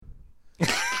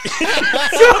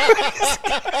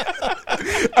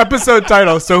Episode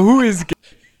title. So who is gay?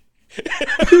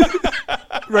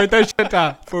 Write that shit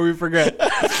down before we forget.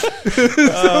 And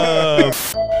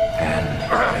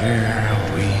here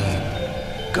we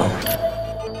go.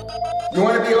 You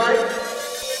want to be like?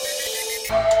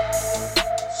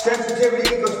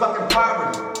 Sensitivity equals fucking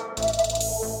poverty.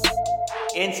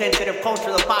 Insensitive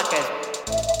Culture, the podcast.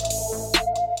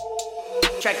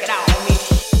 Check it out, homie.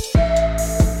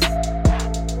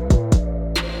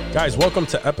 Guys, welcome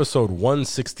to episode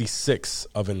 166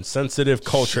 of Insensitive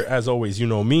Culture. As always, you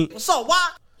know me. So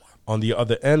what? On the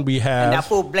other end, we have... That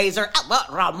fool Blazer,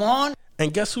 Ramon.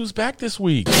 And guess who's back this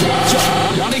week?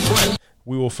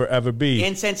 We will forever be...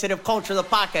 Insensitive Culture, the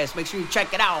podcast. Make sure you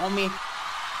check it out, homie.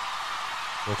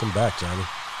 Welcome back, Johnny.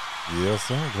 Yes,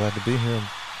 sir. Glad to be here.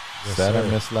 Yes, Sad I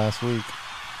sir. missed last week.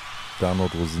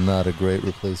 Donald was not a great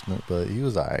replacement, but he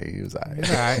was all right. He's all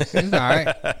right. He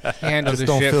handled Just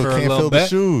the shit for a can't little feel the bit.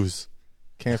 shoes.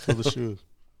 Can't feel the shoes.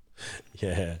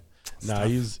 Yeah. Nah,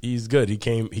 he's good. He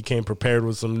came prepared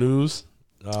with some news.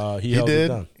 He held it did.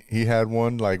 down. He had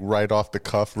one like right off the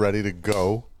cuff, ready to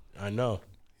go. I know.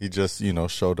 He just,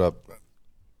 showed up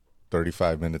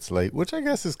 35 minutes late, which I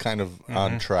guess is kind of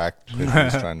on track if he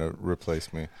was trying to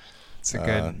replace me. It's a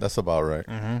good. That's about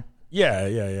right.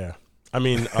 Yeah. I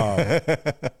mean,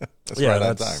 That's yeah, right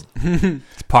on that's- time.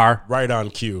 It's par. right on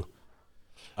cue.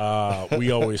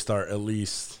 We always start at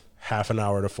least half an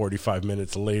hour to 45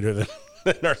 minutes later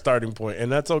than our starting point,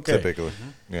 and that's okay. Typically.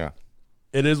 Yeah.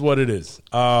 It is what it is.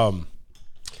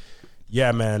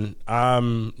 Yeah, man,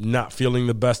 I'm not feeling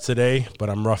the best today, but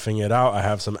I'm roughing it out. I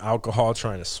have some alcohol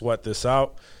trying to sweat this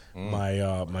out.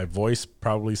 My voice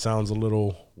probably sounds a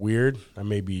little weird. I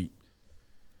may be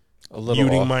A little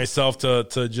muting off. myself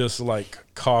to just like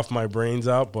cough my brains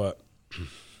out, but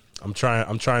I'm trying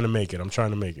to make it. I'm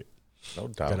trying to make it. No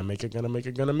doubt. Gonna make it. Gonna make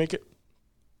it. Gonna make it.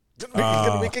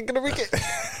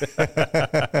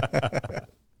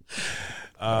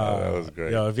 That was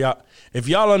great. Yo, if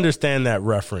y'all understand that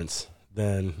reference,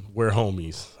 then we're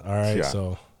homies. All right. Yeah.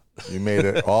 So You made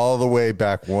it all the way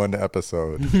back one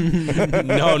episode.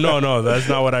 no, that's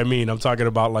not what I mean. I'm talking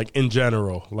about like in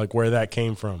general, like where that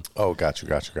came from. Oh, got you.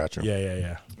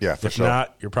 Yeah. Yeah, for If sure.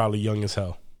 not, you're probably young as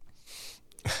hell.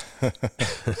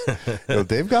 Yo,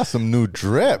 they've got some new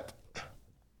drip.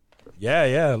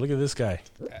 Yeah. Look at this guy.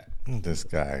 This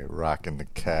guy rocking the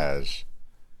cash.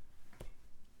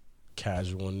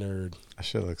 Casual nerd. That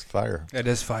shit looks fire. It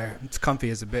is fire. It's comfy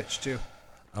as a bitch too.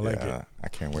 I like Yeah, it. I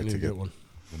can't wait Need to a get good one.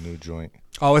 the new joint.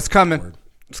 Oh, it's coming.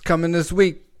 It's coming this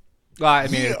week. Well, I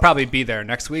mean, it'll probably be there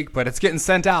next week, but it's getting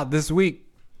sent out this week.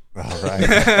 All right.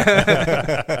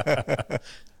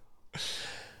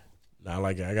 Nah, I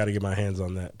like it. I got to get my hands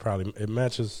on that. Probably it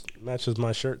matches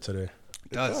my shirt today.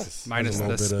 It does. Minus There's a the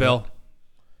little bit of spill.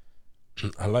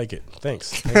 I like it.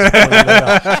 Thanks for pointing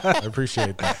that out. I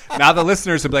appreciate that. Now the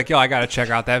listeners will be like, yo, I got to check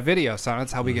out that video. So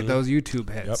that's how we get those YouTube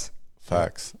hits.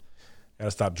 Facts. Got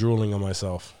to stop drooling on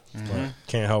myself. But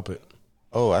can't help it.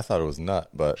 Oh, I thought it was nut,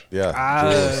 but yeah,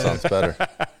 Julian sounds better.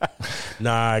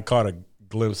 Nah, I caught a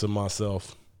glimpse of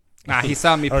myself. Nah, he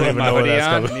saw me don't put even my know where hoodie that's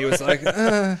on, coming. and he was like,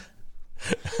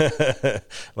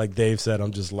 Like Dave said,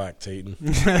 I'm just lactating.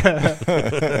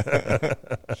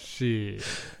 shit.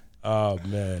 Oh,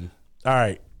 man. All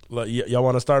right. Y'all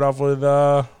want to start off with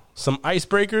some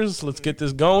icebreakers? Let's get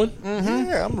this going.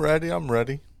 Yeah, I'm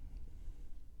ready.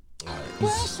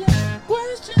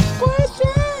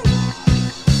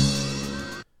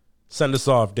 Send us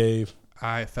off, Dave. All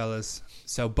right, fellas.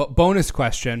 So bonus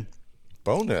question,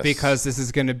 Bonus. because this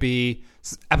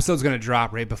episode's going to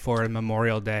drop right before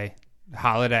Memorial Day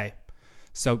holiday.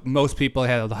 So most people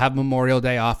have Memorial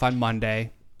Day off on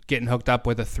Monday, getting hooked up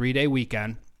with a 3-day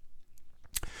weekend.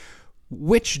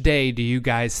 Which day do you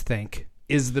guys think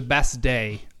is the best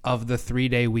day of the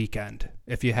 3-day weekend?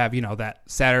 If you have, that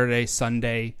Saturday,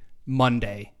 Sunday,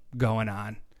 Monday going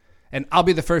on. And I'll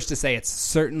be the first to say it's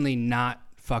certainly not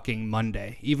fucking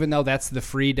Monday. Even though that's the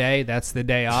free day, that's the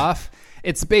day off,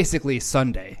 it's basically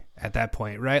Sunday at that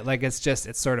point, right? Like it's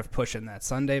sort of pushing that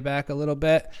Sunday back a little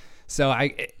bit. So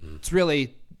it's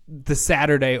really the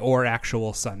Saturday or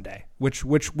actual Sunday. Which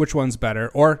one's better?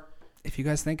 Or if you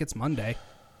guys think it's Monday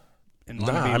and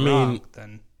want to be wrong,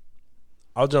 then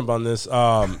I'll jump on this.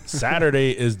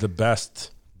 Saturday is the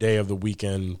best day of the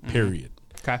weekend, period.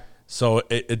 okay. So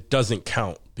it doesn't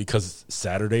count because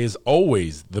Saturday is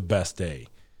always the best day.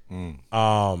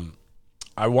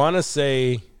 I want to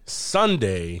say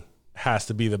Sunday has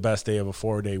to be the best day of a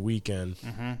 4-day weekend.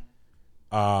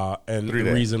 And the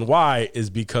reason why is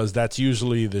because that's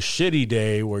usually the shitty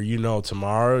day where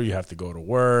tomorrow you have to go to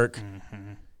work.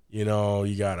 You know,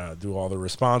 you gotta do all the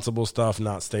responsible stuff,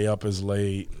 not stay up as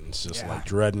late. It's just like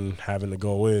dreading having to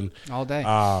go in all day.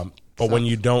 But when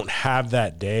you don't have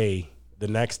that day, the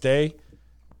next day,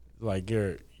 like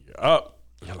you're up,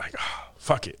 you're like, oh,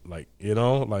 fuck it, like, you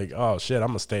know, like, oh shit, I'm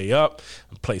gonna stay up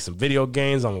and play some video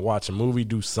games. I'm gonna watch a movie,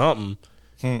 do something.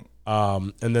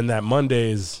 And then that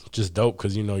Monday is just dope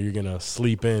because you know you're gonna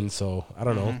sleep in. So I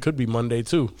don't know, it could be Monday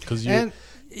too because you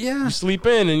sleep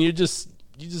in and you just.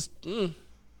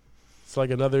 It's like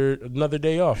another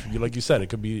day off. Like you said, it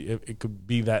could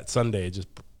be that Sunday. It just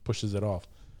pushes it off.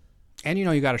 And you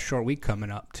know you got a short week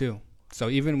coming up too. So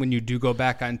even when you do go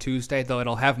back on Tuesday, though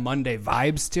it'll have Monday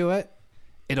vibes to it,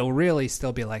 it'll really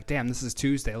still be like, damn, this is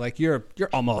Tuesday. Like you're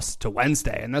almost to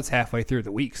Wednesday, and that's halfway through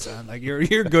the week, son. Like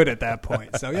you're good at that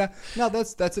point. So yeah, no,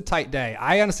 that's a tight day.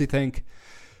 I honestly think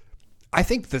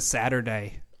the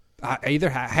Saturday, I either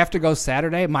have to go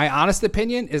Saturday. My honest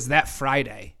opinion is that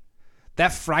Friday.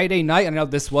 That Friday night, I know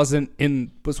this wasn't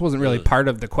really part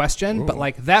of the question, but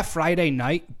like that Friday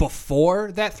night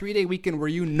before that 3-day weekend where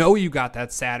you know you got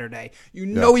that Saturday, you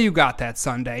know you got that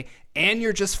Sunday, and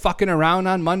you're just fucking around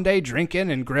on Monday,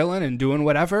 drinking and grilling and doing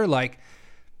whatever, like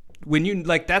when you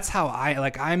like that's how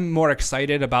I'm more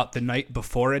excited about the night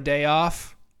before a day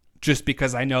off just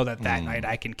because I know that night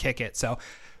I can kick it. So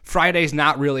Friday's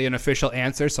not really an official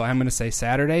answer, so I'm going to say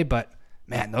Saturday, but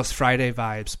man, those Friday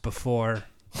vibes before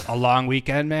a long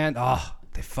weekend, man. Oh,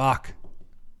 they fuck.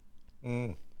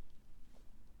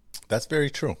 That's very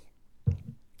true.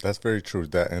 That's very true.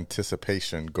 That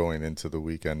anticipation going into the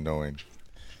weekend, knowing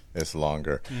it's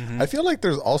longer. I feel like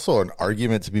there's also an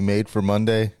argument to be made for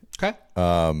Monday. Okay.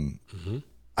 I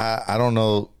don't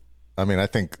know. I mean, I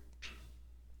think,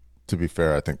 to be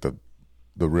fair, I think the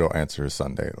real answer is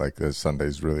Sunday. Like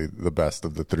Sunday's really the best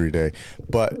of the 3-day.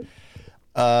 But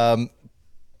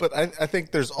I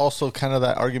think there's also kind of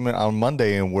that argument on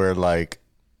Monday in where like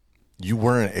you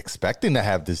weren't expecting to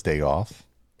have this day off,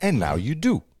 and now you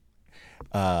do.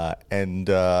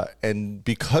 And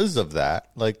because of that,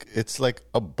 like it's like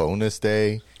a bonus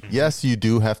day. Yes, you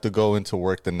do have to go into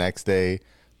work the next day,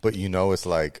 but you know it's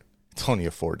like it's only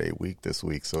a 4-day week this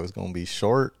week, so it's gonna be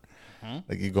short.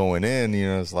 Like you going in, you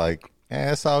know, it's like,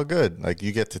 it's all good. Like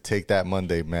you get to take that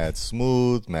Monday mad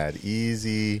smooth, mad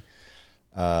easy.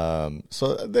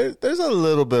 So there's a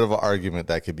little bit of an argument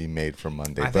that could be made for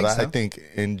Monday, I think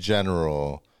in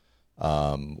general,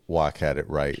 Walk had it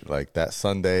right. Like that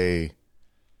Sunday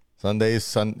fun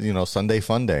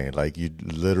day. Like you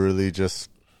literally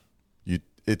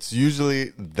it's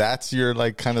usually that's your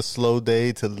like kind of slow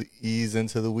day to ease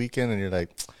into the weekend, and you're like,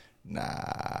 nah,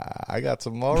 I got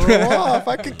tomorrow off.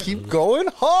 I could keep going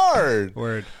hard.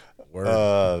 Word.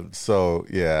 So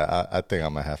yeah, I think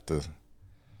I'm gonna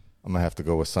have to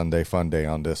go with Sunday fun day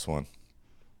on this one.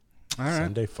 All right.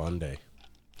 Sunday fun day.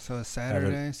 So a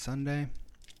Saturday, Sunday.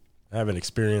 I haven't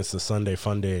experienced a Sunday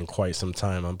fun day in quite some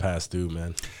time. I'm past due,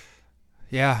 man.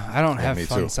 Yeah, I don't have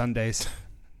fun too. Sundays.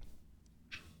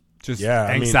 Just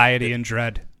anxiety and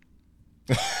dread.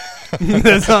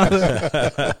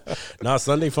 No,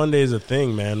 Sunday fun day is a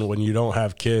thing, man. When you don't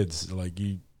have kids, like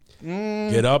you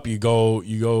get up, you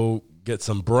go get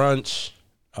some brunch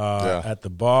at the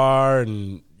bar,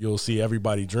 and you'll see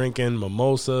everybody drinking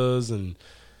mimosas, and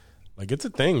like it's a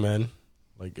thing, man.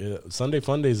 Like Sunday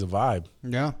fun day is a vibe.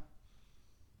 Yeah.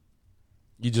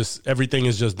 Everything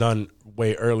is just done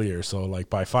way earlier, so like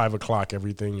by 5 o'clock,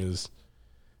 everything is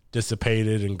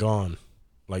dissipated and gone,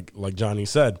 like Johnny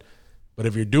said. But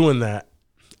if you're doing that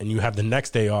and you have the next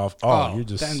day off, you're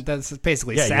just that's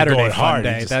basically Saturday fun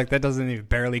day. That doesn't even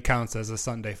barely counts as a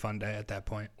Sunday fun day at that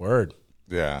point. Word.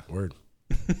 Yeah. Word.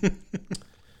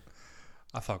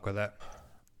 I fuck with that.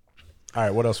 All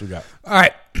right, what else we got? All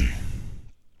right.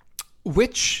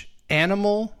 Which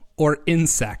animal or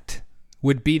insect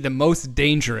would be the most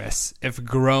dangerous if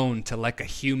grown to like a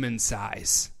human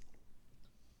size?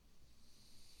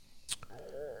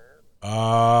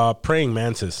 Praying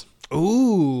mantis.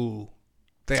 Ooh.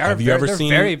 They're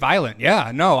very violent.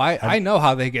 Yeah, no, I know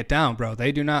how they get down, bro.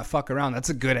 They do not fuck around. That's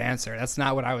a good answer. That's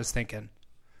not what I was thinking.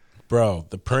 Bro,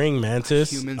 the praying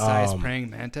mantis. Human-sized praying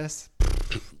mantis?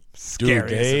 Scary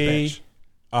dude, as a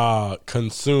bitch.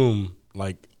 Consume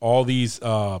like all these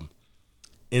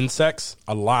insects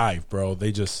alive, bro.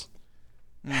 They just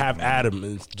have at them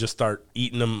and just start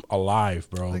eating them alive,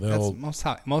 bro. Like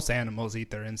most animals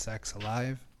eat their insects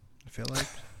alive, I feel like.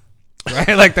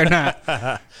 Right? Like they're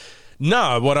not.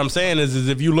 No, what I'm saying is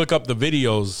if you look up the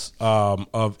videos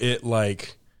of it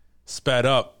like sped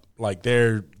up, like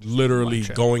they're literally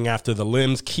going after the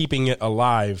limbs, keeping it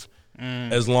alive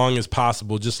as long as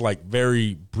possible, just like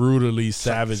very brutally,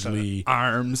 savagely.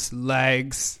 Arms,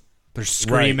 legs. They're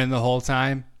screaming the whole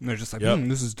time. And they're just like, Yep.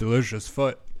 this is delicious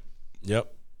foot.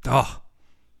 Yep. Oh.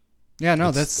 Yeah,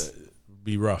 no,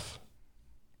 Be rough.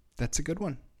 that's a good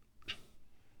one.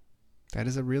 That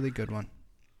is a really good one.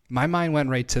 My mind went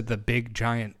right to the big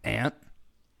giant ant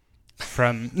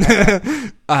from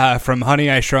from Honey,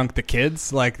 I Shrunk the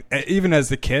Kids. Like, even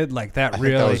as a kid, like that I think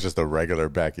really. that was just a regular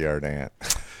backyard ant.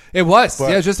 It was. But-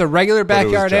 Yeah, it was just a regular but it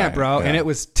was backyard ant, giant, bro. yeah. And it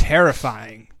was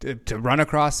terrifying to run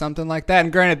across something like that.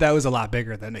 And granted, that was a lot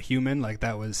bigger than a human. Like,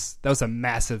 that was a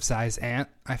massive size ant,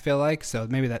 I feel like. So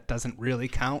maybe that doesn't really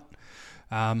count.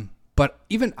 But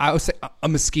even, I would say, a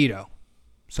mosquito.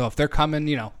 So if they're coming,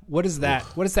 what is that?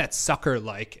 What is that sucker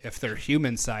like if they're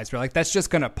human sized? We're like, that's just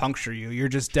going to puncture you. You're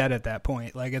just dead at that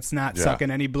point. Like, it's not Yeah.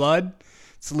 sucking any blood.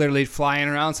 It's literally flying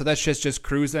around. So that's just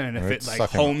cruising. And if It's it like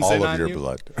sucking homes all in of on your you,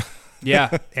 blood.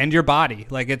 yeah, and your body,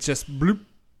 like it just bloop,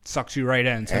 sucks you right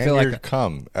in. So I And feel your like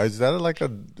cum. Is that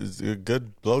is it a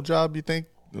good blowjob, you think?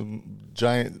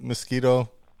 Giant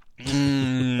mosquito? it's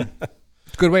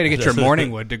a good way to get your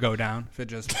morning wood to go down if it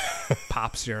just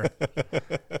pops your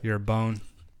bone.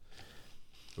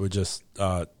 It would just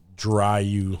dry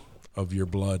you of your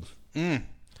blood.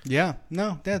 Yeah,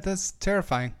 no, that's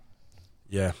terrifying.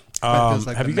 Yeah. That feels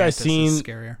like Have the you guys mantis seen is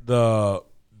scarier.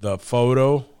 the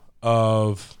photo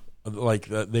of like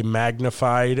they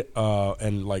magnified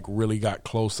and like really got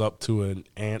close up to an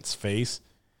ant's face?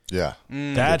 Yeah.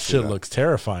 That shit looks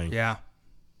terrifying. Yeah.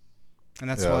 And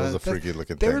that's Yeah, why it was a freaky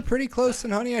looking they thing. were pretty close in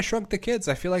Honey, I Shrunk the Kids.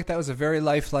 I feel like that was a very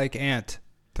lifelike ant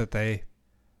that they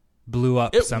blew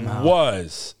up It somehow.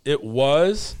 was,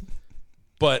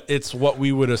 but it's what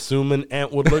we would assume an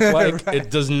ant would look like. Right.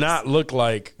 It does not look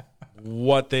like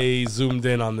what they zoomed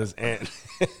in on this ant.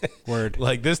 Word.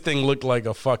 Like, this thing looked like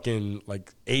a fucking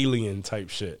like alien type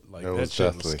shit. Like, It that was shit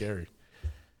was deathly. scary.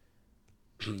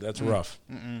 That's rough.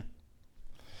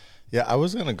 Yeah, I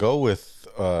was gonna go with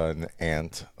an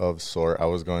ant of sort. I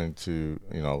was going to,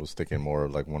 I was thinking more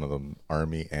of like one of the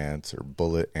army ants or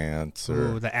bullet ants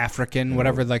or Ooh, the African,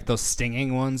 whatever, like those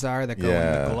stinging ones are that go in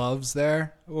Yeah. the gloves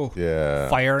there. Ooh. yeah,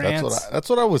 Fire that's ants. That's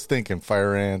what I was thinking.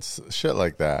 Fire ants, shit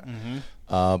like that.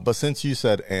 Mm-hmm. But since you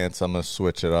said ants, I'm gonna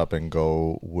switch it up and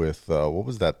go with what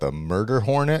was that? The murder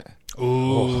hornet.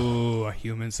 Ooh, a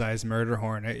human-sized murder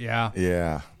hornet. Yeah.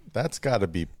 Yeah, that's got to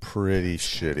be pretty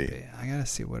shitty. I gotta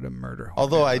see what a murder hornet.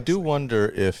 Although I looks do like. wonder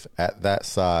if at that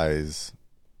size,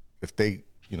 if they,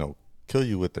 kill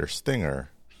you with their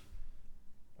stinger,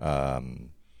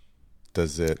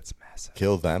 does it It's massive.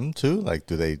 kill them too? Like,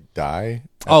 do they die?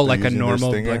 Oh, after like a using their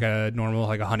normal, stinger?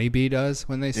 like a honeybee does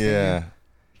when they sting. Yeah. you?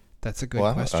 That's a good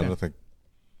Well, I question. don't think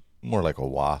more like a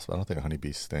wasp. I don't think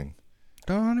honeybees sting.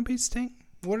 Don't honeybees sting?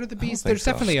 What are the bees? think There's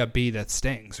so. definitely a bee that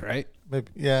stings, right? Maybe.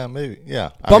 Yeah. I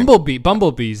mean,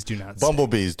 Bumblebees do not. Sting.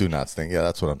 bumblebees do not sting. Yeah,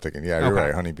 that's what I'm thinking. Yeah, you're Okay.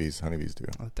 right. Honeybees do.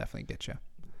 I'll definitely get you.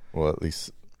 Well, at least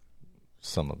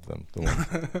some of them. The ones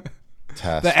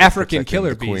tasked The with African protecting killer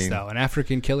the bees, queen. though. An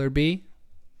African killer bee.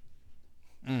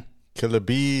 Killer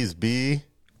bees, bee.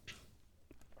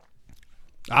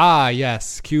 Ah,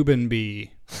 yes, Cuban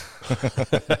bee.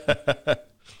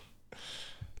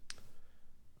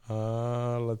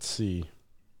 Let's see.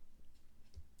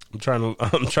 I'm trying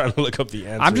to look up the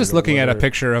answer. I'm just looking at a whether-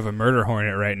 picture of a murder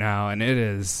hornet right now, and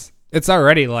it's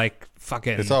already like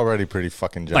fucking, It's already pretty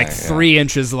fucking giant. like yeah. 3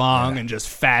 inches long and just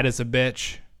fat as a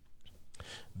bitch.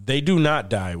 They do not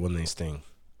die when they sting.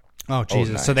 Oh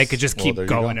Jesus! So they nice. could just Well, keep there you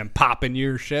going go. and popping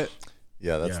your shit.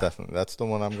 Yeah, that's Yeah. definitely that's the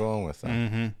one I'm going with.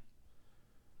 Then.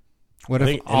 What I if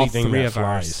think all anything three that of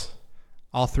flies.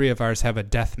 ours have a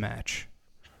death match?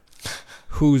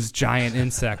 Whose giant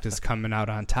insect is coming out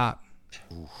on top?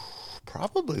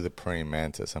 Probably the praying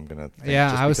mantis. I'm gonna. Think, Yeah,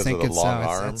 just I was because of thinking the so. long It's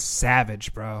arms.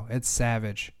 savage, bro. It's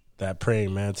savage. That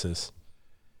praying mantis,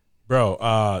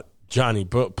 bro. Johnny,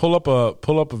 pull up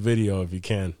a video if you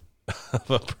can of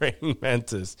a praying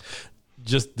mantis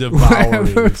just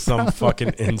devouring some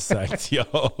fucking insect,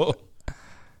 yo.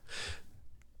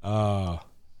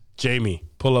 Jamie,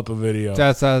 pull up a video.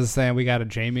 That's what I was saying. We got a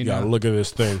Jamie You now. gotta look at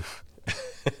this thing.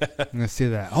 I'm gonna see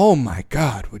that. Oh my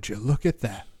God! Would you look at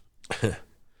that,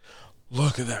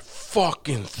 Look at that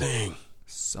fucking thing.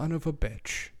 son of a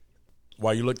bitch?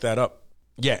 While you look that up,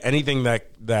 yeah, anything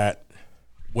that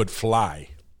would fly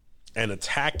and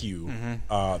attack you,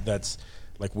 that's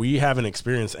like, we haven't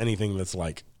experienced anything that's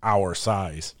like our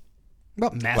size.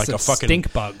 Well, massive a fucking-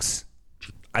 stink bugs.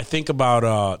 I think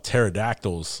about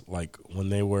pterodactyls, like when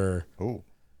they were Ooh.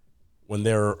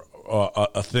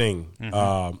 a thing,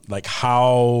 like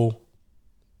how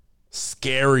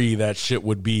scary that shit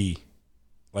would be.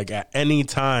 Like at any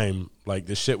time, like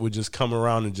the shit would just come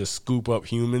around and just scoop up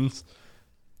humans.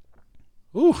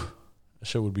 Ooh, That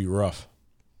shit would be rough.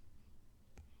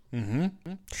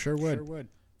 Sure would.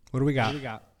 What do we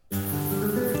got?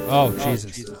 Oh,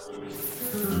 Jesus.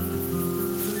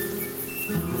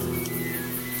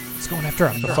 It's going after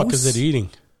a mouse. The fuck is it eating?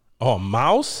 Oh, a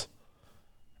mouse?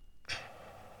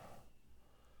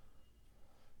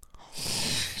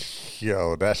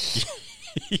 Yo, that's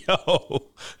Yo.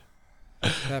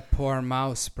 That poor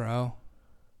mouse, bro.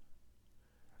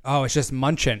 Oh, it's just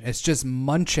munching.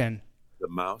 The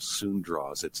mouse soon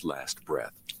draws its last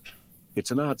breath.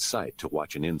 It's an odd sight to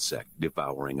watch an insect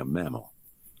devouring a mammal.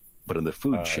 But in the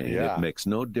food chain, yeah. it makes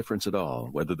no difference at all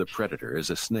whether the predator is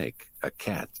a snake, a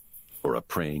cat, or a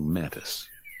praying mantis.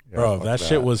 Bro, if that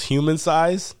shit was human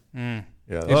size, Yeah,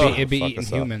 It'd be eating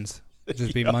humans. It'd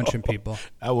just be munching people.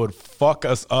 that would fuck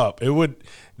us up. They would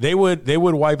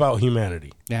wipe out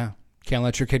humanity. Yeah. Can't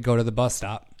let your kid go to the bus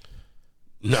stop.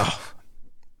 No.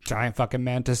 Giant fucking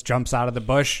mantis jumps out of the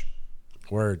bush.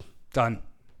 Word. Done.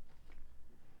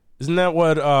 Isn't that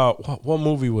what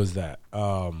movie was that?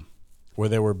 Where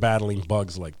they were battling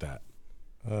bugs like that.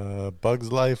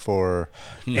 Bug's Life or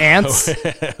Ants?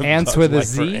 Ants with a Like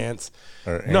for Z? ants.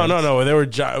 or No. They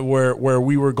were where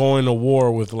we were going to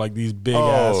war with like these big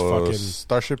ass fucking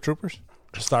Starship Troopers.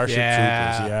 Starship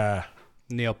Yeah. Troopers. Yeah.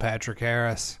 Neil Patrick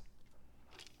Harris.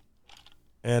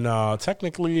 And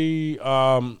technically,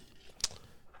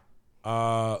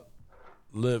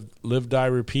 live, die,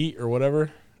 repeat, or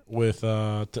whatever with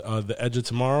the Edge of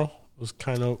Tomorrow was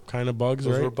kind of bugs,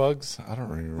 Those right? were bugs. I don't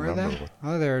really Were remember. they?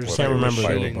 Oh, they were just Can't remember the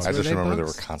Fighting. bugs. I just remember they were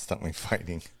bugs? constantly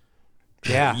fighting.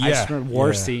 Yeah, I just Yeah, remember war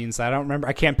yeah. scenes. I don't remember.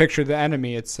 I can't picture the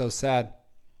enemy. It's so sad.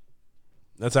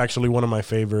 That's actually one of my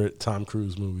favorite Tom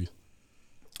Cruise movies.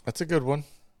 That's a good one.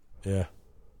 Yeah.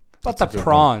 But the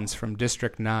prawns from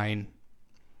District 9,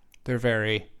 they're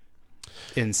very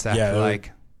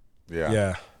insect-like.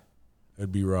 Yeah.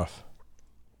 It'd be rough,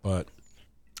 but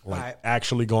like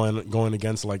actually going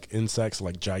against like insects,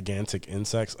 like gigantic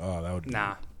insects. Oh, that would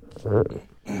Nah.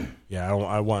 Yeah,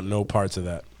 I want no parts of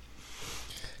that.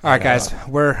 All right, guys,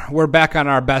 we're back on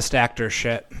our best actor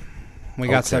shit. We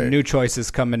got some Okay. new choices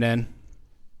coming in.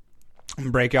 I'm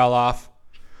gonna break y'all off.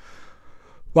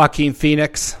 Joaquin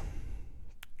Phoenix,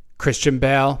 Christian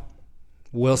Bale,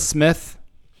 Will Smith,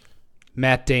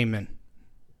 Matt Damon.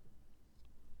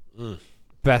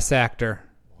 Best actor,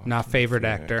 not favorite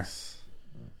actor.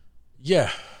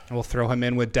 Yeah, We'll throw him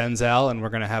in with Denzel, and we're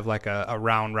going to have like a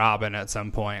round robin at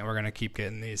some point. We're going to keep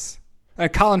getting these.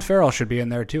 Colin Farrell should be in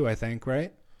there too, I think,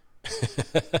 right?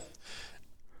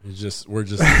 we're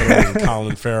just throwing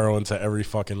Colin Farrell into every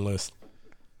fucking list.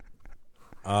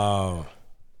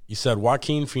 You said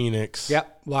Joaquin Phoenix.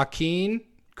 Yep. Joaquin,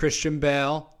 Christian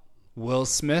Bale, Will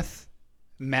Smith,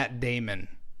 Matt Damon.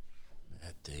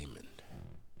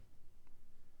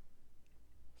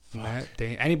 Matt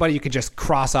Damon. Anybody you could just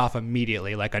cross off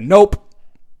immediately, like a nope.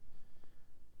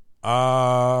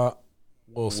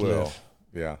 Will Smith.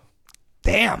 Yeah.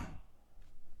 Damn.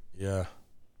 Yeah.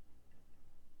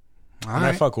 All And I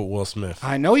right. fuck with Will Smith.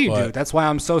 I know you do. but- That's why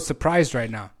I'm so surprised right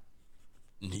now.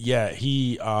 Yeah,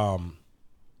 he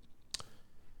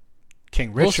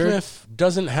King Will Richard. Smith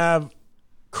doesn't have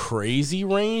crazy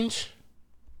range.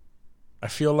 I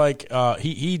feel like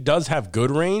he does have good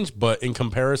range, but in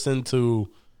comparison to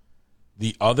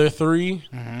the other three,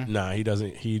 nah, he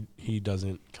doesn't. He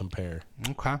doesn't compare.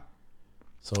 Okay.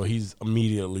 So he's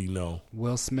immediately no.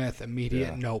 Will Smith,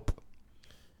 immediate nope.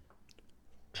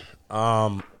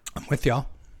 I'm with y'all.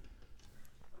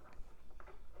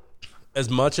 As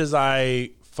much as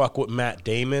I fuck with Matt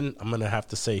Damon, I'm gonna have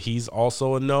to say he's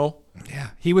also a no. Yeah,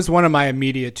 he was one of my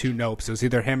immediate two nopes. It was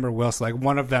either him or Wilson. Like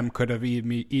one of them could have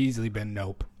easily been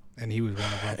nope, and he was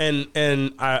one of them.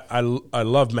 And I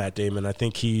love Matt Damon. I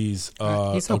think he's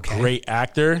He's okay. a great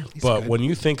actor. But good. when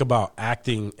you think about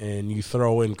acting and you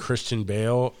throw in Christian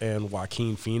Bale and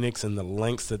Joaquin Phoenix and the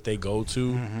lengths that they go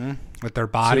to, With their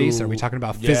bodies, to- are we talking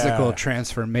about yeah. physical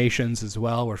transformations as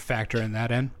well? We're factoring that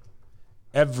in.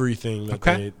 everything that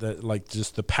Okay. that like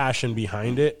just the passion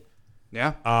behind it.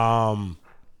 Yeah.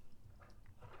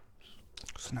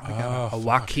 So now we got a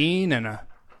Joaquin and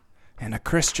a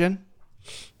Christian.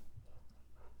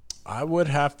 I would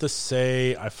have to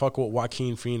say I fuck with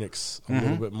Joaquin Phoenix a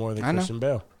little bit more than I know. Christian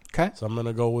Bale. Okay. So I'm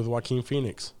gonna go with Joaquin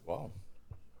Phoenix. Wow.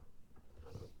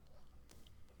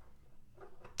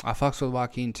 I fucks with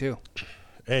Joaquin too.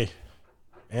 Hey,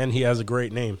 and he has a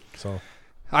great name. So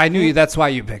I knew you. That's why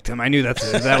you picked him. I knew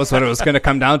that was what it was going to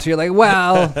come down to. You're like,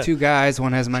 well, two guys,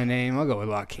 one has my name. I'll go with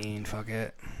Joaquin. Fuck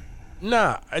it.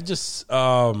 nah, I just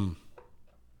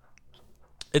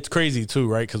it's crazy too,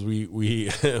 right? Because we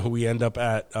we end up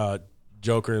at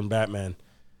Joker and Batman.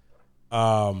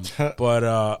 But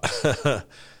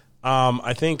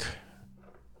I think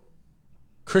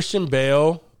Christian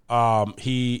Bale,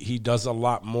 he does a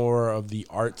lot more of the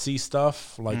artsy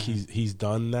stuff. Like he's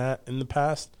done that in the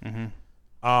past.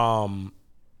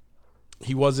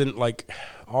 He wasn't like,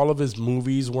 all of his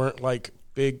movies weren't like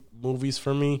big movies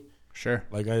for me. Sure.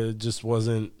 Like I just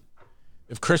wasn't.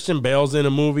 If Christian Bale's in a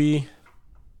movie,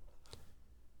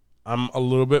 I'm a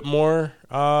little bit more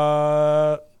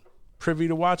privy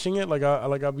to watching it.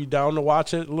 I'll be down to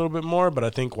watch it a little bit more. But I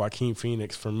think Joaquin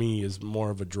Phoenix for me is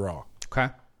more of a draw. Okay.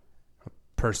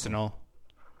 Personal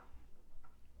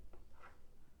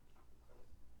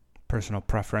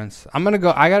preference. I'm gonna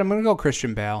go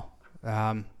Christian Bale.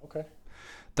 Okay.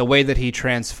 The way that he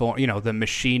transformed, the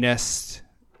Machinist,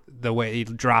 the way he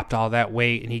dropped all that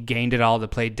weight and he gained it all to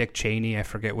play Dick Cheney. I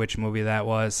forget which movie that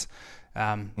was.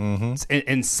 It's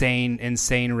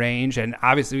insane range. And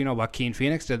obviously, Joaquin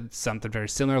Phoenix did something very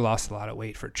similar, lost a lot of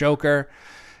weight for Joker.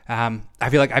 I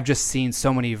feel like I've just seen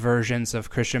so many versions of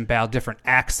Christian Bale, different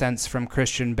accents from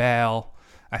Christian Bale.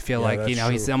 I feel like,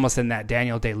 he's almost in that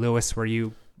Daniel Day-Lewis where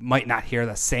you might not hear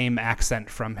the same accent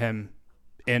from him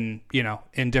in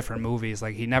different movies.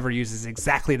 Like he never uses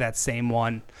exactly that same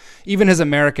one. Even his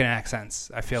American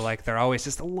accents, I feel like they're always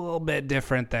just a little bit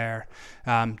different there.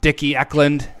 Dickie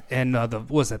Eklund in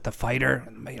The Fighter,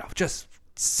 just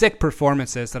sick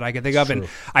performances that I could think of. And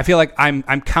I feel like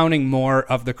I'm counting more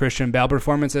of the Christian Bale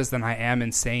performances than I am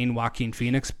insane Joaquin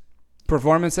Phoenix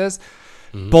performances.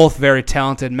 Both very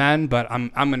talented men, but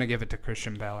I'm going to give it to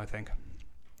Christian Bale, I think.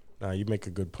 You make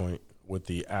a good point with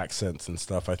the accents and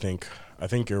stuff. I think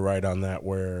you're right on that,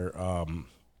 where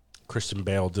Christian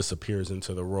Bale disappears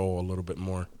into the role a little bit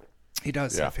more. He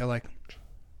does, yeah. I feel like.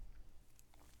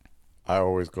 I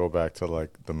always go back to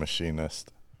like The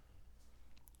Machinist.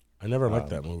 I never liked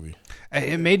that movie.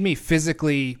 It made me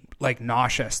physically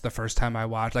nauseous the first time I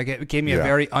watched. Like it gave me a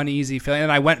very uneasy feeling,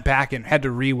 and I went back and had to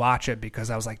rewatch it because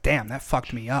I was like, "Damn, that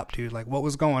fucked me up, dude! Like, what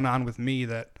was going on with me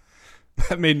that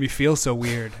made me feel so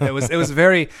weird?" It was a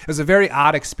very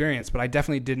odd experience, but I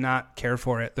definitely did not care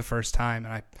for it the first time.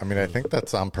 And I think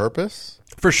that's on purpose.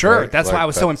 For sure, right? That's why I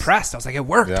was so impressed. I was like, "It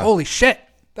worked! Yeah. Holy shit,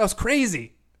 that was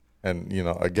crazy!" And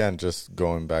again, just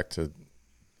going back to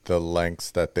the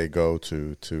lengths that they go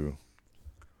to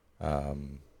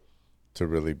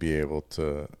really be able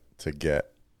to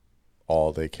get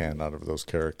all they can out of those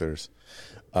characters.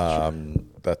 I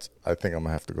think I'm gonna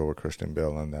have to go with Christian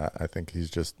Bale on that. I think he's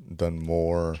just done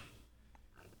more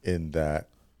in that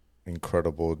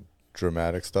incredible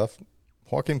dramatic stuff.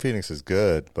 Joaquin Phoenix is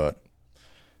good, but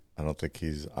I don't think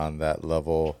he's on that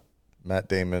level. Matt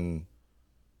Damon,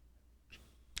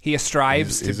 he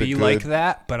strives to be like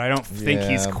that, but I don't think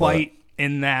he's quite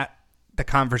in the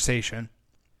conversation.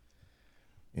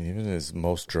 Even his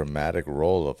most dramatic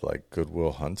role of Good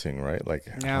Will Hunting, right? I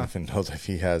don't even know if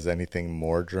he has anything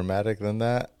more dramatic than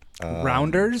that.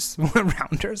 Rounders?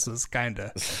 Rounders was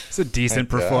it's a decent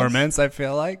performance, I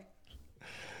feel like.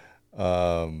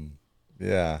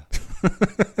 Yeah.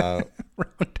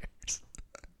 Rounders.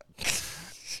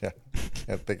 Yeah.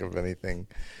 Can't think of anything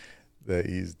that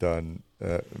he's done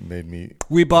that made me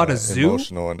We bought a zoo?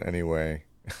 Emotional in any way.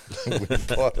 We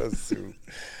bought a zoo.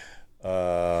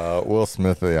 Will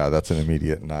Smith, that's an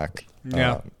immediate knock.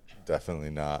 Yeah.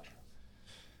 Definitely not.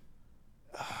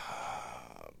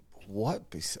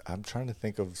 I'm trying to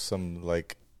think of some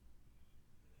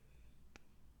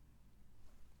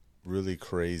really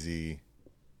crazy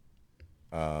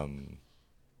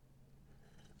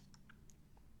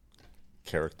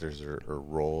characters or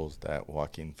roles that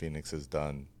Joaquin Phoenix has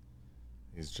done.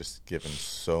 He's just given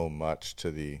so much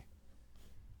to the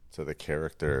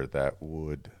character that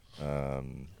would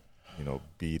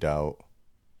beat out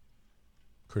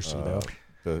Christian Bale.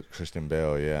 The Christian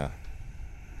Bale, yeah.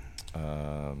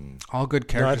 All good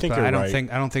characters, but I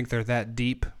don't think they're that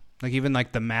deep. Even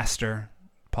the Master,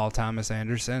 Paul Thomas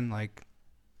Anderson,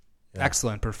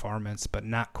 excellent performance, but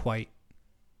not quite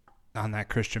on that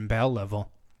Christian Bale level.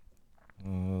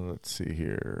 Let's see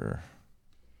here.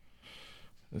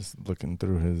 Just looking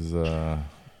through his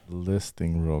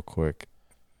listing real quick.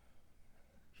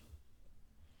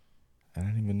 I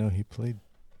didn't even know he played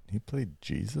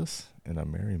Jesus in a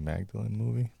Mary Magdalene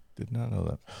movie. Did not know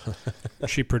that. Did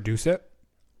she produce it?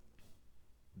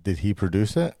 Did he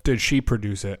produce it? Did she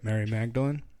produce it, Mary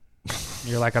Magdalene?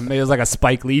 It was like a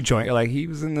Spike Lee joint. You're like, he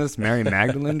was in this Mary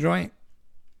Magdalene joint?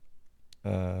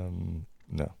 No.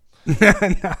 No.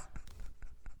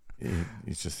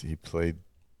 He played.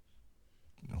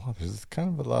 Well, there's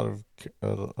kind of a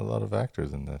lot of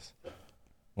actors in this.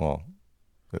 Well,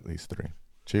 at least 3.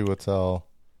 Chiwetel,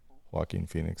 Joaquin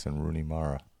Phoenix, and Rooney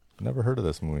Mara. Never heard of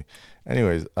this movie.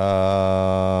 Anyways,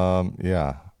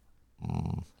 yeah.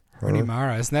 Rooney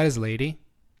Mara, isn't that his lady?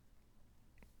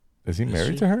 Is he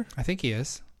married to her? I think he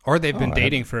is. Or they've been I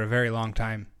dating for a very long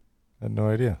time. I had no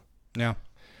idea. Yeah.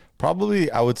 Probably,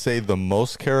 I would say the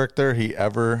most character he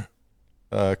ever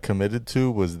committed to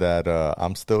was that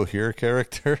I'm Still Here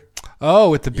character.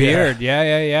 Oh, with the beard.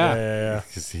 Yeah.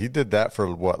 Because he did that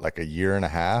for, what, like a year and a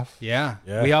half? Yeah.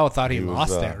 Yeah. We all thought he He was,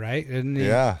 lost it, right? Didn't he?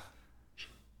 Yeah.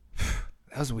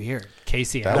 That was weird.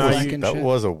 Casey That, Affleck and that shit.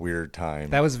 was a weird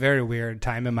time. That was a very weird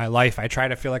time in my life. I try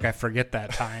to feel like I forget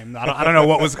that time. I don't know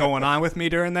what was going on with me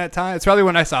during that time. It's probably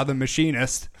when I saw The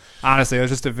Machinist. Honestly, it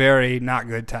was just a very not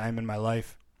good time in my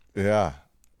life. Yeah.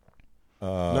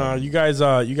 No, you guys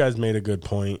made a good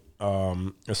point.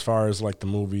 As far as like the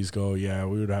movies go, yeah,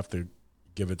 we would have to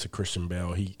give it to Christian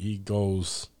Bale. He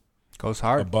goes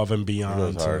hard. above and It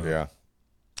beyond was hard, yeah.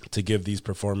 to give these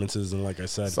performances, and like I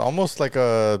said, It's almost like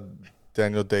a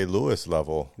Daniel Day-Lewis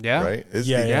level, Yeah. right?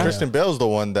 Yeah. Christian Bale's the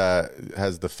one that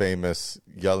has the famous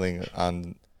yelling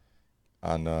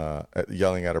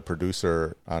yelling at a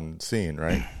producer on scene,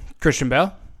 right? Christian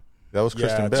Bale? That was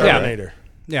Christian yeah, Bale, right? Terminator.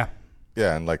 Yeah.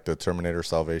 Yeah, and like the Terminator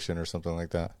Salvation or something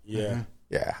like that. Yeah.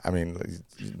 Yeah, I mean,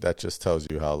 that just tells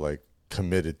you how like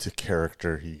committed to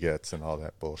character he gets and all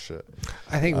that bullshit.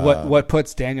 I think what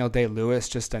puts Daniel Day-Lewis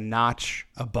just a notch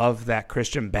above that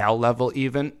Christian Bale level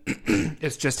even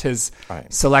is just his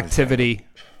selectivity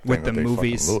with the Daniel Day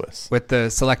movies. fucking Lewis. With the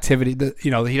selectivity,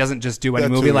 he doesn't just do any That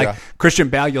movie. too, Like yeah. Christian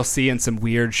Bale, you'll see in some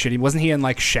weird shit. Wasn't he in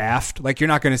like Shaft? Like you're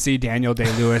not going to see Daniel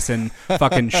Day-Lewis in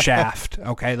fucking Shaft,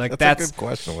 okay? Like That's a good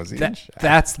question. Was he in Shaft?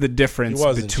 That's the difference He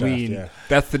was in between Shaft, yeah.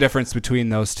 that's the difference between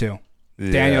those two.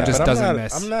 Yeah. Daniel just But doesn't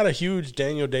miss. I'm not a huge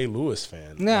Daniel Day-Lewis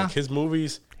fan. Nah. Like his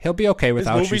movies He'll be okay His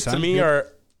without you, movies son. to me are.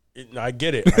 I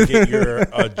get it. I get you're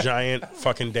a giant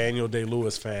fucking Daniel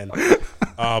Day-Lewis fan,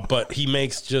 but he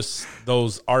makes just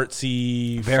those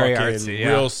artsy, Very fucking artsy, yeah.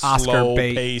 real Oscar slow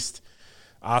bait. paced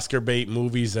Oscar bait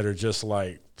movies that are just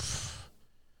like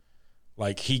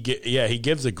he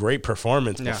gives a great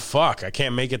performance, but Yeah. fuck, I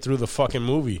can't make it through the fucking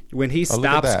movie. When he look at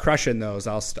stops that. crushing those,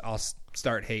 I'll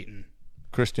start hating.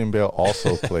 Christian Bale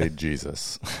also played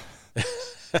Jesus.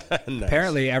 Nice.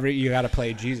 Apparently, you got to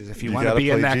play Jesus if you want to gotta be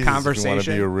in play that Jesus if you want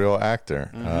conversation. to be a real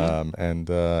actor. And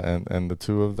the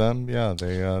two of them, yeah,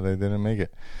 they didn't make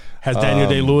it. Has Daniel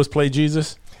Day-Lewis played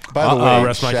Jesus? By the way,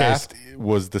 rest my Shaft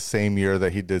was the same year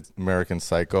that he did American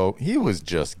Psycho. He was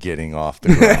just getting off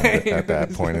the ground at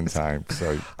that point in time.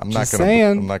 So I'm not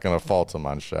gonna fault him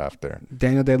on Shaft there.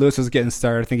 Daniel Day-Lewis was getting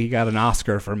started. I think he got an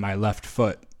Oscar for My Left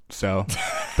Foot. So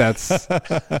that's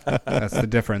the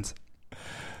difference.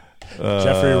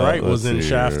 Jeffrey Wright was let's in see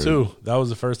Shaft here. too. That was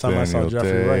the first time I saw Daniel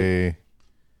Jeffrey Wright. Day.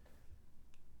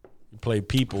 He played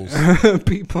Peoples.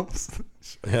 Peoples.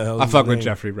 Yeah, that was I his fuck with name.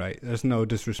 Jeffrey Wright. There's no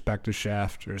disrespect to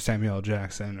Shaft or Samuel L.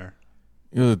 Jackson or.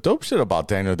 You know, the dope shit about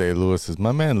Daniel Day-Lewis is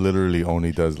my man literally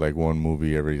only does like one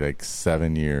movie every like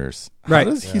 7 years. How Right.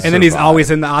 does he And then he's survive?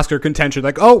 always in the Oscar contention.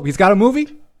 Like, oh, he's got a movie?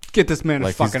 Get this man a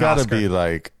like he's fucking got to Oscar. be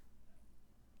like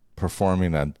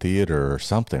performing at theater or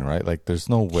something, right? Like there's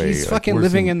no way. He's like, fucking where's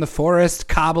living he- in the forest,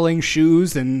 cobbling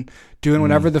shoes, and doing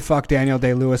whatever the fuck Daniel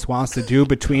Day-Lewis wants to do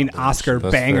between Oscar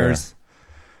That's bangers. fair.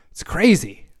 It's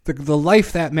crazy. The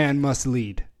life that man must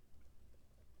lead.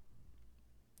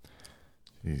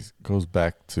 He goes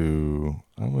back to,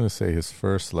 I'm going to say his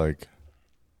first, like,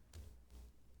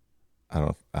 I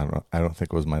don't think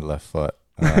it was My Left Foot.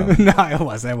 No, it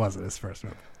wasn't his first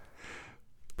movie.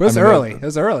 But it was I mean, early. It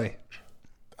was early.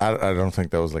 I don't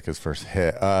think that was like his first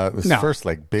hit. His No. first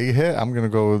like big hit, I'm going to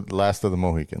go with Last of the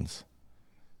Mohicans,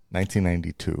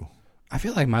 1992. I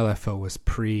feel like My Left Foot was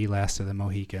pre Last of the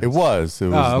Mohicans. It was. It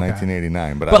was Oh, okay.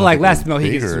 1989. But I But, don't like, think it Last was of the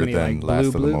Mohicans is bigger when he, than like, Last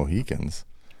of the blew. Mohicans.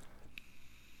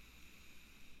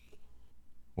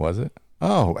 Was it?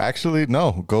 Oh, actually,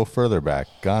 no. Go further back.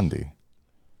 Gandhi.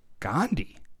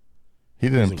 Gandhi. He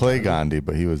didn't play Gandhi,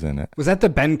 but he was in it. Was that the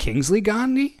Ben Kingsley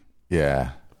Gandhi?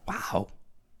 Yeah. Wow.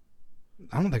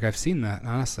 I don't think I've seen that,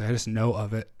 honestly. I just know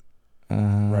of it.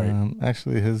 Right.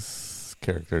 Actually, his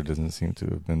character doesn't seem to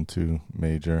have been too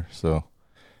major. So,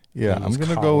 yeah, He I'm was going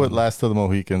to go with Colin. Last of the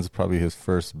Mohicans, probably his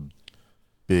first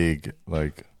big,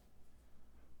 like...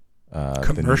 then you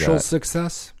Commercial got-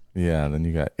 success? Yeah, then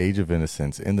you got Age of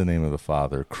Innocence, In the Name of the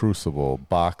Father, Crucible,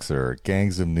 Boxer,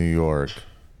 Gangs of New York,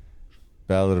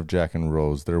 Ballad of Jack and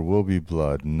Rose, There Will Be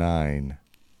Blood, 9.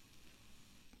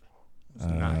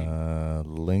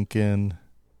 Lincoln.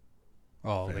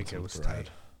 Oh, Lincoln was tight.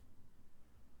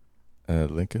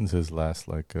 Lincoln's his last,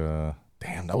 like,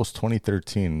 damn, that was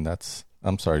 2013.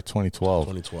 I'm sorry, 2012.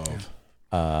 2012.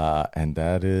 And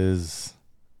that is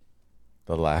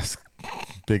the last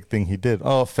big thing he did.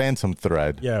 Oh, Phantom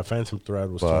Thread. Yeah, Phantom Thread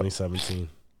was But- 2017.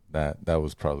 That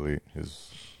was probably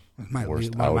his My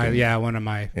worst one of my, outing yeah, one of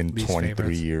my in least 23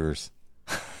 favorites. years.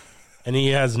 And he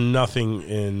has nothing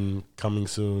in coming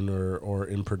soon or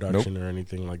in production or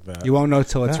anything like that. You won't know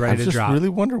till it's Yeah, ready I to just drop. really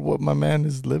wonder what my man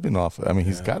is living off of. I mean,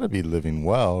 he's got to be living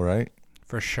well, right?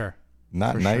 For sure.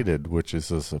 Not For sure. knighted, which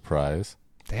is a surprise.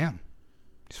 Damn.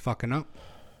 He's fucking up.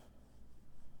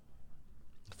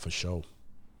 For sure.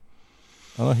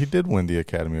 Oh, he did win the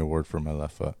Academy Award for My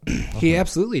Left Foot. He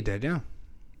absolutely did, yeah.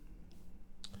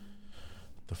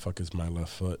 The fuck is My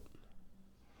Left Foot?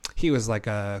 He was like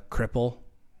a cripple.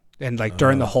 And like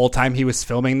during the whole time he was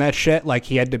filming that shit, like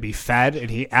he had to be fed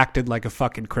and he acted like a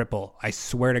fucking cripple. I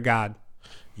swear to God.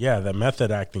 Yeah, that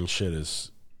method acting shit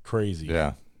is crazy.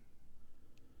 Yeah.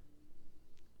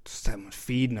 Just them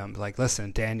feeding him. Like,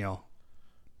 listen, Daniel,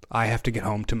 I have to get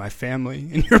home to my family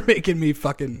and you're making me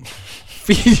fucking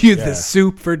feed you this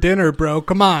soup for dinner, bro.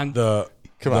 Come on.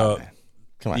 Come on, man.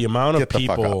 Come on. The amount of Get the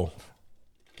fuck people, up.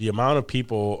 the amount of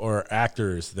people or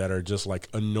actors that are just like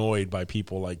annoyed by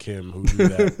people like him who do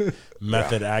that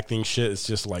method acting shit. It's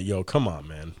just like, yo, come on,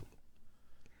 man.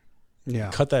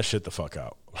 Yeah. Cut that shit the fuck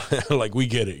out. Like, we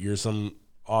get it. You're some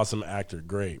awesome actor.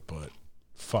 Great. But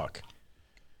fuck.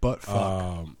 But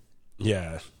fuck.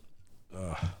 Yeah.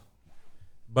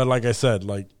 But like I said,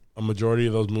 like a majority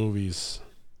of those movies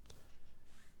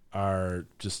are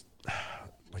just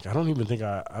like, I don't even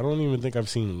think I've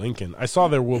seen Lincoln. I saw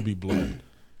There Will Be Blood.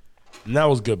 And that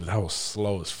was good, but that was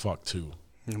slow as fuck too.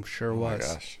 I'm sure Oh my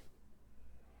was. gosh.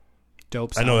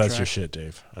 Dope. I know that's soundtrack. your shit,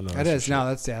 Dave. I know It that's your is. shit.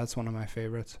 No, that's one of my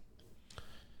favorites.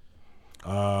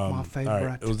 My All right.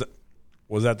 favorite.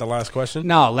 Was that the last question?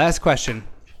 No, last question.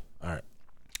 All right.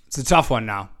 It's a tough one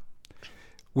now.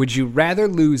 Would you rather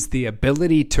lose the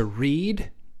ability to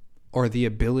read or the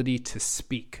ability to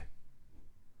speak?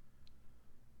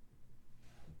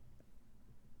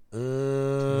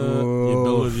 The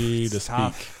ability to It's speak.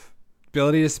 tough.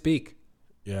 Ability to speak.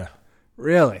 Yeah.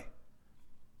 Really?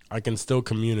 I can still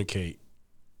communicate.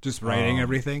 Just writing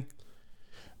everything?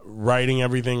 Writing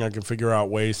everything, I can figure out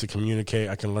ways to communicate.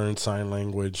 I can learn sign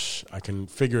language. I can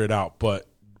figure it out. But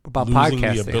About losing the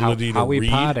podcasting. ability How to we read,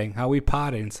 potting? How we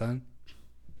potting, son?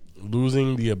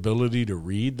 losing the ability to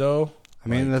read, though, I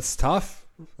mean, that's tough.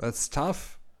 That's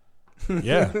tough.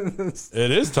 yeah,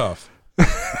 it is tough.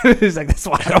 He's like, that's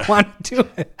why I don't want to do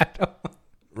it. I don't.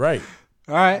 Right.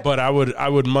 All right. But I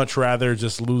would much rather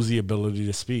just lose the ability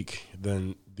to speak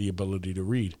than the ability to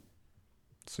read.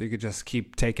 So you could just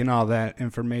keep taking all that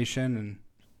information and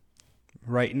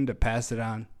writing to pass it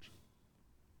on.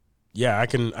 Yeah, I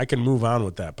can move on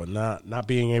with that, but not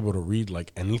being able to read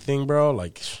like anything, bro.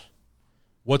 Like,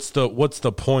 what's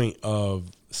the point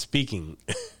of speaking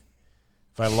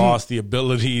if I lost the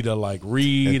ability to like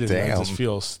read and I Damn. just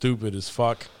feel stupid as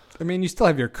fuck? I mean, you still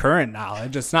have your current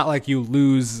knowledge. It's not like you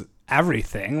lose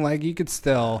everything. Like you could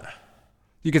still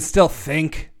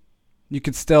think. You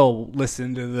could still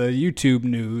listen to the YouTube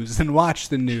news and watch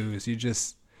the news. You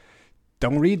just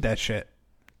don't read that shit.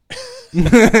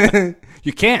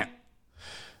 You can't.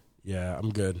 Yeah,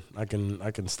 I'm good. I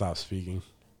can stop speaking.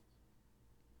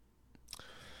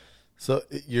 So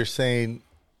you're saying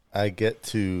I get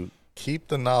to keep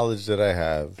the knowledge that I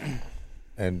have,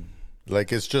 and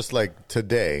like it's just like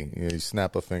today, you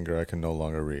snap a finger, I can no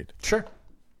longer read. Sure.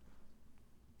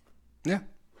 Yeah.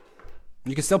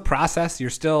 You can still process.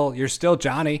 You're still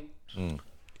Johnny. You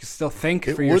can still think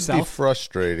It for would be yourself.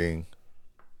 frustrating,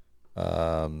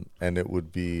 and it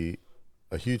would be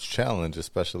a huge challenge,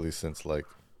 especially since like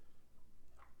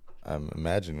I'm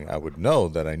imagining I would know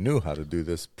that I knew how to do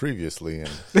this previously, and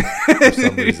for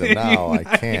some reason now I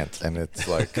can't, and it's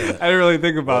like. I didn't really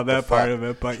think about What the that part fuck? of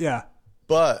it, but yeah.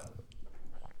 But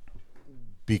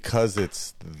because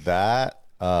it's that,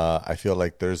 I feel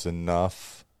like there's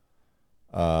enough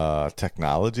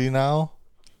technology now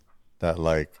that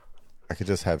like I could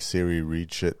just have Siri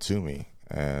read shit to me,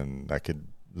 and I could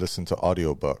listen to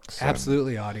audiobooks. and,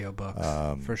 Absolutely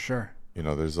audiobooks. For sure. you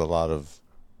know, there's a lot of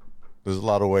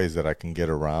ways that I can get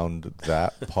around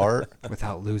that part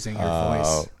Without losing your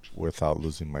voice. without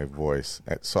losing my voice.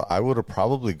 So I would have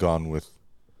probably gone with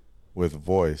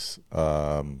voice.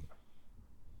 But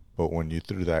when you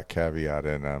threw that caveat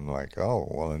in, I'm like, oh,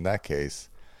 well, in that case,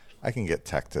 I can get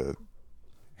tech to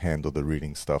handle the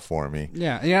reading stuff for me.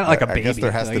 Yeah, you're not like a baby. I guess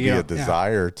there has Like, to be you a don't- yeah.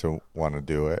 desire to want to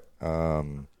do it.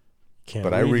 Can't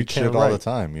But I you read can't shit all the write.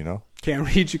 time, you know? Can't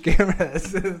read, you can't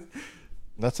rest.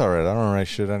 That's all right. I don't write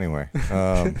shit anyway.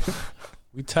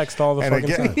 We text all the And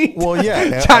fucking again, time. well, yeah,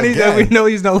 and Johnny said we again, know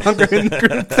he's no longer in the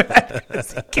group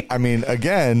chat. I mean,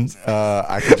 again,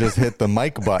 I could just hit the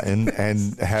mic button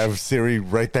and have Siri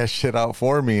write that shit out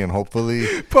for me, and hopefully,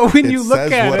 But when it you look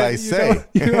says at what it, I you say.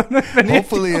 don't have any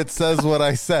Hopefully, it says what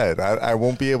I said. I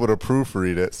won't be able to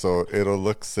proofread it, so it'll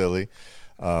look silly,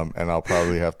 and I'll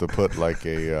probably have to put like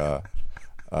a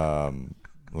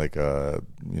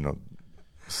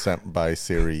sent by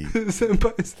Siri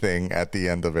thing at the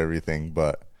end of everything,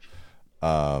 but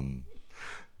yeah,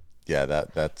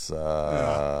 that's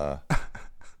yeah,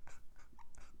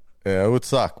 it would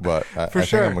suck, but I sure,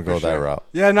 think I'm gonna go for that sure. route.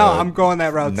 Yeah, no, I'm going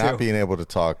that route Not too. being able to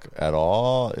talk at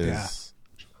all is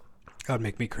That would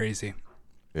make me crazy.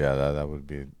 that would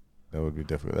be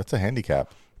difficult. That's a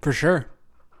handicap. For sure.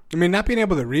 I mean, not being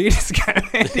able to read is kind of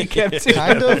handicapped too.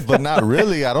 Kind of, but not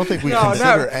really. I don't think we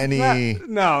consider any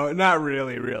not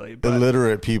really. But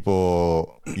illiterate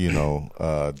people,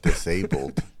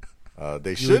 disabled.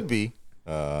 They should be,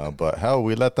 but hell,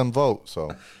 we let them vote.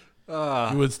 So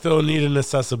You would still need an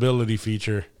accessibility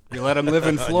feature. you let them live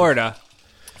in Florida.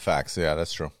 facts, yeah,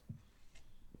 that's true.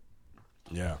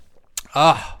 Yeah.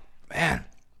 Oh, man.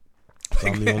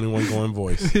 I'm the only one going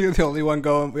voice. You're the only one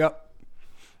going, yep.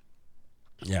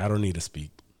 Yeah, I don't need to speak.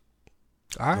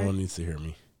 All No right. one needs to hear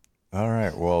me. All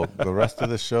right, well, the rest of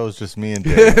the show is just me and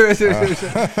Dave. You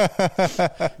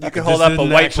can hold up a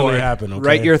didn't actually whiteboard. happen, okay?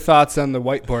 Write your thoughts on the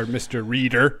whiteboard, Mr.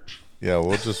 Reader. Yeah,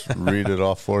 we'll just read it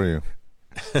off for you.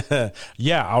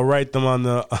 Yeah, I'll write them on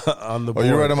the board. Oh,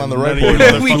 you write them on the And right none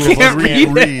of board. you We motherfuckers can't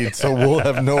will read So we'll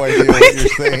have no idea what you're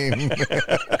saying.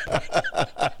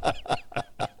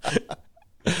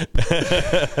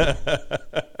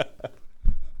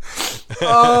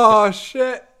 Oh,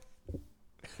 shit.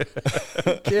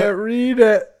 Can't read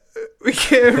it. We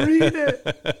can't read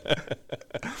it.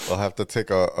 I'll have to take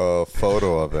a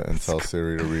photo of it and tell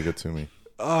Siri to read it to me.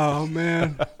 Oh,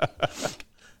 man.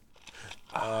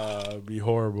 It'd be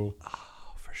horrible.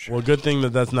 For sure. Well, good thing that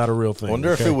that's not a real thing. I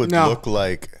wonder if okay? it would No. look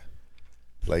like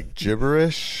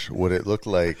gibberish. Would it look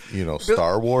like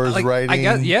Star Wars Like, writing? I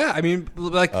guess, yeah. I mean,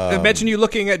 like, imagine you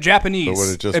looking at Japanese. but would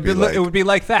it just It'd be like it would be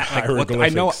like that. Like, what I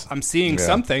know hieroglyphics? I'm seeing Yeah.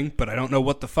 something, but I don't know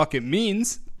what the fuck it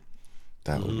means.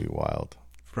 That would be wild.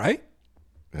 Right?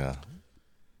 Yeah.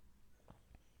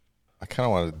 I kind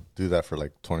of want to do that for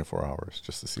like 24 hours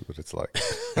just to see what it's like.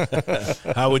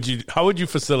 How would you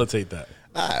facilitate that?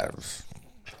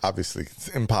 Obviously, it's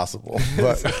impossible.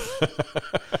 But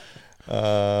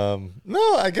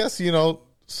no, I guess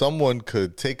someone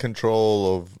could take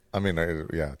control of. I mean,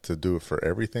 to do it for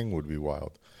everything would be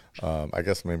wild. I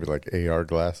guess maybe like AR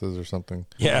glasses or something.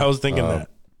 Yeah, I was thinking that.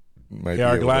 Might be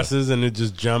AR able to- glasses and it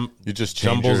just You just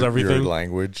change jumbles your everything.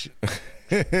 language.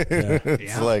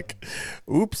 It's like,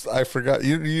 oops, I forgot.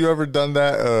 You ever done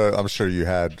that? I'm sure you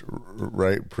had,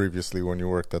 right? Previously, when you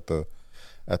worked at the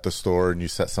store and you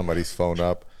set somebody's phone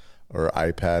up or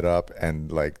iPad up,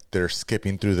 and like they're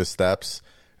skipping through the steps,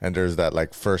 and there's that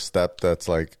like first step that's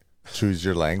like choose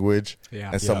your language,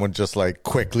 Yeah. and someone just like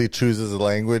quickly chooses a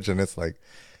language, and it's like,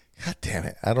 God damn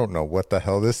it, I don't know what the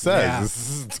hell this says. Yeah. This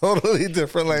is a totally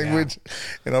different language.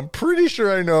 And I'm pretty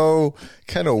sure I know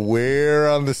kind of where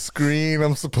on the screen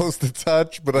I'm supposed to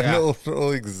touch, but I don't know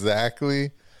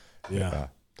exactly. Yeah.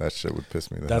 That shit would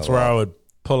piss me the That's hell where I off. would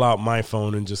pull out my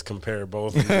phone and just compare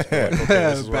both. And just be like, okay,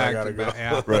 this is where I gotta go.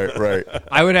 Yeah. Right.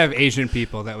 I would have Asian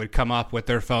people that would come up with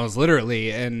their phones literally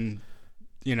in,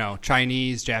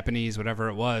 Chinese, Japanese, whatever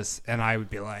it was. And I would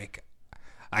be like,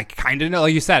 I kind of know,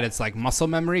 like you said, it's like muscle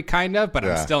memory kind of, but I'm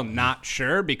Yeah. still not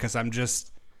sure because I'm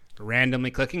just randomly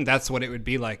clicking. That's what it would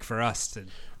be like for us to.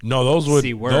 No, those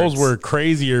See words. were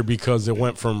crazier because it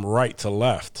went from right to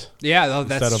left. Yeah,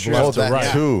 that's Instead of true. left Oh, to that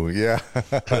right. too.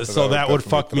 Yeah. So that would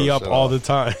fuck me up all the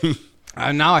time.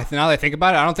 Now that I think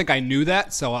about it, I don't think I knew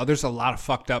that. So there's a lot of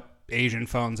fucked up Asian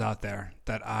phones out there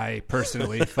that I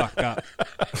personally fucked up.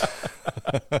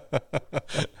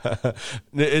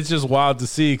 It's just wild to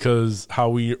see because how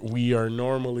we are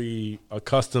normally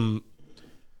accustomed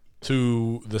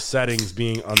to the settings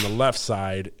being on the left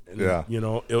side. And,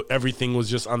 Yeah. everything was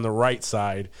just on the right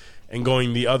side and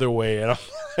going the other way. And I'm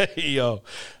like, yo,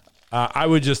 I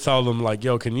would just tell them like,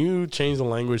 yo, can you change the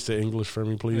language to English for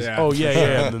me, please? Yeah. Oh,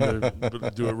 yeah. And then they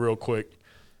do it real quick.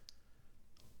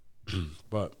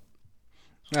 But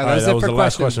Yeah, right, was that it was for the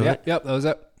last questions. question, right? Yep, that was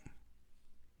it.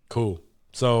 cool.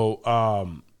 So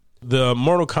the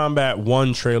Mortal Kombat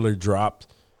 1 trailer dropped.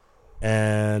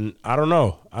 And I don't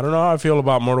know how I feel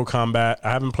about Mortal Kombat. I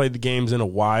haven't played the games in a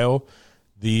while.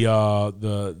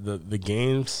 The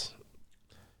games,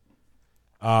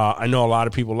 I know a lot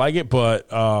of people like it, but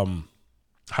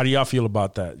how do y'all feel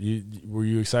about that? Were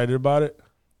you excited about it?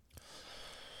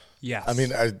 Yes. I mean,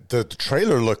 the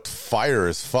trailer looked fire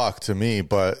as fuck to me,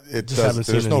 but haven't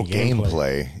there's seen no any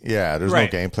gameplay. Yeah, there's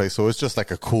Right. no gameplay, so it's just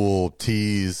like a cool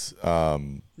tease.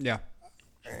 yeah.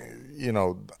 You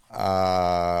know,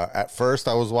 at first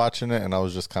I was watching it and I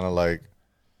was just kind of like,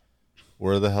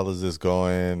 where the hell is this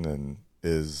going? And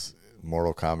is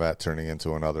Mortal Kombat turning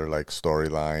into another like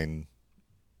storyline,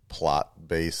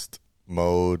 plot-based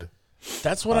mode?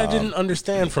 That's what I didn't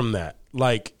understand from that.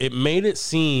 Like, it made it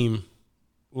seem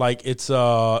like it's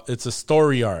a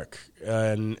story arc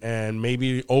and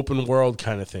maybe open world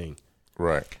kind of thing.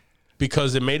 Right.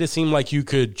 Because it made it seem like you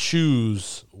could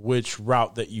choose which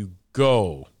route that you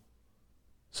go.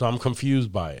 So I'm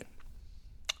confused by it.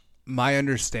 My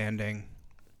understanding,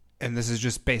 and this is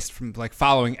just based from like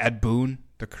following Ed Boon,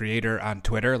 the creator, on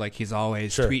Twitter. Like, he's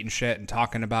always Sure. tweeting shit and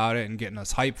talking about it and getting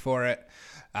us hype for it.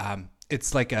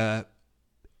 It's like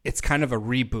it's kind of a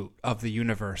reboot of the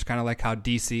universe, kind of like how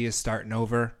DC is starting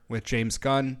over with James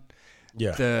Gunn.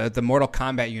 Yeah. The Mortal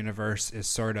Kombat universe is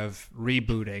sort of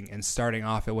rebooting and starting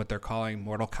off at what they're calling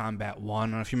Mortal Kombat 1. I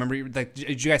don't know if you remember, like,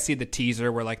 did you guys see the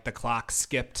teaser where like the clock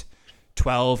skipped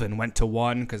 12 and went to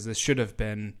 1? Because this should have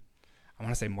been, I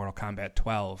want to say Mortal Kombat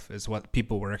 12 is what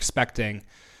people were expecting.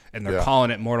 And they're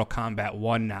calling it Mortal Kombat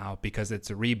 1 now because it's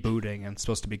a rebooting and it's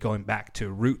supposed to be going back to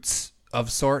roots of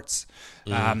sorts.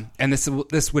 And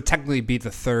this would technically be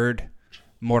the third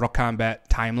Mortal Kombat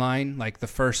timeline. Like, the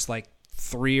first like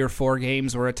 3 or 4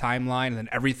 games were a timeline, and then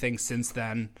everything since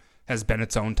then has been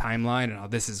its own timeline. And now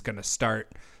this is going to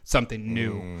start something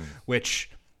new, which,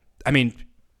 I mean,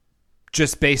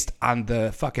 just based on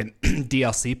the fucking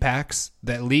DLC packs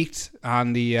that leaked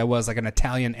on the was like an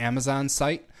Italian Amazon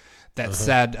site that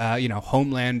said,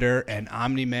 Homelander and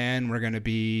Omni-Man were going to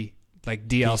be like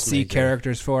DLC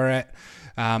characters for it.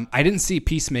 I didn't see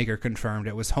Peacemaker confirmed.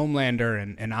 It was Homelander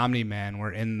and Omni-Man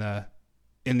were in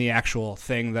the actual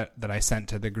thing that I sent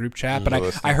to the group chat.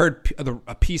 But I heard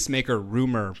a Peacemaker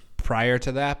rumor prior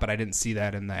to that, but I didn't see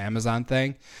that in the Amazon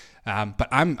thing. But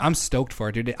I'm stoked for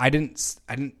it, dude. I didn't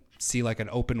see like an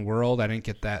open world. I didn't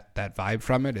get that vibe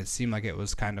from it. It seemed like it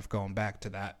was kind of going back to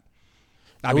that.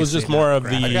 It was just more of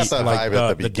I got that vibe at the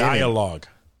the beginning. dialogue.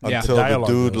 Until The the dialogue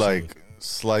dude was like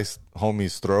sliced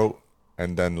homie's throat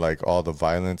and then like all the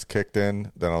violence kicked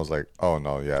in, then I was like, oh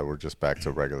no, yeah, we're just back to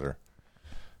regular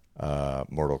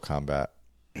Mortal Kombat.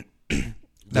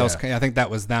 That was, I think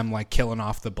that was them like killing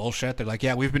off the bullshit. They're like,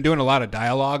 yeah, we've been doing a lot of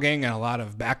dialoguing and a lot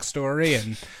of backstory,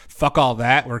 and fuck all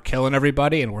that. We're killing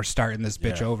everybody and we're starting this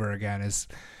bitch over again. Is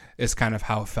kind of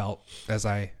how it felt as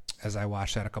I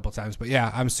watched that a couple times. But yeah,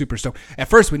 I'm super stoked. At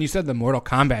first, when you said the Mortal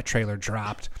Kombat trailer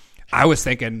dropped, I was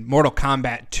thinking Mortal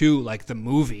Kombat 2, like the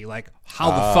movie. Like, how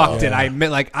the fuck did I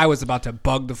admit? Like, I was about to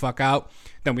bug the fuck out.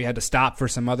 Then we had to stop for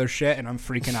some other shit, and I'm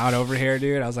freaking out over here,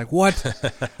 dude. I was like, what?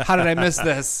 How did I miss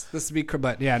this? This would be,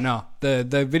 but yeah, no.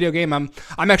 The video game, I'm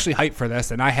actually hyped for this,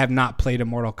 and I have not played a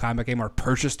Mortal Kombat game or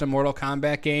purchased a Mortal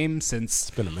Kombat game since,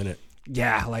 It's been a minute.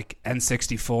 yeah, like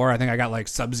N64. I think I got like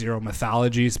Sub-Zero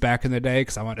Mythologies back in the day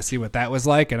because I wanted to see what that was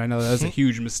like, and I know that was a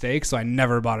huge mistake, so I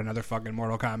never bought another fucking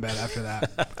Mortal Kombat after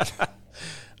that.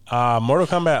 Mortal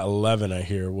Kombat 11, I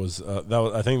hear, was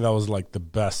I think that was like the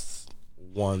best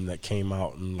one that came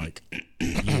out in like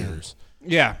years.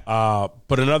 Yeah.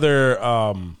 But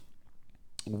another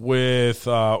with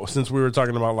since we were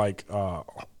talking about like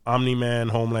Omni-Man,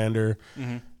 Homelander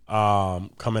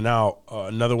coming out,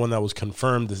 another one that was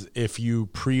confirmed is if you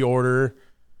pre-order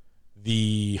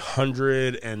the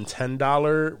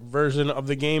 $110 version of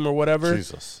the game or whatever,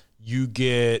 Jesus. you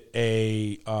get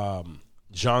a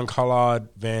Jean-Claude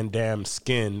Van Damme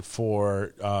skin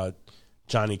for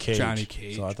Johnny Cage. Johnny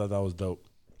Cage. So I thought that was dope.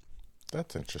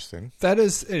 That's interesting. That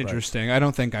is interesting. I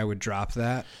don't think I would drop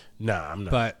that. Nah, I'm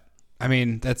not. But I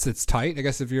mean, it's tight. I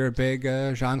guess if you're a big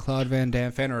Jean-Claude Van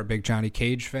Damme fan or a big Johnny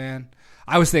Cage fan,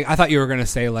 I thought you were gonna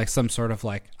say like some sort of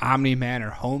like Omni-Man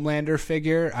or Homelander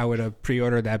figure. I would have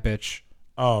pre-ordered that bitch.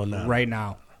 Oh no! Right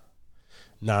now.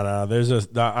 No.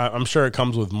 I'm sure it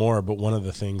comes with more, but one of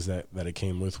the things that it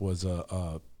came with was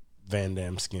a Van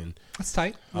Damme skin. That's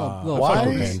tight. I Little fucked Why?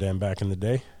 with Van Damme back in the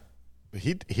day.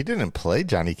 He didn't play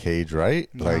Johnny Cage, right?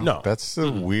 Like, No. that's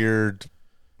a weird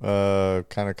kind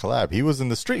of collab. He was in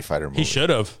the Street Fighter movie. He should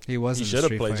have. He was in He the should have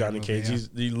Street played Fighter Johnny movie, Cage.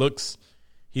 yeah.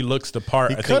 He looks the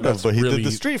part. He I think could have, that's but he really, did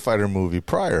the Street Fighter movie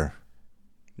prior.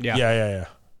 Yeah.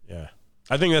 Yeah.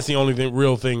 I think that's the only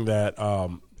real thing that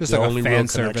Just the like only a real fan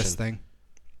service connection. thing.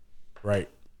 Right.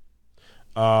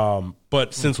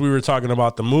 But since we were talking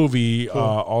about the movie,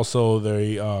 also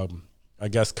they I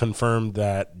guess confirmed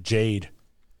that Jade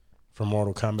from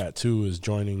Mortal Kombat 2 is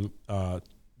joining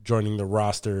the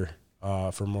roster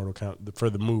for Mortal Kombat for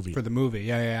the movie. For the movie,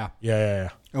 yeah. Yeah.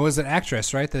 It was an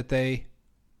actress, right, that they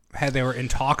were in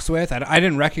talks with. I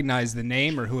didn't recognize the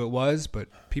name or who it was, but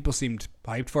people seemed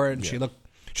hyped for it, and she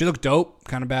looked dope,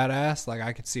 kind of badass. Like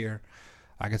I could see her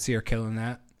killing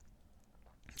that.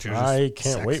 I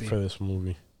can't wait for this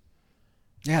movie.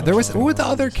 Yeah, there was. What were the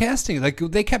other casting? Like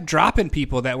they kept dropping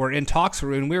people that were in talks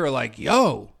for, and we were like,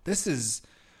 "Yo, this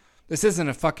isn't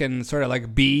a fucking sort of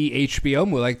like B HBO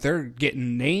movie. Like they're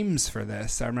getting names for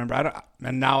this." I remember.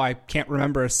 And now I can't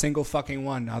remember a single fucking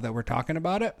one. Now that we're talking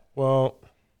about it. Well,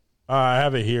 I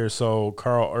have it here. So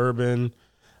Carl Urban,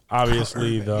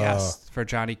 obviously yes, for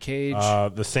Johnny Cage.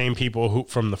 The same people who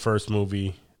from the first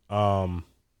movie.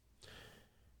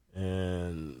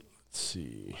 And let's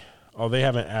see. Oh, they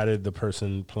haven't added the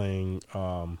person playing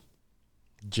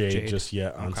Jade just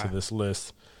yet onto this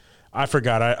list. I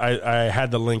forgot. I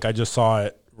had the link. I just saw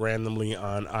it randomly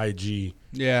on IG.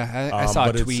 Yeah, I saw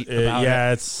a tweet about it.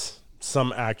 Yeah, it's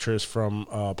some actress from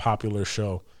a popular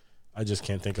show. I just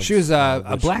can't think of. She was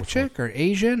a black chick or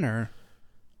Asian or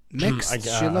mixed.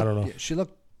 I don't know. She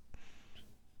looked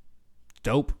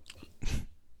dope.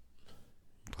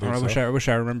 I wish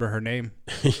I remember her name.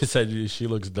 You said she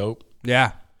looks dope.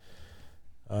 Yeah.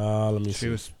 Let me see. She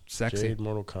was sexy. Jade,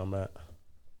 Mortal Kombat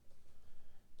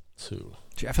 2.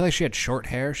 I feel like she had short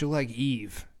hair. She looked like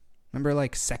Eve. Remember,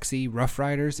 like sexy Rough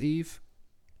Riders Eve?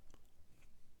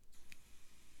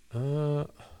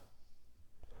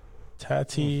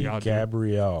 Tati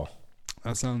Gabrielle.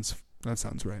 That sounds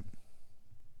right.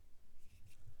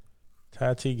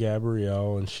 Tati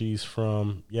Gabrielle, and she's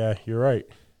from. Yeah, you're right.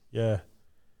 Yeah.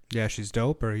 Yeah, she's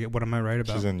dope. Or what am I right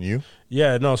about? She's in You.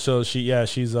 Yeah, no. So she's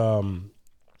She's in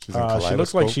she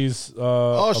looks like she's.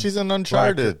 She's in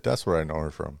Uncharted. That's where I know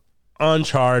her from.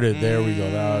 Uncharted. There we go.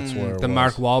 That's where it the was.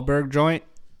 Mark Wahlberg joint.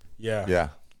 Yeah. Yeah.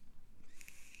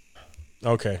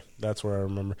 Okay, that's where I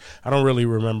remember. I don't really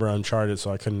remember Uncharted,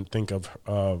 so I couldn't think of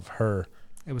her.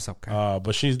 It was okay.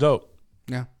 But she's dope.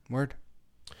 Yeah, word.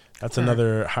 That's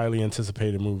another highly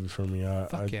anticipated movie for me.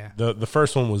 Yeah. The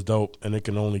first one was dope, and it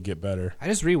can only get better. I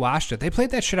just rewatched it. They played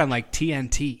that shit on like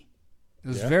TNT. It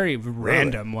was very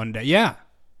random one day. Yeah,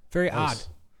 very odd.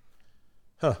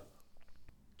 Huh.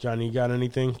 Johnny, you got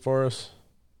anything for us?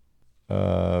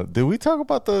 Did we talk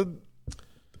about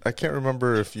I can't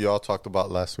remember if y'all talked about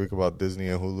last week about Disney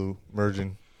and Hulu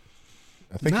merging.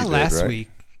 I think not you did, last right? week.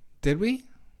 Did we?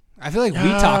 I feel like we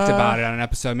talked about it on an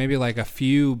episode, maybe like a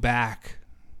few back.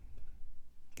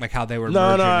 Like how they were.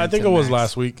 No, I think it was Max.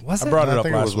 last week. Was it? I brought it I up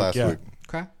think it was last week.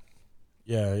 Okay.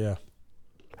 Yeah.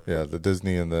 Yeah, the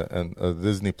Disney and the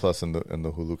Disney Plus and the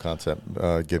Hulu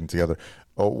content getting together.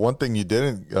 Oh, one thing you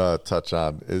didn't touch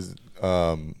on is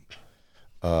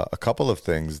a couple of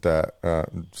things that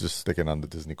just sticking on the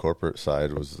Disney corporate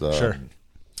side was Sure.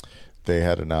 They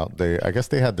had I guess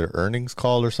they had their earnings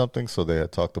call or something, so they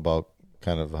had talked about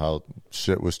kind of how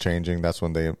shit was changing. That's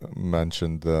when they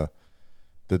mentioned the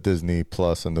Disney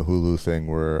Plus and the Hulu thing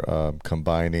were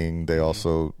combining. They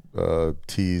also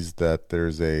teased that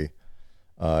there's an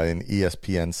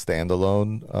ESPN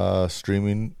standalone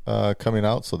streaming coming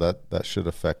out, so that should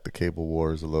affect the cable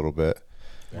wars a little bit.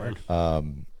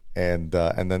 And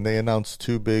then they announced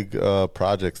two big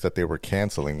projects that they were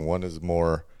canceling. One is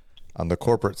more on the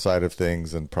corporate side of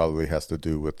things and probably has to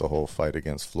do with the whole fight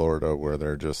against Florida, where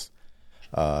they're just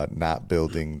not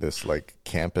building this like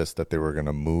campus that they were going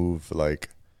to move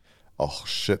like a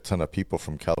shit ton of people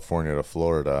from California to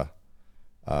Florida.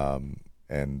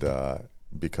 And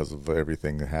because of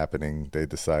everything happening, they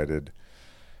decided,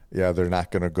 they're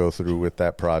not going to go through with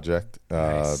that project.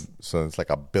 Nice. So it's like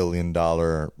 $1 billion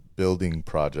building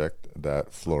project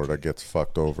that Florida gets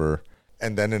fucked over.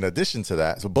 And then in addition to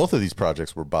that, so both of these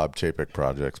projects were Bob Chapek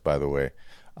projects, by the way.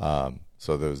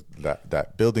 So there's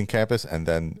that building campus, and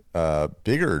then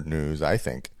bigger news, I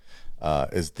think,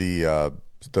 is the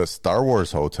Star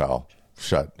Wars hotel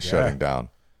shutting down.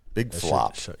 Big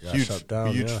flop, shut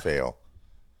down, huge fail.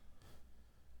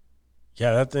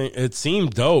 Yeah, that thing, it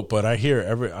seemed dope, but I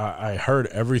heard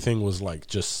everything was like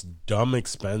just dumb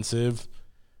expensive,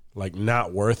 like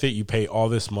not worth it. You pay all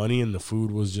this money and the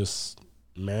food was just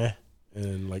meh,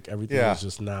 and like everything was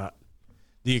just not,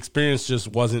 the experience just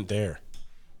wasn't there.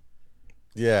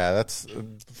 Yeah, that's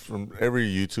from every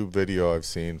YouTube video I've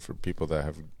seen for people that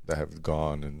have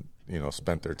gone and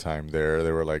spent their time there.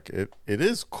 They were like, it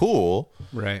is cool,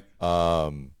 right?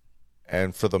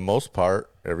 And for the most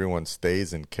part, everyone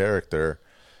stays in character.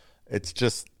 It's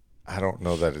just, I don't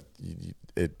know that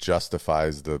it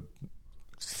justifies the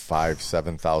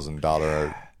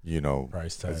 $7,000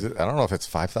 price tag. I don't know if it's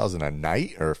 $5,000 a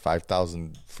night or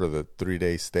 $5,000 for the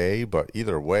 3-day stay, but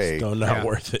either way, Still not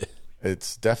worth it.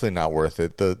 It's definitely not worth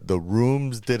it. The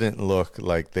rooms didn't look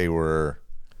like they were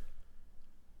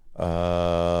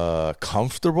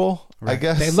comfortable, I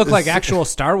guess. They look like actual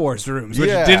Star Wars rooms, which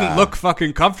Yeah. didn't look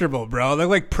fucking comfortable, bro. They're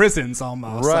like prisons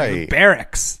almost. Right. Like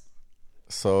barracks.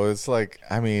 So it's like,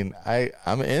 I mean,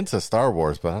 I'm into Star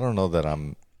Wars, but I don't know that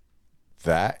I'm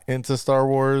that into Star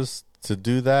Wars to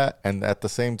do that. And at the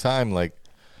same time, like,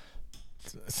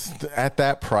 at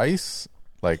that price,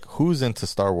 like, who's into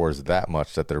Star Wars that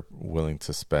much that they're willing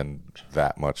to spend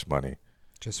that much money?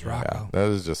 Just Yeah, Rocco. that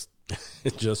is just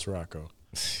Just Rocco.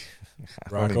 I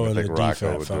don't Rocco even and the think Rocco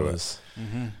DFAT would do it. fellas.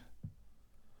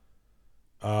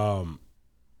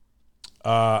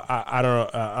 I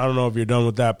don't know if you're done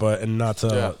with that, but and not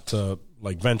to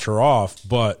like venture off,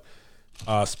 but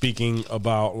speaking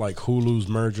about like Hulu's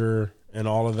merger and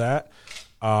all of that,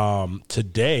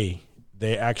 today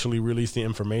they actually released the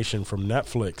information from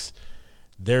Netflix.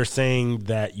 They're saying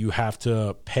that you have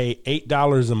to pay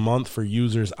 $8 a month for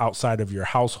users outside of your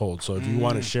household. So if you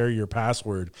want to share your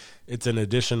password, it's an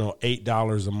additional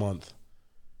 $8 a month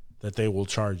that they will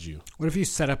charge you. What if you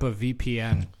set up a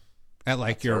VPN at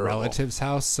like your terrible. relative's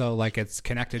house, so like it's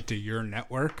connected to your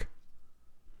network?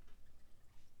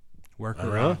 Work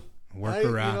around. Work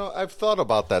around. I've thought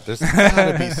about that. There's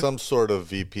got to be some sort of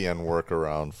VPN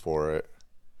workaround for it.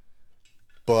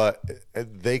 But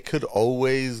they could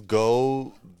always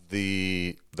go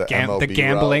the MLB the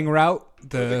gambling route. route,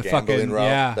 The gambling fucking route.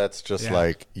 yeah. That's just Yeah.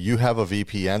 like, you have a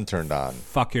VPN turned on.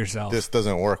 Fuck yourself. This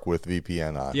doesn't work with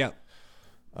VPN on. Yep.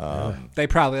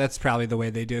 That's probably the way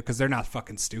they do it, because they're not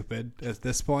fucking stupid at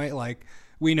this point. Like,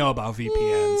 we know about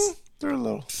VPNs. They're a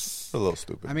little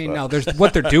stupid. I mean, but- no, there's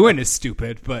what they're doing is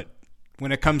stupid, but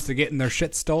when it comes to getting their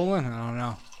shit stolen, I don't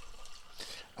know.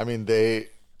 I mean, they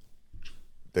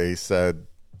said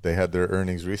they had their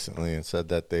earnings recently and said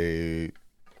that they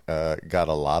got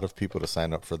a lot of people to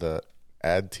sign up for the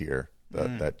ad tier,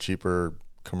 that cheaper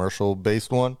commercial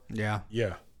based one. Yeah.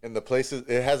 Yeah. In the places,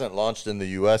 it hasn't launched in the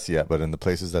U.S. yet, but in the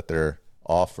places that they're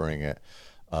offering it,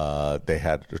 they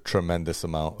had a tremendous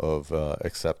amount of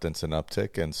acceptance and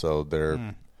uptick, and so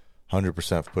they're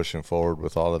 100% pushing forward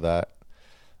with all of that.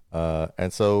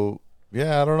 And so,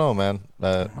 yeah, I don't know, man.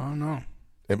 I don't know.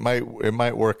 It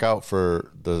might work out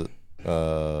for the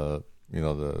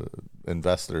the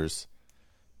investors,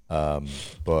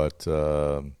 but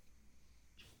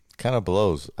kind of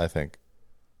blows, I think.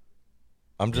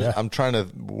 I'm trying to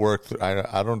work through.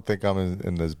 I don't think I'm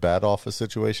in as bad off a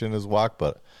situation as Wok,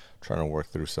 but I'm trying to work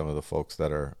through some of the folks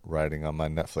that are writing on my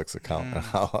Netflix account and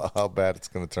how bad it's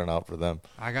going to turn out for them.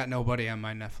 I got nobody on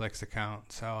my Netflix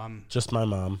account, so I'm Just my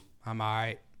mom. all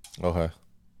right. Okay.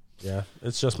 Yeah,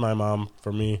 it's just my mom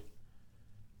for me.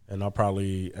 And I'll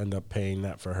probably end up paying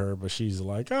that for her, but she's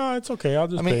like, "Oh, it's okay. I'll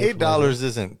just." I mean, pay it for $8 myself."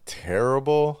 isn't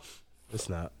terrible, It's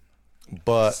not.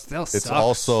 but Still it's sucks.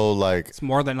 also like, It's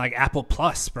more than like Apple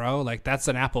Plus, bro. Like, that's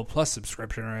an Apple Plus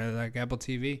subscription, or like Apple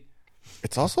TV.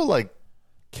 it's also like,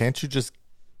 can't you just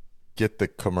get the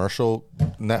commercial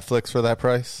Netflix for that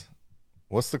price?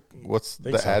 What's the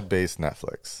so. ad based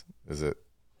Netflix? Is it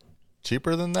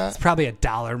cheaper than that? It's probably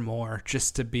 $1 more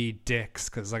just to be dicks,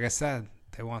 because like I said,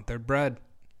 they want their bread.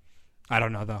 I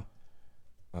don't know though.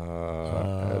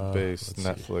 Ad based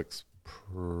Netflix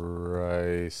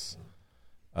price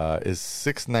is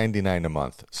 $6.99 a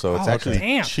month, so it's Oh, actually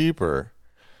damn. cheaper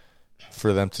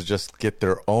for them to just get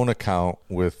their own account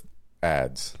with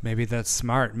ads. Maybe that's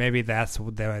smart. Maybe that's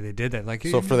why they did that. Like,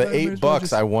 So for the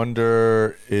 $8, I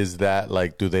wonder, is that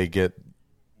like, do they get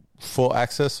full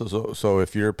access? So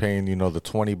if you're paying, the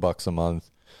 $20 a month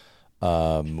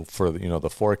for the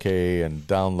 4K and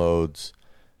downloads,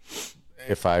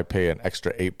 if I pay an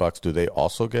extra $8, do they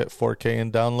also get 4K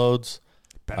and downloads?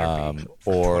 better be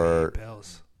for or 28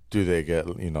 bills. do they get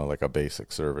like a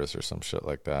basic service or some shit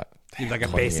like that? Like a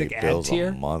basic 28 ad bills tier?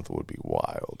 a month would be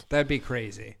wild. That'd be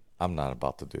crazy. I'm not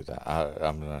about to do that.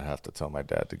 I'm gonna have to tell my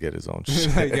dad to get his own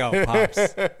shit. Yo, pops,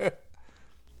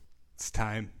 it's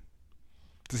time.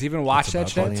 Does he even watch that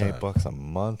shit? $28 a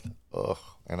month. Ugh.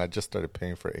 And I just started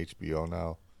paying for HBO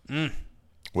now.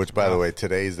 Which, by the way,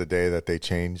 today's the day that they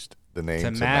changed the name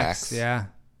To to Max, Max.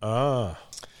 yeah.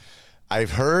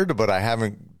 I've heard, but I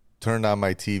haven't turned on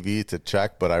my TV to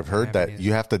check. But I've heard that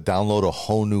you have to download a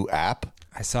whole new app,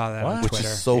 I saw that on which Twitter.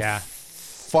 is so yeah.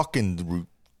 fucking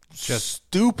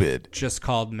stupid. Just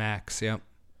called Max. Yep.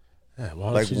 Yeah, why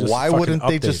don't Like, you just why fucking wouldn't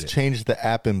they update just it? change the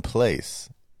app in place?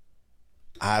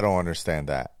 I don't understand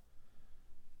that.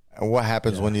 And what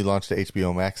happens when you launch the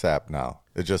HBO Max app now?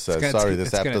 It just says, gonna- sorry, this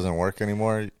it's app gonna- doesn't work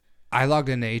anymore. I logged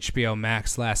into HBO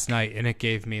Max last night, and it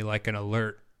gave me like an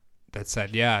alert that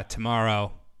said, "Yeah,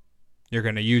 tomorrow You're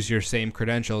going to use your same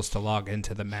credentials to log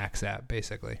into the Max app,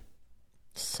 basically.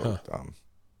 So dumb.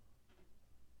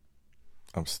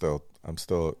 I'm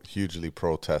still hugely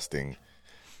protesting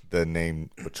the name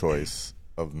choice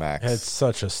of Max. It's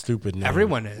such a stupid name.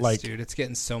 Everyone is, like, dude. It's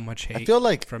getting so much hate. I feel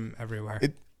like from everywhere.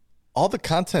 all the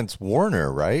content's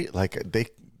Warner, right? Like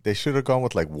they should have gone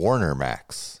with like Warner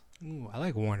Max. Ooh, I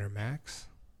like Warner Max.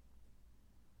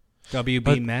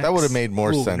 WB Max. That would have made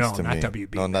more sense no, to not me.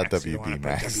 WB No, not Max. You don't WB wanna put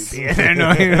Max. WB in there.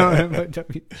 No, you don't want to put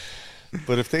WB.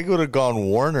 But if they would have gone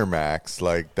Warner Max,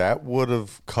 like that would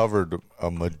have covered a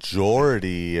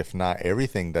majority, if not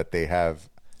everything, that they have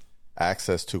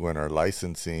access to and are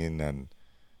licensing, and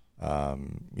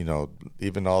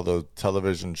even all the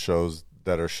television shows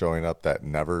that are showing up that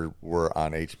never were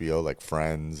on HBO, like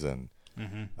Friends and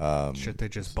Shit they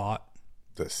just bought.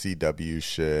 the CW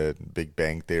shit, Big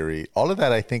Bang Theory. All of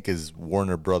that, I think, is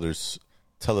Warner Brothers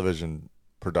Television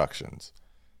Productions.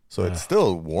 So it's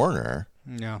still Warner.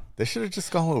 Yeah. They should have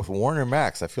just gone with Warner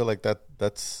Max. I feel like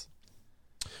that's.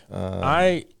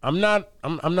 I'm not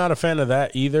a fan of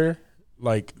that either.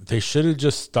 Like they should have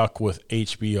just stuck with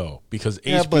HBO because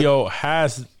Yeah, HBO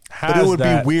has. But it would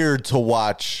that. be weird to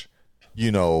watch,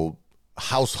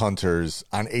 House Hunters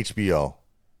on HBO.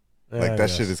 Like that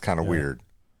shit is kind of weird,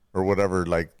 or whatever.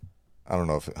 Like I don't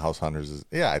know if House Hunters is.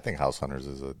 Yeah, I think House Hunters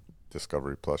is a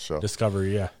Discovery Plus show.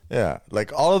 Discovery, yeah. Yeah,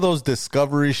 like all of those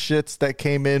Discovery shits that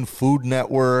came in, Food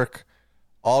Network,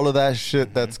 all of that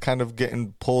shit that's kind of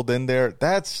getting pulled in there.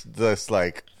 That's just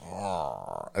like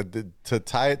to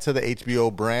tie it to the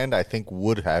HBO brand. I think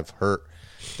would have hurt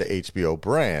the HBO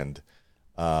brand,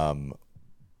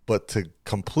 but to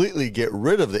completely get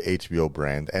rid of the HBO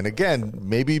brand, and again,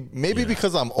 maybe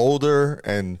because I'm older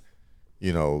and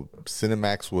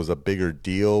Cinemax was a bigger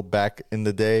deal back in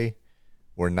the day.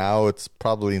 Where now it's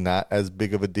probably not as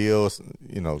big of a deal,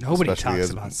 Nobody especially talks as,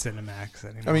 about Cinemax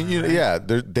anymore. I mean,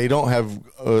 right? they don't have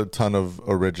a ton of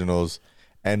originals,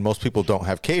 and most people don't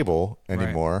have cable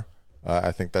anymore. Right.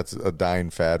 I think that's a dying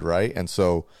fad, right? And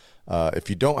so, if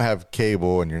you don't have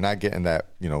cable and you're not getting that,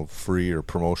 free or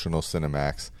promotional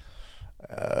Cinemax,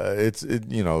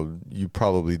 you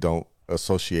probably don't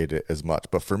associate it as much.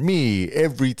 But for me,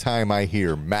 every time I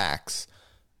hear Max,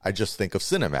 I just think of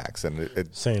Cinemax, and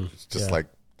it's just like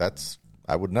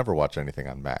I would never watch anything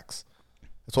on Max.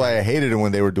 That's why I hated it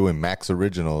when they were doing Max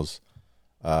Originals.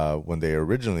 When they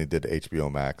originally did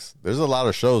HBO Max, there's a lot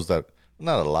of shows that,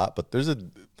 not a lot, but there's at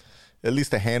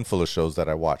least a handful of shows that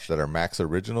I watch that are Max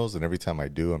Originals, and every time I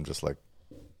do, I'm just like,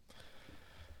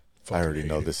 I already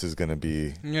know this is going to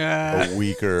be a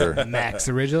weaker Max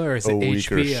original, or is it a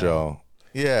weaker HBO? show.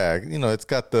 Yeah, it's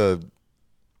got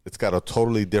a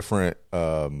totally different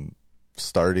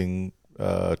starting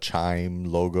chime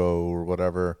logo or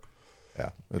whatever.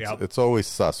 Yeah, it's always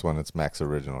sus when it's Max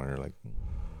Original, and you're like,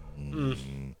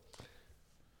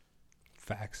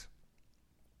 Facts.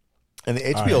 And the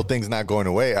HBO thing's not going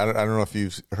away. I don't know if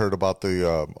you've heard about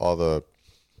the all the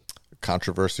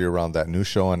controversy around that new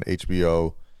show on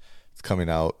HBO. It's coming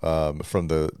out from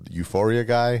the Euphoria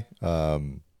guy. What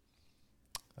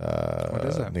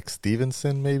is that? Nick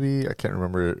Stevenson, maybe? I can't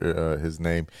remember his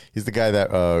name. He's the guy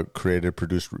that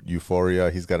produced Euphoria.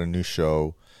 He's got a new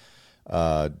show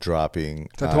dropping. Is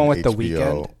that the one with HBO The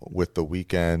Weeknd? With The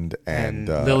Weeknd and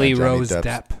Lily Johnny Rose Depp's-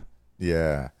 Depp.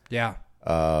 Yeah. Yeah.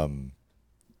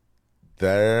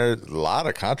 There's a lot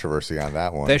of controversy on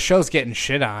that one. This show's getting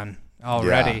shit on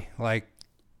already. Like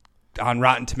on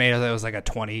Rotten Tomatoes, it was like a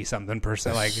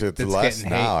 20-something%. Like Shit's it's less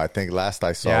getting now. hate. I think last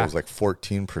I saw it was like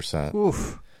 14%.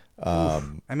 Oof.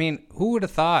 I mean, who would have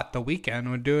thought The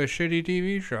Weeknd would do a shitty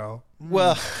TV show?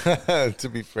 Well, to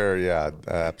be fair, yeah,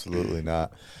 absolutely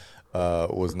not.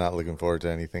 Was not looking forward to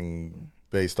anything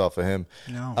based off of him.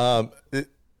 No.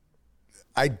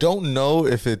 I don't know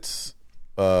if it's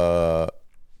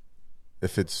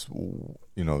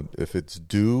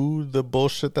due the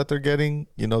bullshit that they're getting.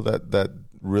 That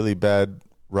really bad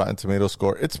Rotten Tomato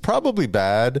score. It's probably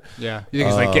bad. Yeah. You think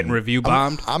it's like getting review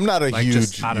bombed? I'm not a Like, huge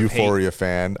just out of Euphoria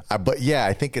fan, but yeah,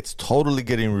 I think it's totally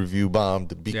getting review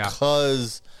bombed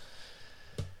because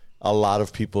a lot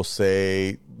of people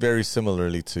say very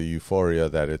similarly to Euphoria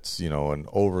that it's an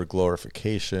over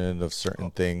glorification of certain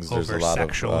things. There's a lot of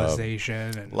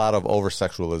sexualization. a lot of over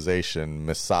sexualization.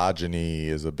 Misogyny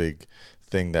is a big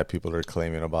thing that people are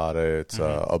claiming about it. It's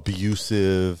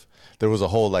abusive. There was a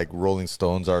whole like Rolling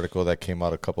Stones article that came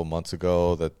out a couple months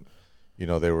ago that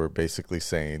they were basically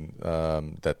saying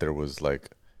that there was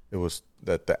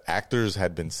that the actors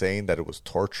had been saying that it was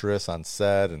torturous on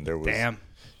set, and there was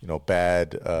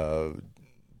bad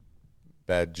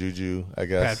bad juju, I Bad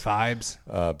guess. vibes.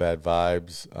 Bad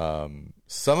vibes.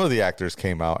 Some of the actors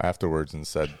came out afterwards and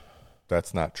said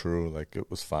that's not true. Like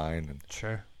it was fine. And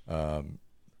Sure.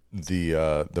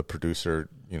 the producer,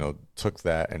 took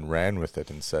that and ran with it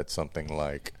and said something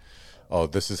like, "Oh,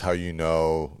 this is how you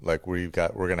know. Like we're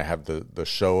gonna have the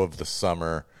show of the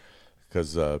summer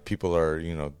because people are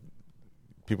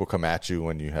people come at you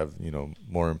when you have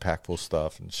more impactful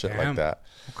stuff and shit Damn. like that."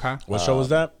 Okay. What show was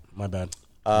that? My bad.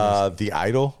 The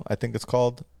Idol, I think it's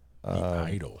called.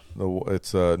 Idol.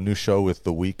 It's a new show with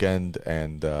The Weeknd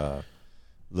and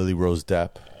Lily Rose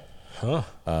Depp. Huh.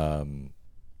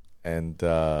 And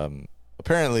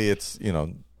apparently it's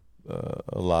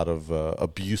a lot of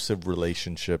abusive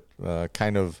relationship,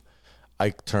 kind of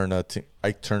Ike Turner,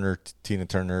 Tina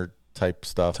Turner type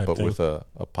stuff, Type but thing. with a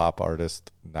pop artist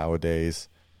nowadays,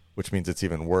 which means it's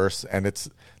even worse. And it's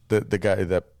the guy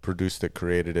that produced it,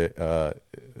 created it,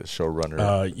 showrunner,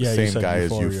 yeah, you same said guy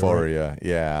as Euphoria, Euphoria,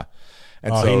 yeah.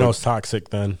 And Oh, he knows toxic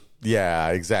then. yeah,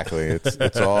 exactly.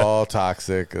 It's all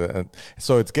toxic.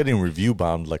 So it's getting review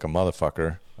bombed like a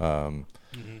motherfucker.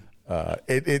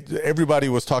 Everybody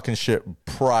was talking shit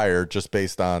prior just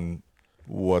based on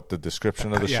what the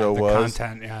description of the show the was.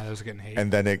 content. Yeah, that was getting hate.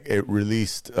 And then it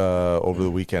released over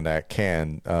the weekend at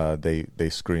Cannes. They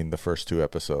screened the first 2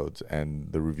 episodes,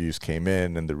 and the reviews came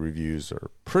in, and the reviews are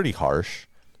pretty harsh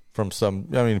from some.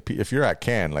 I mean, if you're at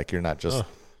Cannes, like you're not just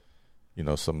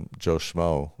some Joe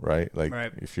Schmo, right? Like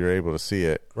Right. if you're able to see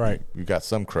it, Right. you got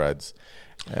some creds.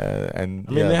 And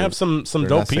I mean, they have some they're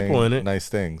dope not people saying in it. Nice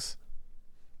things.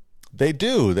 They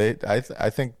do.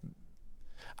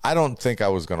 I don't think I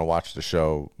was going to watch the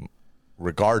show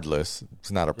regardless. It's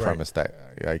not a premise that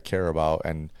I care about.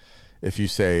 And if you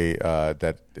say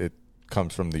that it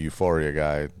comes from the Euphoria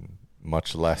guy,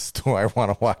 much less do I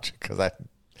want to watch it because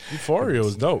Euphoria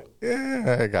was dope.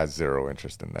 I got zero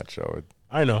interest in that show. It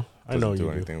I know doesn't you do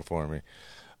do. anything for me.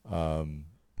 Dan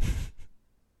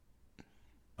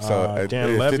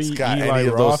if Levy, it's got Eli any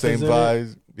of Roth those same is in it.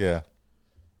 vibes, yeah.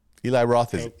 Eli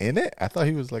Roth is in it? I thought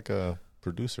he was like a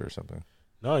producer or something.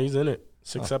 No, he's in it.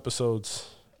 6 episodes.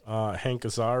 Hank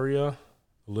Azaria,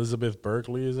 Elizabeth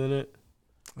Berkley is in it.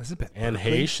 Elizabeth Anne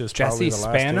Berkley? Heche is Jesse probably the last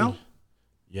Spano? thing.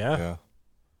 Yeah. Yeah.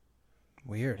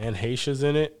 Weird. Anne Heche is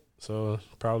in it. So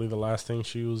probably the last thing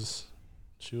she was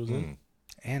in.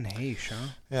 Anne Heche, huh?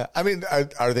 Yeah, I mean,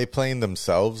 are they playing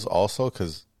themselves also?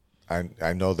 Because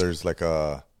I know there's like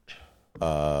there's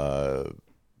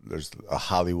a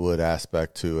Hollywood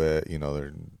aspect to it.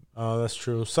 They're That's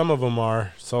true. Some of them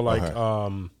are. So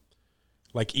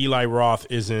like Eli Roth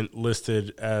isn't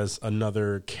listed as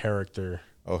another character.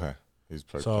 okay. He's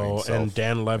playing So himself. and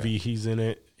Dan Levy, he's in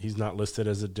it. He's not listed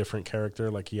as a different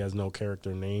character. Like he has no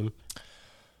character name.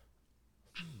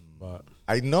 But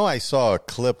I know I saw a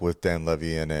clip with Dan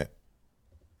Levy in it,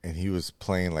 and he was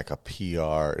playing like a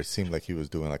PR. It seemed like he was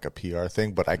doing like a PR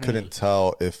thing, but I couldn't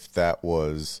tell if that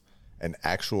was an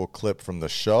actual clip from the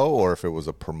show or if it was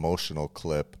a promotional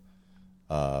clip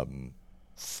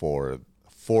for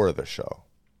the show.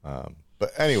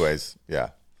 But anyways, yeah.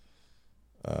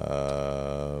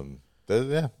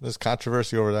 There's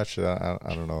controversy over that shit. I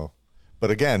don't know.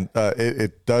 But again,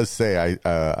 it does say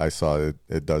I saw it.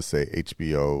 It does say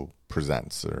HBO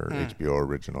Presents or HBO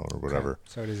Original or whatever.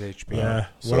 So it is HBO. yeah,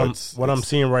 So what I'm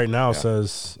seeing right now yeah.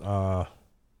 says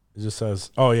it just says,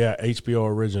 oh yeah, HBO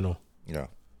Original. Yeah,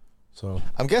 So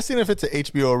I'm guessing if it's an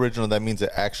HBO Original, that means it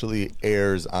actually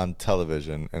airs on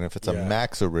television, and if it's a Yeah.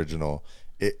 Max Original,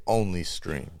 it only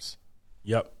streams.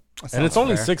 yep, That and it's sounds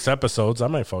only fair. 6 episodes. I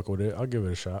might fuck with it. I'll give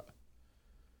it a shot.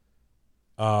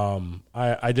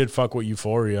 I did fuck with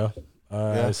Euphoria.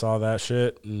 Yeah. I saw that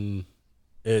shit, and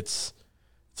it's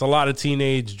a lot of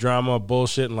teenage drama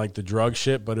bullshit and like the drug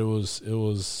shit, but it was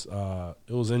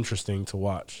interesting to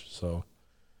watch. So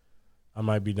I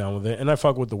might be down with it. And I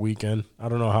fuck with The Weeknd. I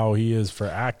don't know how he is for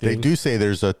acting. They do say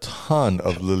there's a ton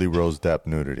of Lily Rose Depp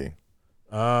nudity.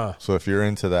 So if you're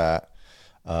into that,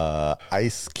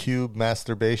 Ice Cube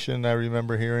masturbation, I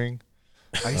remember hearing.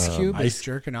 Ice Cube is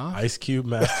jerking off. Ice Cube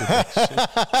masturbation.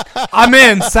 I'm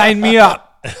in. Sign me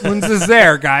up. When's this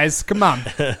there, guys? Come on.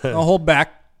 Don't hold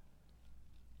back.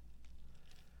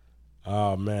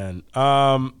 Oh man.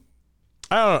 I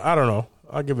don't know.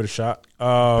 I'll give it a shot.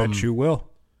 Bet you will.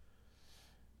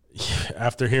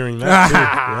 After hearing that too.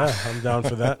 Yeah, I'm down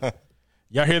for that.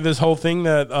 Y'all hear this whole thing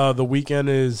that The Weeknd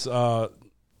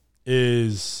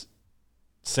is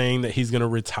saying that he's gonna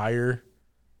retire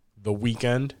The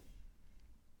Weeknd.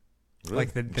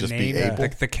 Like the Just name, be able?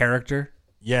 like the character.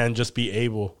 Yeah, and just be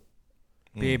able.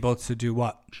 Be able to do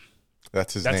what?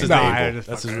 That's his That's name. his No, name. I Bo. just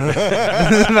That's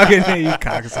his Fucking you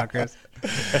cocksuckers.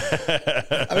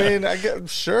 I mean, I get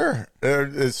sure.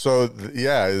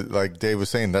 Yeah, like Dave was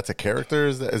saying, that's a character.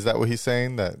 Is that what he's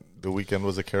saying? That The Weeknd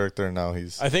was a character, and now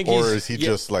he's. I think or he's- is he yeah.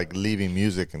 just like leaving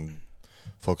music and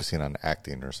focusing on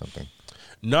acting or something?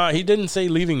 No, he didn't say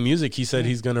leaving music. He said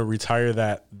he's going to retire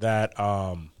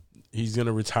he's going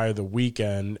to retire The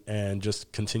Weeknd and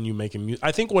just continue making music.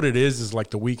 I think what it is like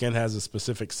The Weeknd has a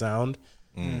specific sound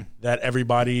that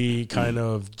everybody kind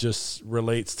of just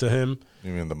relates to him.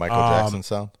 You mean the Michael Jackson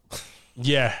sound?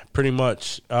 Yeah, pretty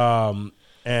much.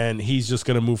 And he's just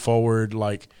going to move forward,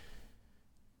 like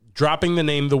dropping the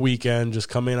name The Weeknd, just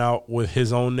coming out with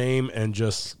his own name and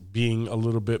just being a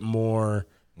little bit more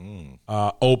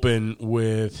open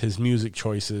with his music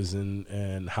choices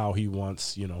and how he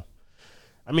wants,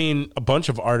 I mean, a bunch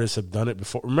of artists have done it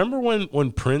before. Remember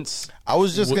when Prince? I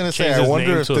was just gonna say, changed I his wonder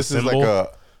name if to a this is like symbol?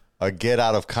 a get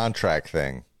out of contract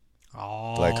thing.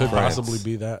 Oh, Like Could Prince. possibly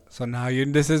be that. so now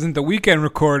this isn't The Weeknd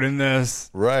recording this.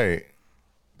 Right.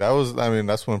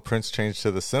 That's when Prince changed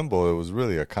to the symbol. It was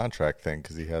really a contract thing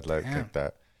because he had I think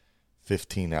that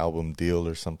 15 album deal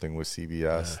or something with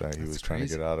CBS that he was trying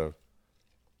crazy. to get out of.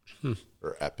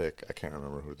 Or Epic. I can't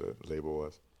remember who the label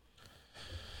was.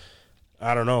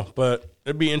 I don't know, but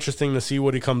it'd be interesting to see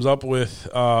what he comes up with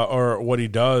or what he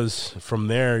does from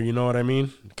there. You know what I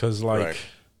mean? Because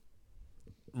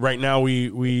right now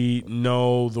we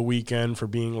know The Weeknd for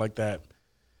being like that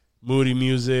moody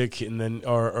music, and then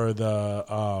or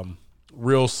the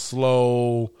real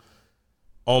slow,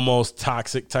 almost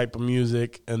toxic type of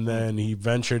music, and then he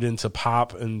ventured into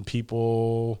pop, and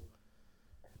people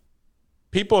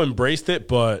embraced it,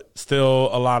 but still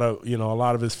a lot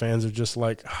of his fans are just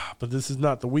like, but this is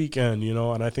not The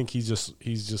Weeknd, and I think he's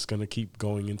just going to keep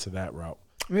going into that route.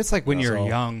 I mean, it's like when you're all.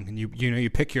 young and you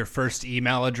pick your first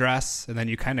email address and then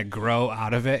you kind of grow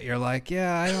out of it. You're like,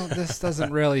 yeah, this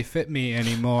doesn't really fit me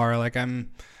anymore. Like I'm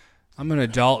an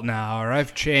adult now, or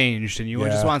I've changed, and you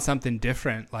just want something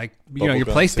different. Like your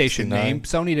Bubblegum PlayStation 69. name,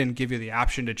 Sony didn't give you the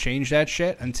option to change that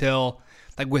shit until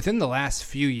like within the last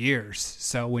few years.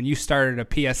 So when you started a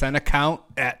PSN account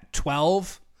at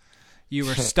 12, you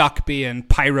were stuck being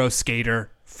Pyro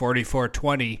Skater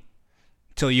 4420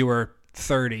 till you were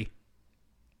 30.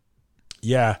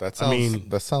 Yeah, That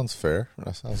sounds fair.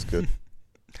 That sounds good.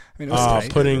 I mean, it was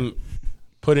tight.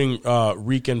 putting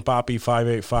Rican Poppy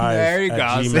 585 There you at go.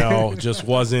 Gmail just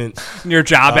wasn't Your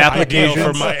job ideal application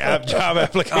for my job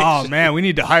application. Oh man, we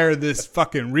need to hire this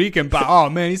fucking Rican. Oh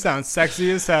man, he sounds sexy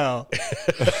as hell.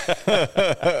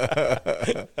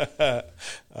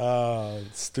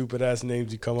 Stupid ass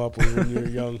names you come up with when you were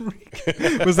young.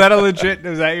 Was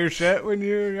that your shit when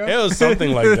you were young? It was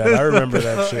something like that. I remember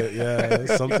that shit. Yeah, it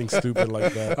was something stupid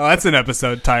like that. Oh, that's an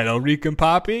episode title. Rican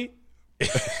Poppy.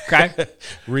 Okay.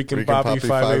 Rican Poppy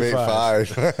 585.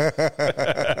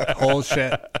 585. Whole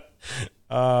shit.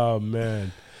 Oh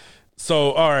man.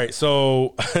 So all right.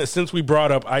 So since we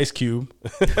brought up Ice Cube,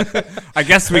 I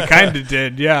guess we kind of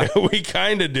did. Yeah. we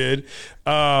kind of did.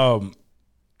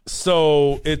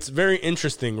 So it's very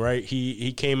interesting, right?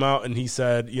 He came out and he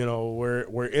said,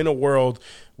 we're in a world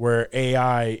where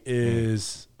AI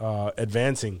is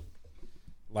advancing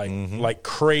like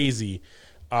crazy.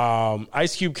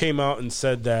 Ice Cube came out and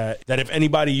said that if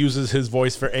anybody uses his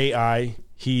voice for AI,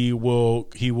 he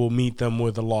will meet them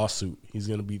with a lawsuit.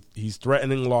 He's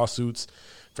threatening lawsuits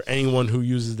for anyone who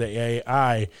uses the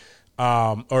AI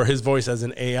or his voice as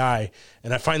an AI.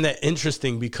 And I find that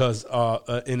interesting because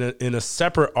in a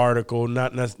separate article,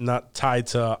 not tied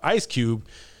to Ice Cube,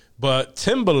 but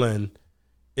Timbaland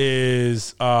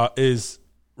is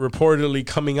reportedly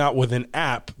coming out with an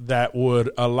app that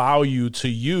would allow you to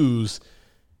use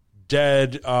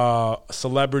dead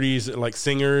celebrities like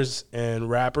singers and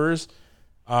rappers.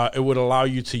 It would allow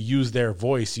you to use their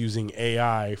voice using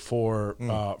AI for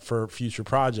future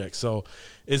projects. So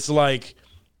it's like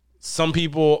some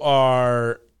people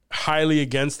are highly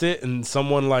against it, and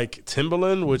someone like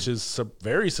Timbaland, which is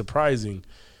very surprising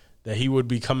that he would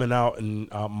be coming out and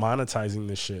monetizing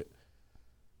this shit.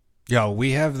 Yo,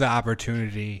 we have the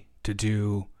opportunity to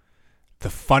do the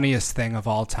funniest thing of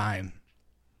all time.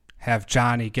 Have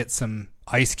Johnny get some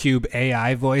Ice Cube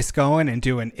AI voice going and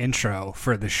do an intro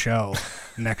for the show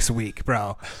next week,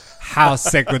 bro. How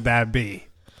sick would that be?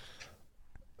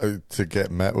 To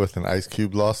get met with an Ice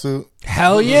Cube lawsuit?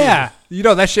 Hell yeah.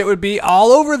 That shit would be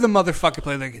all over the motherfucking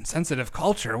place. Like, insensitive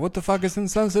culture. What the fuck is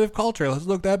insensitive culture? Let's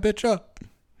look that bitch up.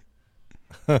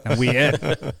 And we in.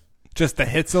 Just the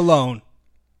hits alone.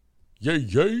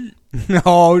 Yay.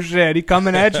 Oh, shit. He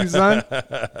coming at you, son.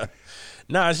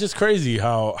 Nah, it's just crazy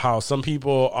how some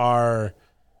people are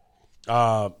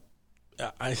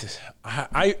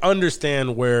I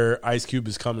understand where Ice Cube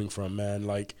is coming from, man.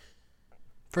 Like,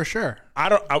 For sure.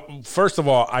 First of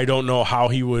all, I don't know how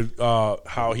he would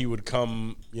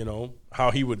come,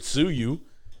 how he would sue you,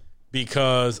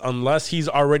 because unless he's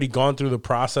already gone through the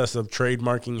process of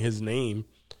trademarking his name,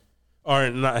 or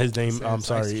not his name, I'm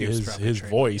sorry, his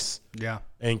voice, yeah,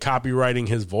 and copywriting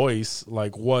his voice,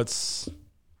 like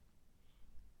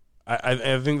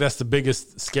I think that's the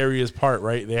biggest, scariest part,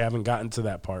 right? They haven't gotten to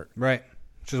that part. Right.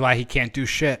 Which is why he can't do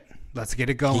shit. Let's get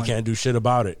it going. He can't do shit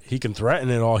about it. He can threaten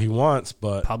it all he wants,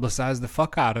 but publicize the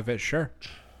fuck out of it, sure.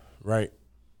 Right.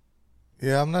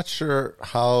 Yeah, I'm not sure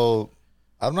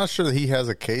that he has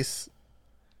a case,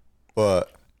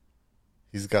 but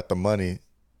he's got the money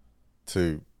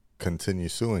to continue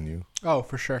suing you. Oh,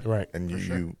 for sure. Right. And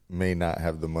you may not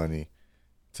have the money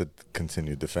to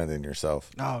continue defending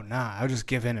yourself. Oh, nah. I'll just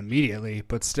give in immediately,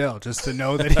 but still, just to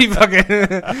know that he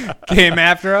fucking came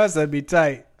after us, that'd be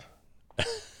tight.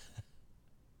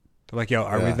 Like, yo,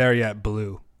 are we there yet,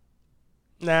 Blue?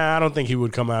 Nah, I don't think he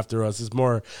would come after us.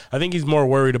 I think he's more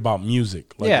worried about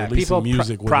music. Like yeah, releasing people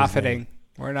music profiting.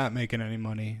 We're not making any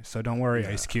money, so don't worry,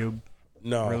 Ice Cube.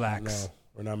 No, relax. No,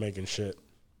 we're not making shit.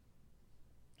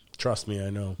 Trust me, I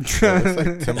know. Yeah, it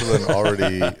looks like Timbaland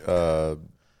already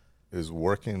is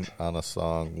working on a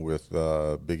song with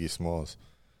Biggie Smalls.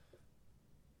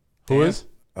 Who is?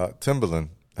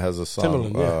 Timbaland has a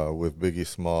song with Biggie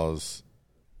Smalls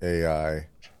AI.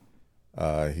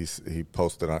 He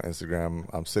posted on Instagram,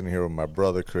 I'm sitting here with my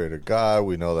brother, Creator God.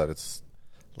 We know that it's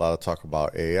a lot of talk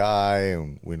about AI,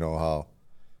 and we know how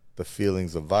the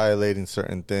feelings of violating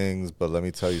certain things, but let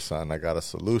me tell you something. I got a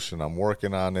solution. I'm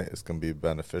working on it. It's going to be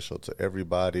beneficial to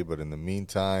everybody, but in the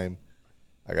meantime,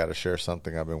 I got to share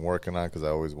something I've been working on because I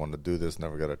always wanted to do this,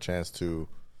 never got a chance to.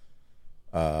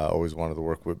 Always wanted to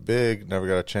work with Big, never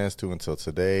got a chance to until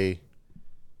today.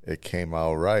 It came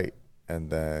out right. And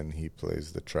then he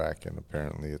plays the track, and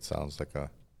apparently it sounds like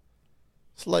a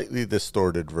slightly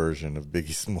distorted version of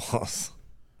Biggie Smalls.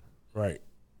 Right.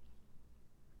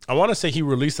 I want to say he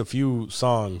released a few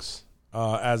songs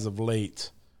as of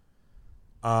late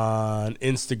on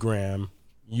Instagram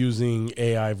using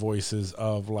AI voices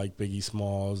of like Biggie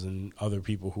Smalls and other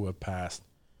people who have passed.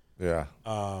 Yeah.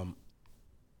 And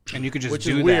you could just Which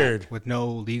do is weird. that with no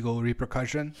legal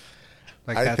repercussion.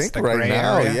 Like I that's think the right gray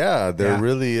now, area. there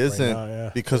really isn't, Right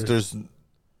now, because there's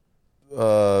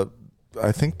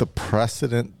I think the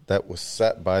precedent that was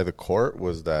set by the court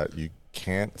was that you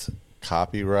can't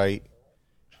copyright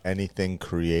anything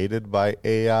created by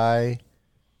AI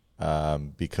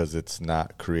because it's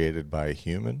not created by a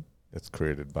human. It's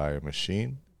created by a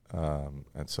machine.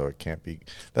 And so it can't be.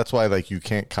 That's why, like, you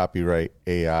can't copyright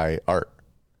AI art.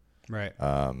 Right.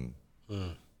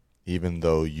 Even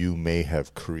though you may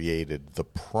have created the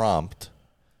prompt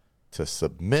to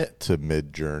submit to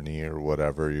Midjourney or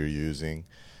whatever you're using,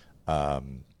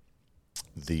 the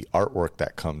artwork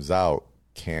that comes out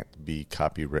can't be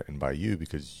copywritten by you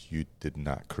because you did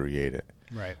not create it.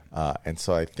 Right. And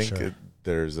so I think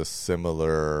there's a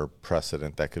similar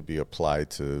precedent that could be applied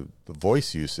to the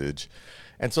voice usage.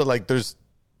 And so, like, there's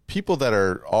people that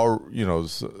are all,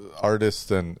 artists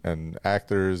and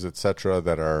actors, etc.,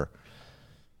 that are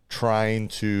trying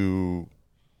to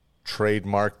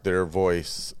trademark their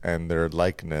voice and their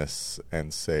likeness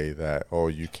and say that, oh,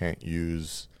 you can't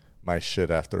use my shit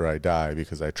after I die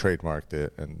because I trademarked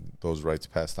it and those rights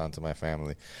passed on to my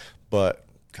family. But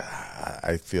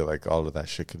I feel like all of that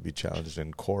shit could be challenged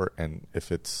in court. And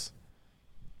if it's,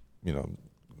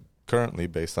 currently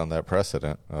based on that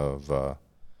precedent of,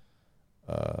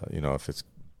 if it's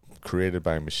created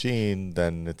by a machine,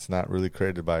 then it's not really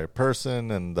created by a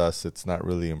person, and thus it's not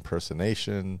really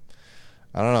impersonation.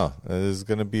 I don't know. It is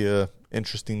going to be a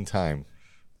interesting time.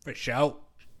 For sure.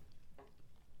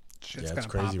 Shit's it's gonna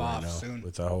crazy pop right off now soon.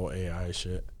 with the whole AI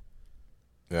shit.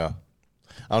 Yeah.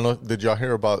 I don't know. Did y'all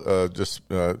hear about, just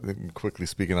quickly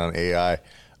speaking on AI,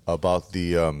 about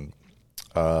the,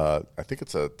 I think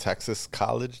it's a Texas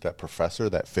college, that professor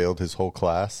that failed his whole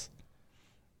class?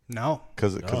 No.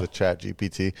 Because of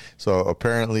ChatGPT. So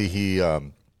apparently he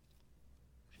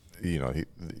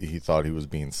thought he was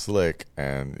being slick,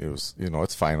 and it was,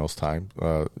 it's finals time.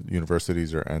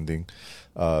 Universities are ending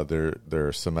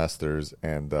their semesters,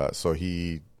 and so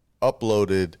he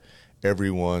uploaded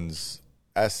everyone's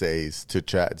essays to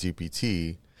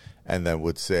ChatGPT, and then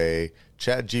would say,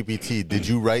 ChatGPT, did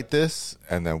you write this?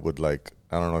 And then would, like,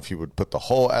 I don't know if he would put the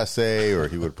whole essay or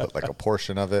he would put like a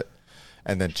portion of it.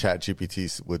 And then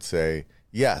ChatGPT would say,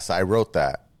 yes, I wrote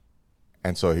that.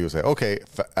 And so he would say, okay,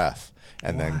 F.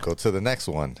 And then go to the next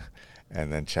one.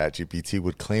 And then ChatGPT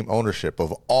would claim ownership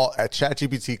of all.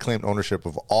 ChatGPT claimed ownership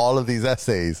of all of these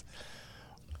essays,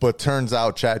 but turns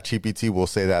out ChatGPT will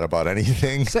say that about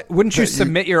anything. So, wouldn't you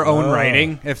submit your own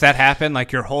writing if that happened?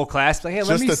 Like your whole class, like, hey, let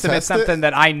Just me to submit test something it?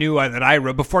 that I knew that I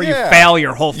wrote before you Yeah. fail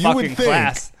your whole You would fucking think.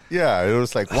 class. Yeah, it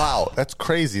was like, wow, that's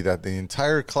crazy that the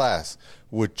entire class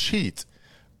would cheat.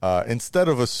 Instead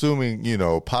of assuming,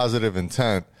 positive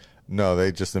intent, no,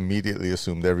 they just immediately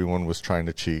assumed everyone was trying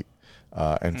to cheat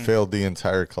and failed the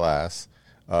entire class.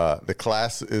 The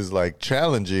class is like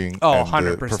challenging. Oh, and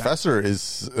 100%. The professor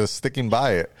is sticking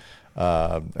by it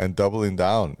and doubling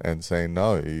down and saying,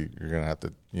 no, you're going to have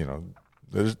to,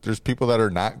 there's people that are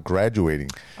not graduating.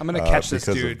 I'm gonna catch this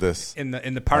because of dude this, in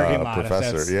the parking lot.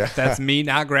 professor. If that's me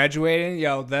not graduating,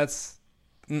 that's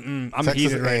I'm Texas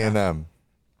heated right now. A&M.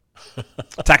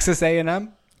 Texas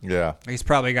A&M. Yeah, He's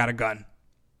probably got a gun.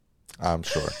 I'm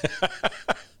sure.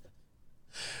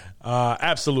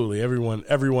 Absolutely.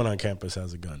 Everyone on campus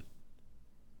has a gun.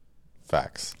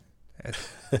 Facts.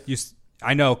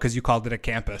 I know because you called it a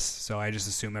campus, so I just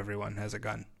assume everyone has a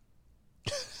gun.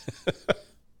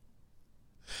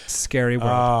 Scary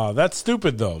world. That's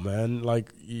stupid though, man.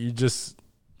 Like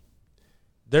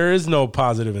there is no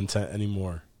positive intent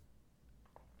anymore.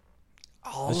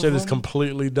 All That of shit is them?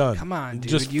 completely done. Come on, You dude.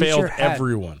 just Use failed your head.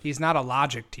 everyone. He's not a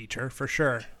logic teacher for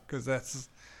sure. Because that's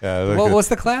Yeah. what was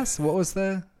the class? What was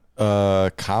the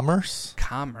Commerce?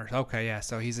 commerce? Okay, yeah.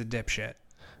 So he's a dipshit.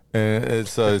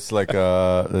 It's like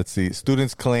let's see.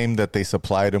 Students claim that they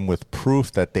supplied him with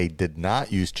proof that they did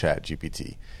not use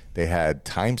ChatGPT. They had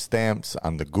timestamps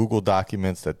on the Google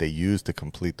documents that they used to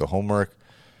complete the homework,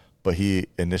 but he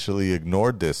initially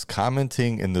ignored this,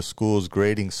 commenting in the school's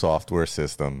grading software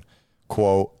system,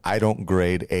 quote, "I don't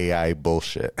grade AI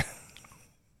bullshit."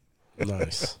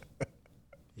 Nice.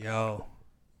 Yo,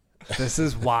 this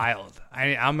is wild.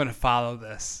 I'm gonna follow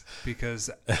this because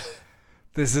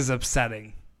this is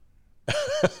upsetting.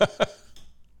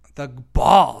 The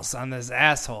balls on this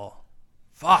asshole.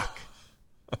 Fuck.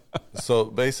 So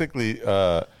basically,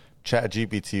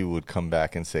 ChatGPT would come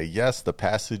back and say, yes, the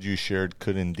passage you shared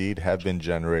could indeed have been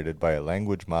generated by a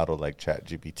language model like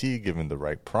ChatGPT, given the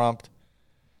right prompt.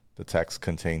 The text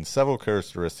contains several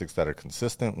characteristics that are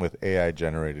consistent with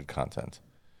AI-generated content.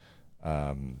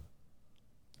 And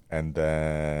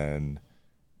then,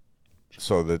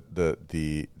 so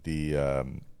the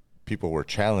people were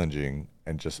challenging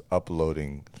and just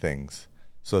uploading things.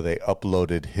 So they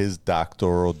uploaded his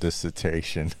doctoral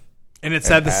dissertation. And it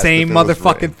said the asked same if it was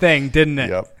motherfucking written. thing, didn't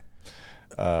it? Yep.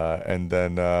 And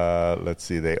then, let's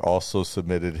see, they also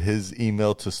submitted his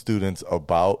email to students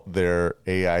about their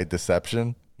AI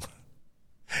deception.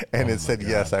 And it said,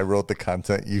 yes, I wrote the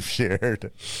content you've shared.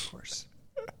 Of course.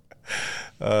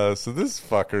 So this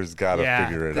fucker's got to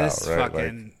figure it out, right?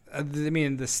 Fucking, I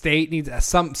mean, the state needs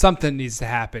something needs to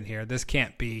happen here. This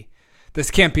can't be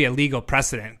a legal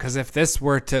precedent, because if this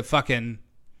were to fucking,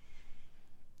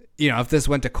 if this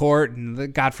went to court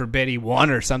and God forbid he won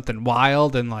or something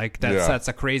wild and like that's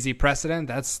a crazy precedent,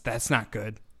 that's not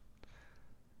good.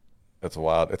 That's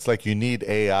wild. It's like you need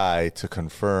AI to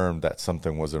confirm that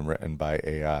something wasn't written by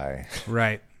AI.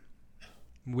 Right.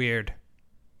 Weird.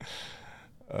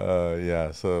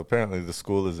 Yeah. So apparently the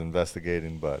school is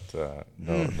investigating, but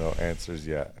no answers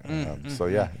yet. So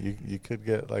yeah, you could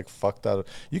get like fucked out of.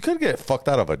 You could get fucked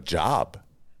out of a job.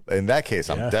 In that case,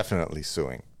 I'm definitely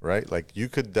suing. Right? Like you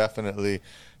could definitely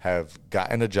have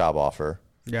gotten a job offer,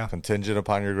 contingent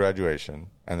upon your graduation,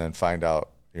 and then find out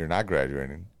you're not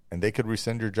graduating, and they could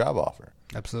rescind your job offer.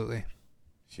 Absolutely.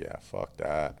 Yeah. Fuck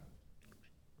that.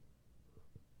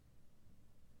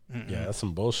 Yeah, that's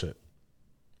some bullshit.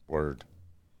 Word.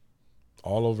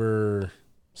 All over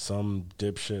some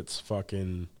dipshit's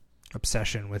fucking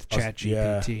obsession with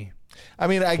ChatGPT. Yeah. I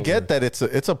mean, I get that it's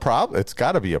a problem. It's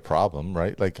got to be a problem,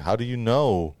 right? Like, how do you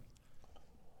know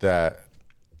that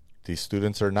these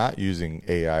students are not using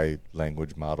AI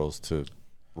language models to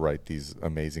write these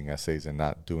amazing essays and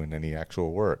not doing any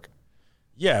actual work?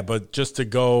 Yeah, but just to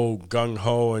go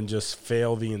gung-ho and just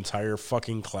fail the entire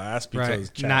fucking class because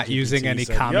right. Not using any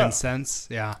said, common sense.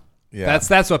 Yeah. Yeah.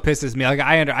 That's what pisses me. Like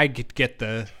I get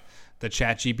the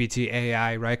ChatGPT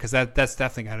AI, right? Because that's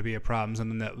definitely got to be a problem.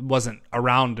 Something that wasn't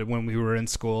around when we were in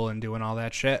school and doing all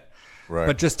that shit. Right.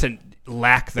 But just to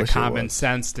lack the Wish it common was.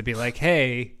 sense to be like,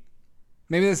 hey,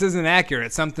 maybe this isn't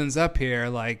accurate. Something's up here.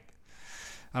 Like,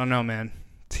 I don't know, man.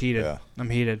 It's heated. Yeah. I'm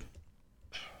heated.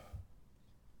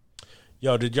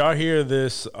 Yo, did y'all hear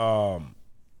this? The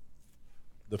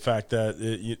fact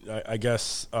that I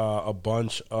guess a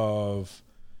bunch of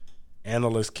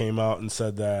analyst came out and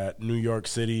said that New York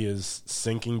City is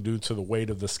sinking due to the weight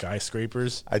of the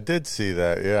skyscrapers. I did see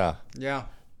that. Yeah. Yeah.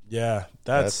 Yeah,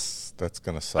 That's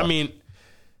gonna suck. I mean,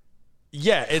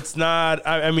 yeah, it's not.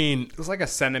 I mean, It was like a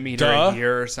centimeter Duh. a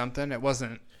year or something. It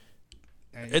wasn't.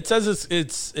 it says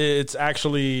it's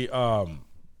actually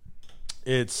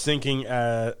it's sinking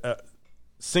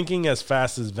as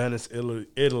fast as Venice,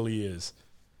 Italy is.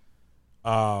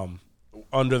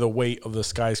 Under the weight of the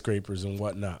skyscrapers and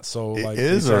whatnot. So it like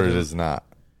is they or said it is not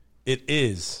It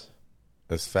is.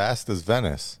 as fast as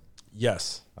Venice.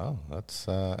 Yes. Oh, that's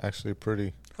actually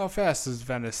pretty. How fast is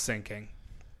Venice sinking?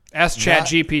 Ask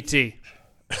ChatGPT.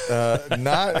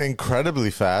 Not incredibly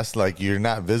fast. Like you're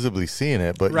not visibly seeing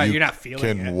it, but Right, you you're not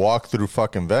feeling can it. walk through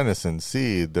fucking Venice and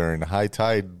see during high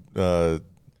tide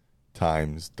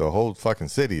times the whole fucking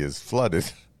city is flooded.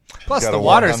 Plus, You the gotta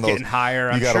walk water's on those- getting higher,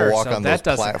 I'm You gotta sure, walk so on that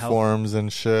those doesn't help. platforms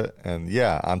and shit. And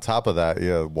yeah, on top of that,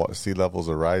 sea levels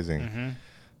are rising.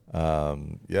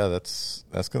 Yeah, that's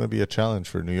going to be a challenge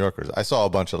for New Yorkers. I saw a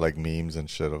bunch of like memes and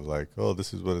shit of like, oh,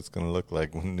 this is what it's going to look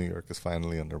like when New York is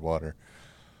finally underwater.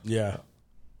 Yeah.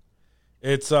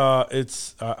 It's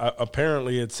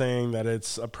apparently it's saying that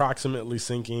it's approximately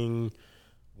sinking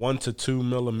 1 to 2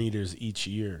 millimeters each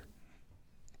year.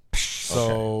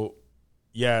 So,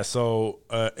 yeah. So,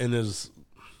 in as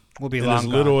We'll be in long as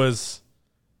gone. little as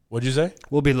what'd you say?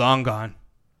 We'll be long gone.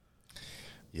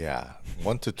 Yeah,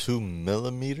 1 to 2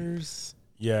 millimeters.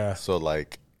 Yeah. So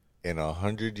like in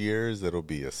 100 years, it'll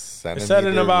be a said in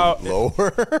centimeter about-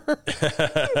 lower.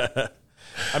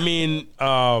 I mean,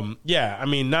 yeah. I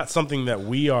mean, not something that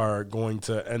we are going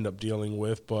to end up dealing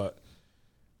with, but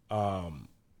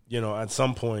at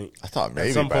some point, I thought at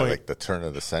maybe some by point- like the turn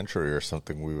of the century or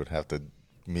something, we would have to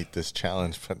meet this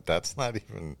challenge, but that's not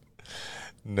even.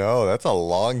 No, that's a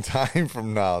long time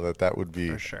from now that would be,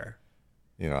 For sure.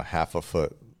 half a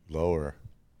foot lower.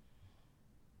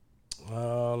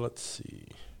 let's see.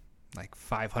 Like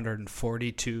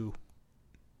 542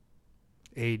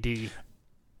 AD.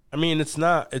 I mean, it's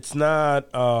not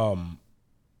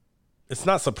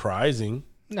surprising.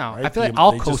 No, Right? I feel like They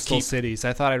all just coastal keep- cities.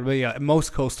 I thought I'd really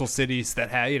most coastal cities that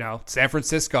have San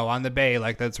Francisco on the bay,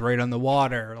 like that's right on the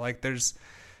water. Like there's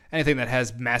anything that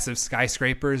has massive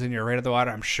skyscrapers and you're right at the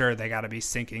water. I'm sure they got to be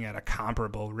sinking at a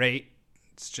comparable rate.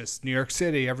 It's just New York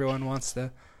City. Everyone wants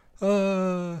to.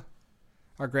 Our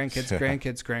grandkids,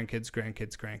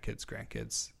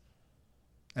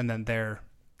 and then they're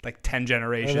like 10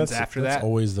 generations after that.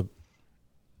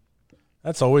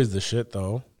 That's always the shit,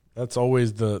 though. That's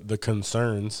always the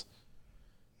concerns.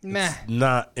 Meh. It's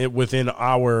not within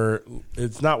our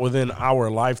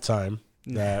lifetime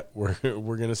that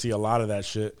we're gonna see a lot of that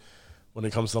shit when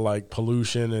it comes to like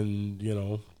pollution and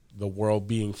the world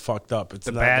being fucked up. It's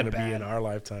The not bad gonna be bad. in our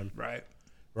lifetime, Right.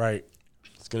 right?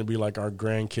 It's gonna be like our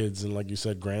grandkids and like you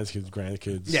said,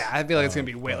 grandkids. Yeah, I feel like it's gonna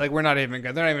be way like we're not even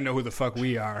gonna. They don't even know who the fuck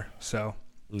we are. So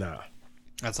Nah.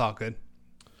 that's all good.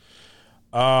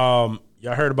 Y'all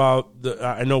heard about the?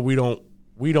 I know we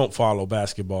don't follow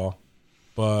basketball,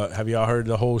 but have y'all heard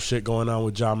the whole shit going on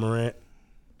with Ja Morant?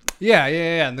 Yeah.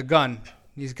 And the gun.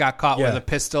 He's got caught Yeah. with a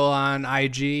pistol on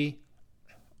IG.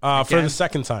 For Again? the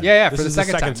second time. Yeah, This for the is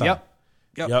second time. Yep.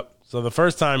 Yep. So the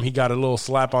first time he got a little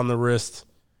slap on the wrist,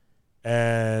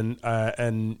 and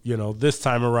this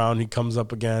time around he comes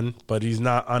up again, but he's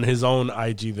not on his own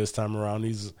IG this time around.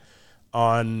 He's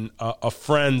on a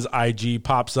friend's IG.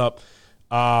 Pops up.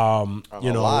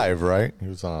 Live, right? He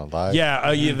was on a live.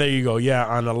 Yeah, there you go. Yeah,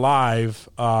 on a live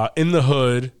in the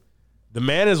hood. The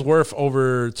man is worth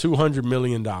over $200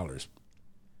 million.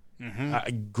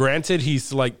 Granted,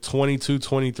 he's like 22,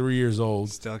 23 years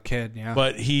old. Still a kid. Yeah.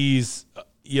 But he's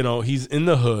in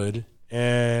the hood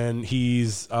and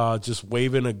he's just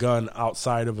waving a gun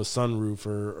outside of a sunroof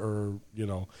or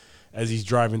as he's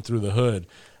driving through the hood.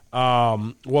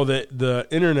 Well, the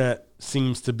internet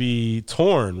seems to be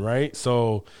torn, right?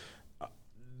 So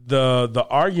the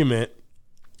argument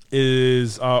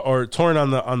is or torn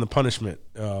on the punishment.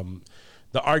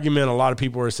 The argument, a lot of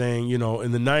people are saying, in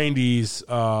the 90s,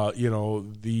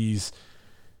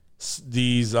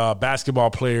 these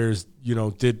basketball players,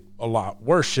 did a lot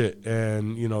worse shit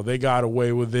and, they got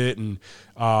away with it. And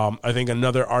I think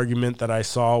another argument that I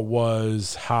saw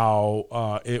was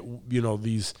how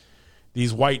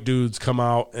these white dudes come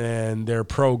out and they're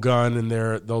pro gun and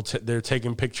they're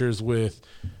taking pictures with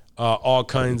all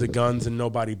kinds of guns and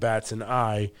nobody bats an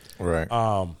eye. Right.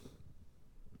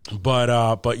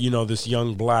 But this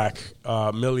young black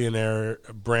millionaire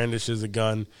brandishes a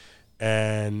gun,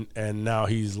 and now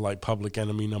he's like public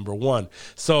enemy number one.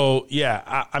 So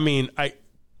yeah, I mean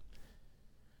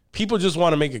people just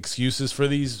want to make excuses for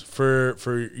these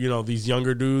these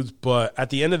younger dudes, but at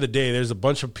the end of the day, there's a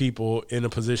bunch of people in a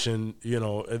position,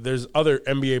 there's other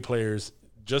NBA players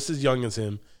just as young as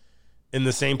him in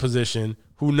the same position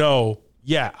who know,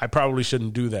 I probably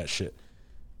shouldn't do that shit.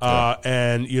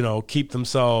 And keep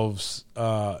themselves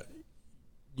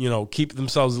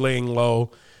laying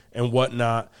low and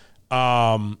whatnot.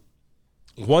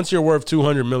 Once you're worth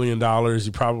 $200 million,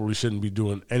 you probably shouldn't be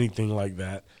doing anything like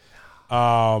that.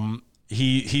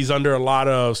 He's under a lot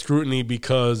of scrutiny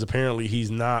because apparently he's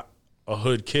not a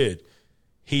hood kid.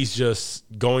 He's just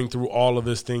going through all of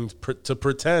this thing to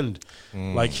pretend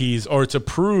like to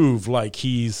prove like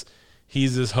he's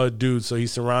this hood dude. So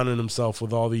he's surrounding himself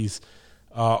with all these,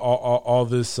 all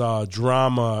this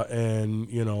drama,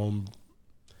 and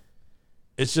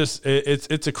it's just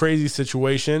it's a crazy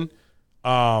situation.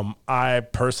 I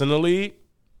personally,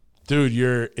 dude,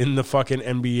 you're in the fucking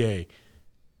NBA.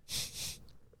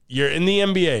 You're in the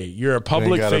NBA. You're a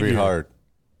public gotta figure. Be hard.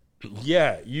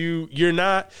 Yeah, you're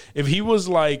not. If he was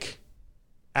like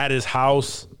at his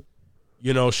house,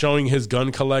 showing his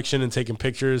gun collection and taking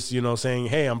pictures, saying,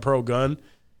 "Hey, I'm pro gun,"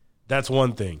 that's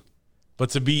one thing.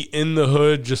 But to be in the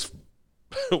hood, just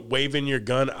waving your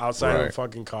gun outside of a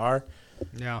fucking car,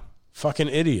 fucking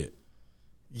idiot.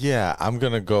 Yeah, I'm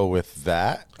gonna go with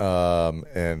that,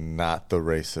 and not the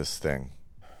racist thing.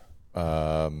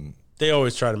 They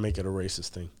always try to make it a racist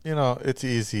thing. It's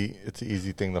easy. It's an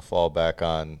easy thing to fall back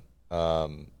on.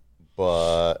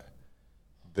 But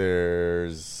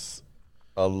there's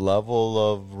a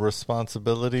level of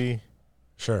responsibility.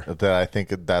 Sure. That I think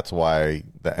that's why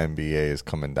the NBA is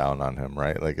coming down on him,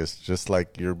 right? Like, it's just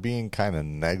like you're being kind of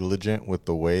negligent with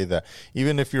the way that,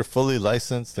 even if you're fully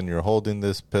licensed and you're holding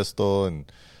this pistol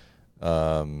and,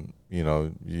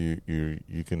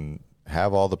 you can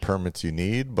have all the permits you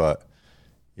need, but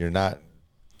you're not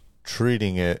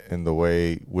treating it in the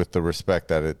way with the respect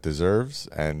that it deserves,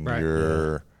 and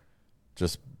you're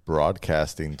just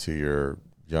broadcasting to your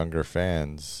younger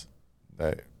fans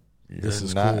that you're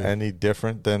not any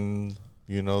different than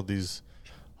these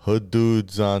hood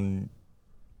dudes on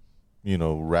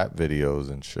rap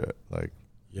videos and shit. Like,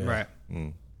 right.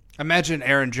 Imagine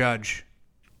Aaron Judge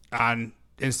on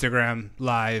Instagram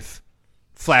Live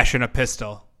flashing a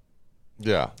pistol.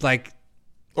 Yeah, like,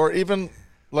 or even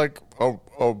like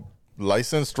a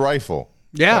licensed rifle.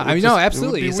 Yeah, I mean, no,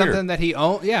 absolutely. It's something that he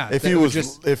owned. Yeah, if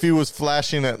he was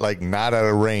flashing it like not at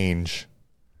a range,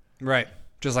 right?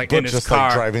 Just like but in his just car,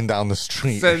 like driving down the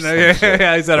street.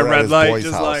 Yeah, he's at a red light,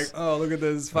 just house. like, oh, look at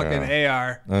this fucking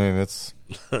AR. I mean, it's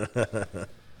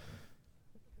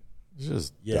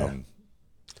just dumb.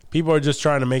 People are just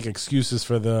trying to make excuses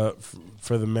for the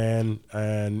man,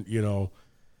 and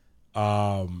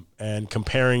and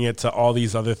comparing it to all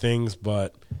these other things,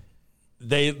 but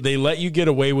they let you get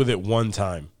away with it one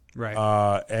time,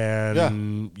 right?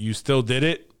 And you still did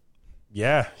it.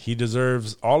 Yeah, he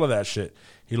deserves all of that shit.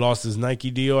 He lost his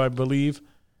Nike deal, I believe,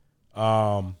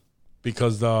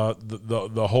 because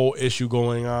the whole issue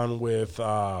going on with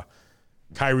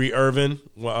Kyrie Irving.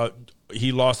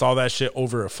 He lost all that shit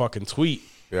over a fucking tweet.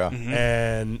 Yeah,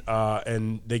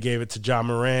 and they gave it to Ja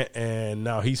Morant, and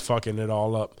now he's fucking it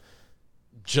all up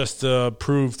just to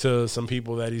prove to some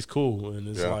people that he's cool. And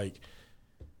it's like,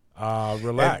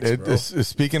 relax, bro.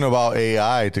 Speaking about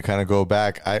AI, to kind of go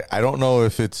back, I don't know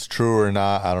if it's true or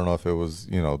not. I don't know if it was,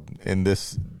 in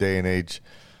this day and age,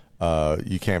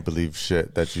 you can't believe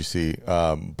shit that you see.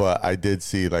 But I did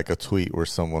see like a tweet where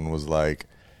someone was like,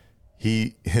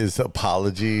 his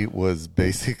apology was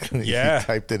basically he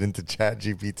typed it into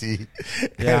ChatGPT,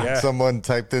 and someone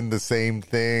typed in the same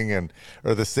thing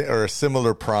or a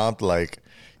similar prompt, like,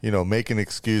 make an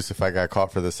excuse if I got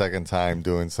caught for the second time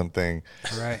doing something,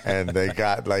 right? And they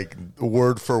got like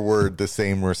word for word the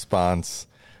same response,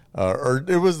 or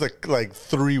it was like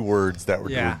 3 words that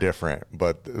were different,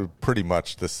 but pretty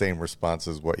much the same response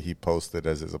as what he posted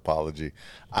as his apology.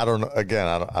 I don't know. Again,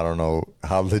 I don't know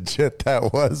how legit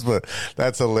that was, but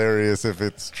that's hilarious if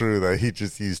it's true that he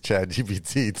just used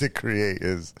ChatGPT to create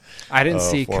his. I didn't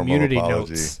see community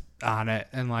notes on it,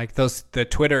 and like the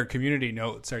Twitter community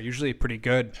notes are usually pretty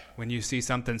good when you see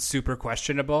something super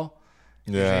questionable.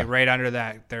 Usually right under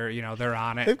that, they're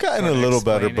on it. They've gotten a little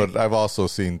better, but I've also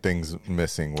seen things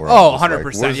missing. Where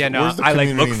 100%. Yeah, no, I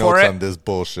like look for it on this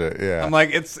bullshit. Yeah, I'm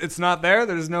like, it's not there.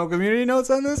 There's no community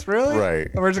notes on this, really? Right.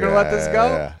 We're just gonna let this go.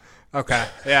 Yeah. Okay.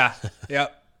 Yeah.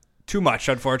 Yep. Too much,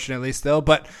 unfortunately, still.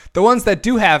 But the ones that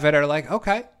do have it are like,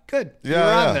 okay, good. You're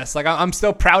on this. Like, I'm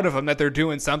still proud of them that they're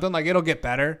doing something. Like, it'll get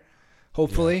better,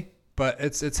 hopefully. But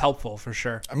it's helpful for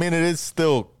sure. I mean, it is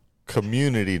still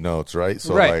community notes, right?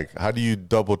 So like, how do you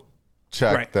double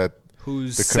check that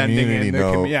who's the sending community in the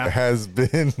note yeah. has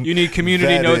been. You need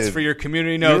community vetted. notes for your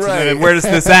community notes. You're And then right. where does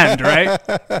this end, right?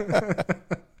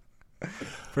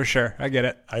 For sure. I get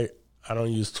it. I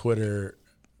don't use Twitter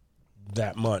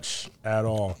that much at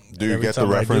all. Do you Every get the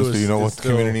time I reference? Do you know what it's the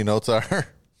community notes are?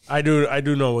 I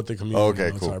do know what the community Okay,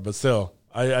 notes cool. are, but still,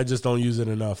 I just don't use it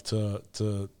enough to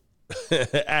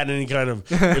add any kind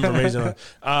of information. Every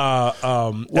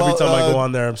time I go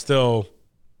on there, it's still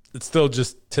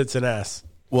just tits and ass.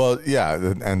 Well, yeah,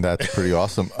 and that's pretty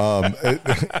awesome. I'm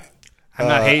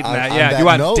not hating on- that. on Yeah. that You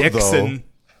want note, dicks though- and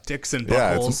Yeah,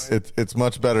 buttholes. it's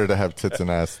much better to have tits and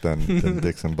ass than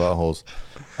dicks and buttholes.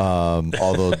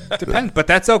 Although Depends, but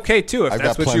that's okay too if I've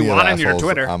that's got what you plenty of want on your assholes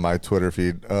Twitter. on my Twitter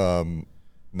feed,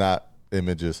 not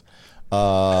images.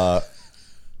 But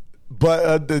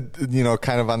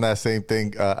kind of on that same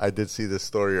thing, I did see this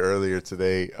story earlier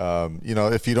today.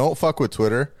 If you don't fuck with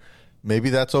Twitter, maybe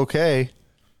that's okay.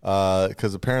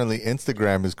 Because apparently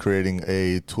Instagram is creating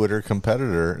a Twitter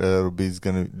competitor that'll be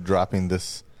dropping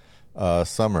this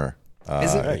summer.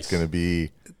 Is it- It's going to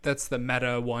be. That's the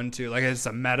Meta one too. Like it's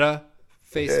a Meta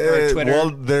face or Twitter. well,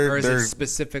 or is it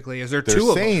specifically? Is there They're two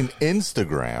of saying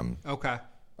Instagram. them? Okay.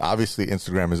 Obviously,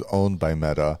 Instagram is owned by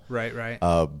Meta. Right.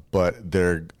 But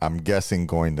they're, I'm guessing,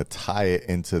 going to tie it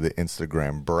into the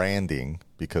Instagram branding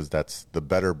because that's the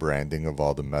better branding of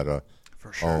all the Meta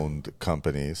owned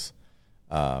companies.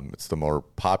 It's the more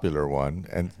popular one,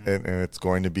 and it's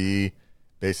going to be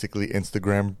basically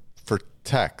Instagram for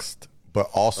text, but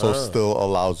also still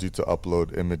allows you to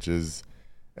upload images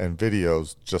and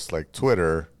videos just like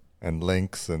Twitter and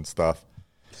links and stuff.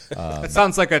 That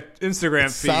sounds like an Instagram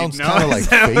feed. Sounds no? kind of like Is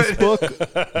that what-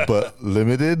 Facebook, but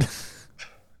limited.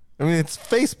 I mean, it's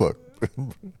Facebook.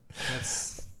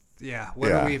 Yeah. What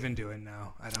Yeah. are we even doing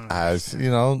now? I don't know. As you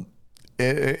know,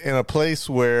 in a place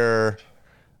where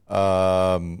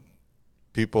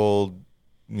people,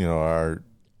 are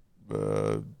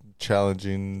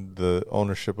challenging the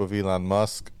ownership of Elon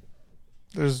Musk,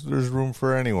 there's room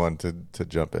for anyone to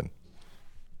jump in.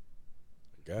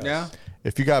 Yeah.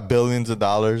 If you got billions of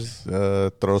dollars,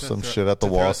 throw some shit at the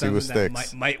To wall, throw see what something that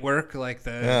sticks. might work, like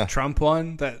the Yeah. Trump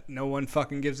one that no one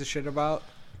fucking gives a shit about.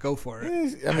 Go for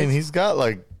it. I mean, he's got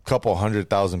like a couple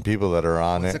 100,000 people that are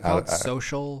on What's it. it called? I-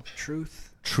 Social Truth?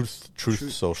 Truth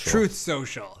Social. Truth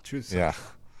Social. Truth Social. Yeah.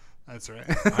 That's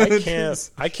right.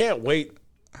 I can't wait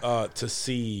to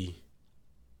see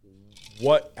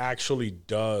what actually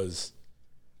does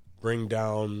bring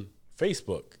down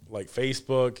Facebook, like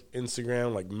Facebook,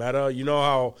 Instagram, like Meta. You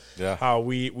know how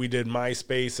we did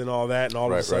MySpace and all that, and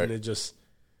all of a sudden it just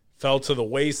fell to the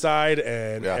wayside,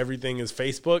 and everything is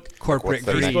Facebook. Corporate What's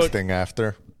the greed. next thing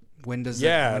after? When does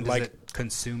Yeah, it like-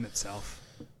 consume itself?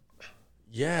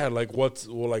 Yeah, like what's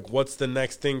the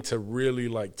next thing to really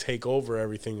like take over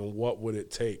everything, and what would it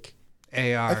take?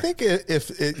 AR. I think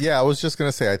I was just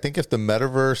gonna say, I think if the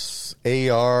metaverse,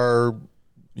 AR,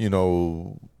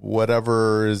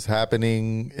 whatever is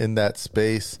happening in that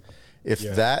space, if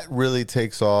that really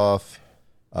takes off,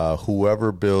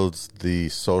 whoever builds the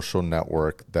social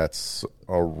network that's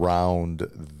around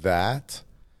that,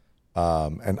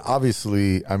 and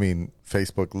obviously, I mean,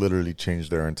 Facebook literally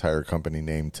changed their entire company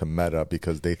name to Meta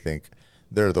because they think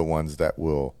they're the ones that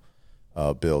will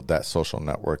build that social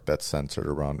network that's centered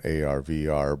around AR,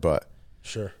 VR. But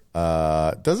Sure.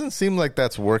 doesn't seem like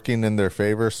that's working in their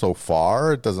favor so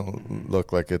far. It doesn't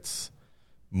look like it's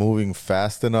moving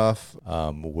fast enough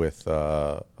with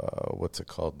what's it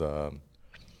called?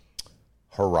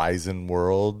 Horizon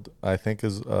World, I think,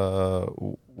 is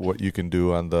what you can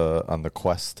do on the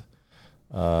Quest.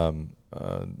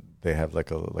 They have like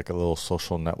a little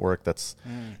social network that's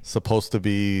supposed to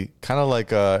be kind of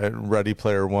like a Ready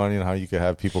Player One. You know how you could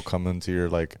have people come into your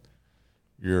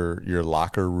your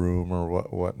locker room or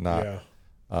whatnot.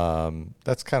 Yeah.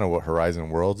 That's kind of what Horizon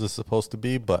Worlds is supposed to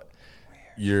be, but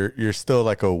you're still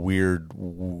like a weird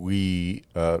Wii.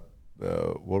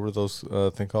 What were those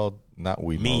thing called? Not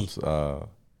Wii modes.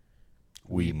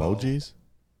 Wii emojis.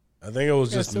 I think it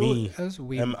was just me. It was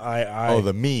weird. M-I-I. Oh,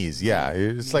 the Mii's. Yeah,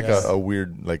 it's like a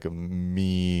weird, like a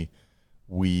me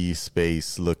Wii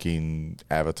space looking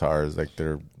avatars. Like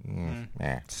they're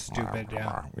Stupid,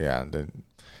 yeah. yeah. They're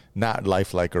not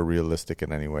lifelike or realistic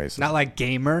in any way. So. Not like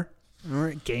Gamer.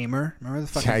 Remember Gamer? Remember the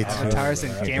fucking Yeah, I do. avatars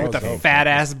in Yeah, Gamer with the that was fat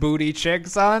ass booty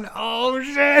chicks on? Oh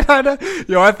shit!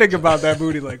 I think about that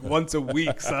booty like once a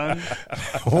week, son.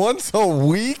 Once a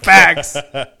week. Facts.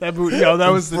 That booty. That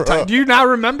was the Bro. time. Do you not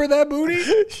remember that booty?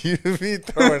 You be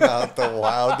throwing out the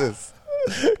wildest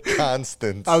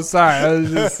constants. I'm sorry.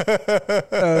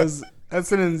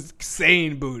 That's an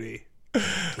insane booty.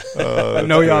 I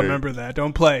know y'all remember that.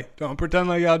 Don't play. Don't pretend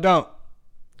like y'all don't.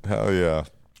 Hell yeah.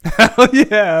 Hell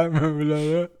yeah, I remember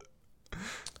that.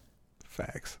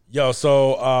 Facts. Yo,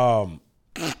 so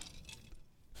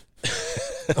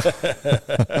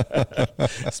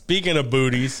speaking of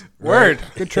booties, Word.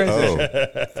 Good transition.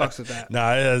 Fucks with that.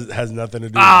 nah, it has nothing to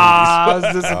do with I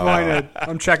was disappointed.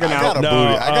 I'm checking I got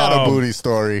out. a booty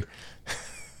story.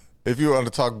 If you want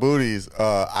to talk booties,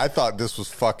 I thought this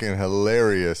was fucking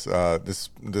hilarious.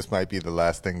 This might be the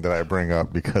last thing that I bring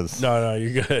up because booties. No,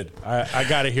 you're good. I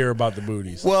got to hear about the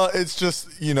booties. well, it's just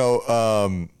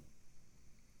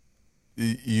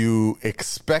you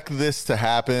expect this to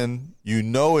happen. You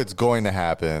know it's going to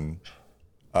happen.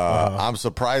 I'm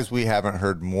surprised we haven't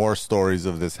heard more stories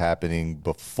of this happening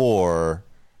before,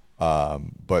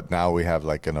 but now we have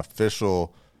like an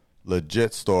official,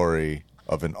 legit story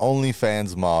of an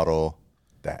OnlyFans model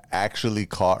that actually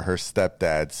caught her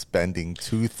stepdad spending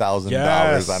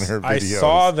 $2,000 on her videos. I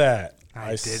saw that. I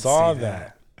did saw see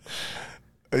that.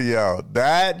 Yo,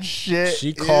 that shit.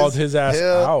 She called his ass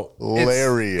out.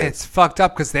 Hilarious. It's fucked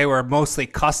up because they were mostly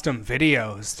custom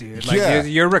videos, dude. Like Yeah.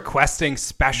 you're requesting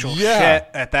special Yeah. shit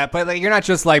at that point. Like you're not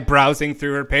just like browsing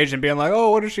through her page and being like, "Oh,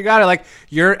 what does she got?" Like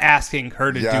you're asking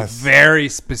her to Yes. do very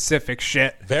specific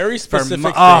shit. Very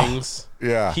specific oh. things.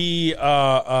 Yeah. He,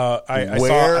 I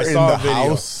Where saw in a the video.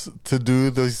 house to do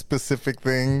those specific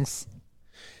things?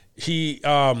 He,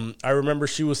 I remember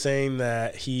she was saying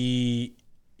that he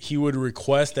would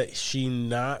request that she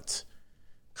not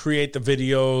create the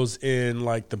videos in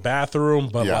like the bathroom,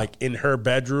 but Yeah. like in her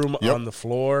bedroom Yep. on the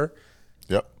floor,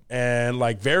 Yep. and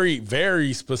like very,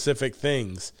 very specific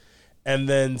things. And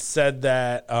then said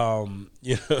that,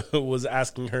 was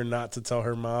asking her not to tell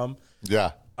her mom.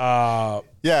 Yeah.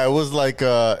 Yeah, it was like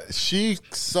she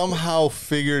somehow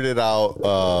figured it out.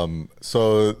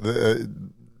 So the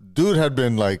dude had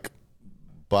been like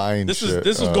buying This shit.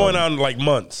 was going on like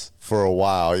months. For a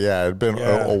while. Yeah, it had been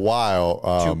Yeah. a while.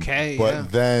 2K, but yeah.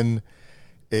 then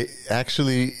it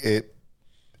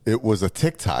was a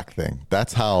TikTok thing.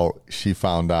 That's how she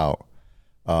found out.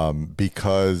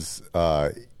 Because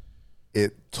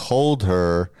it told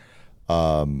her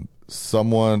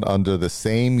someone under the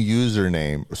same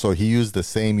username. So he used the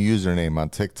same username on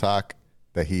TikTok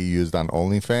that he used on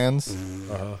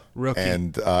OnlyFans. Rookie.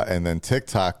 And then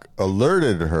TikTok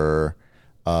alerted her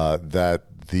that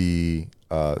the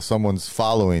someone's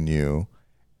following you,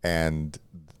 and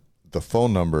the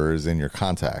phone number is in your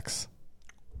contacts.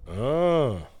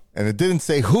 Oh, And it didn't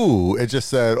say who; it just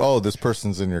said, "Oh, this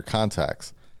person's in your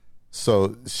contacts."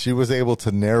 So she was able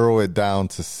to narrow it down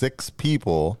to 6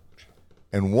 people,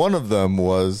 and one of them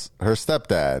was her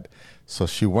stepdad. So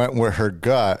she went with her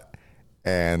gut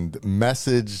and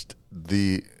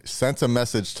sent a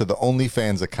message to the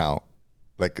OnlyFans account,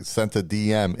 like sent a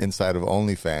DM inside of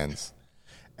OnlyFans,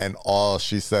 and all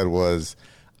she said was,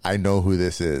 "I know who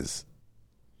this is."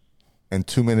 And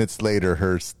 2 minutes later,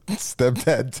 her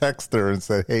stepdad texted her and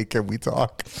said, "Hey, can we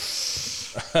talk?"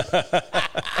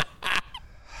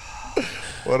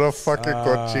 What a fucking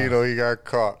cochino, he got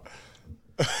caught.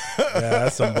 yeah,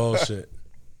 that's some bullshit.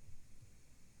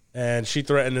 And she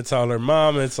threatened to tell her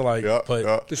mom. It's like, Yep, but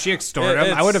yep. Did she extort It- him? I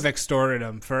it's- would have extorted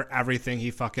him for everything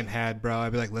he fucking had, bro.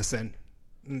 I'd be like, listen,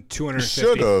 Should've.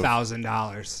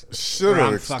 $250,000. Should Or have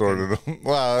I'm extorted him.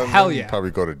 Well, Hell you'd yeah.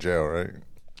 probably go to jail, right?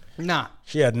 Nah.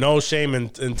 she had no shame in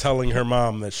telling her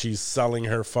mom that she's selling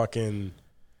her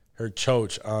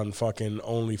choach on fucking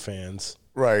OnlyFans.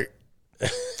 Right.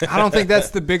 I don't think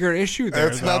that's the bigger issue there.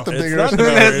 That's not the It's bigger not issue. the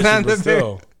bigger That's issue, not but the big-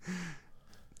 still.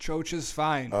 Choach is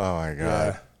fine. Oh my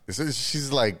god.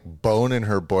 She's like boning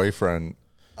her boyfriend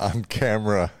on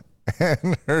camera,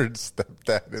 and her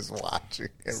stepdad is watching.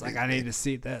 It's like, I need to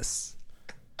see this.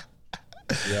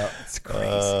 Yeah. It's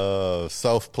crazy.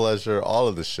 Self pleasure, all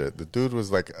of the shit. The dude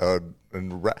was like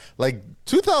like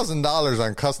 $2,000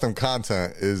 on custom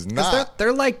content is not.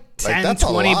 They're like 10, that's a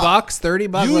 20 lot. bucks, 30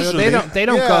 bucks. Usually. They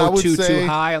don't Yeah, I go would too say-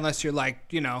 high unless you're like,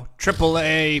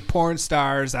 AAA porn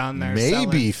stars on there.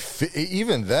 Maybe selling.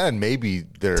 even then, maybe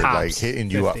they're Tops, like hitting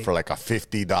you up 50. for like a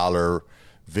 $50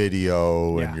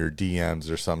 video in Yeah. your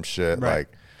DMs or some shit. Right. Like,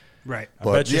 Right.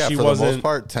 but bet you yeah, she for the most wasn't-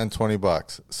 part,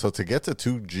 $10-20. So to get to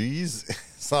 2 G's,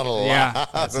 it's not a lot. Yeah,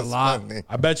 that's a lot. money.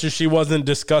 I bet you she wasn't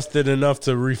disgusted enough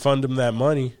to refund him that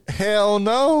money. Hell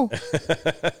no.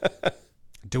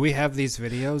 Do we have these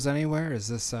videos anywhere? Is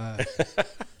this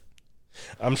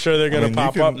I'm sure they're gonna mean, you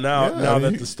pop can- up now. yeah, now I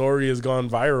mean, that the story has gone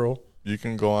viral. You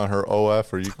can go on her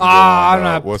OF, or you can. Go Ah, on, I'm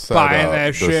not what's buying that,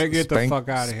 that the shit. Get the fuck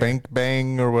outta here. Spank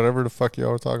Bang or whatever the fuck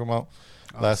y'all were talking about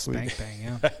last week.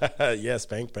 Spank Bang? Yeah. Yeah,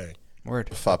 spank bang. Word.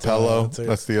 Fapello, That's it.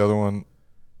 that's the other one.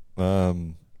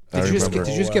 I Did you remember.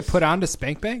 just get put on to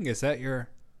Spank Bang? Is that you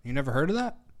never heard of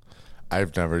that?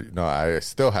 I've never. No, I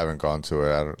still haven't gone to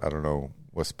it. I don't know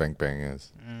what Spank Bang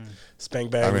is.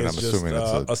 Spank Bang I mean, is I'm just assuming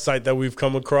it's a site that we've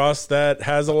come across that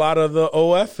has a lot of the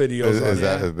OF videos. Is on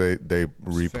that it. they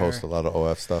repost fair. a lot of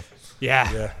OF stuff?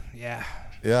 Yeah. Yeah.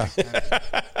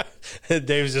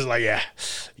 Dave's just like, yeah.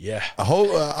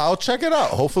 I'll check it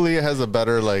out. Hopefully, it has a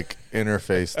better like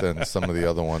interface than some of the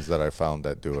other ones that I found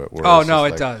that do it. where Oh it's no, just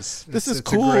it like, does. This is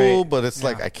It's a cool, great- but it's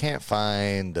like yeah. I can't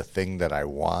find the thing that I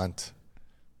want.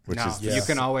 Which No, is you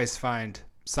can always find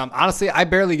some. Honestly, I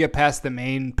barely get past the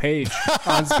main page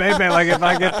on Spank Bang. Like if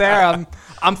I get there,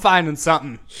 I'm finding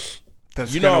something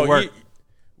that's gonna work.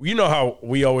 You know how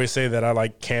we always say that I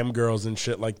like cam girls and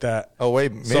shit like that. Oh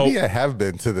wait, maybe So- I have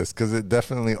been to this because it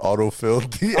definitely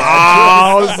autofilled the.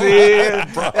 Oh,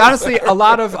 see, honestly, a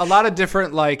lot of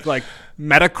different like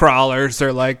meta crawlers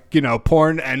or like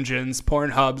porn engines,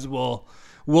 porn hubs will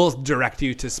direct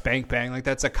you to Spank Bang. Like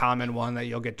that's a common one that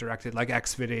you'll get directed. Like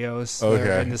X videos, Okay.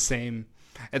 they're in the same.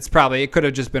 It could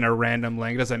have just been a random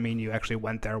link. Doesn't mean you actually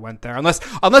went there.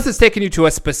 Unless it's taking you to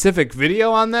a specific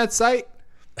video on that site.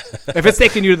 If it's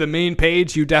taking you to the main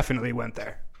page, you definitely went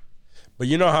there. But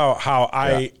you know how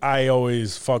I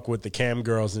always fuck with the cam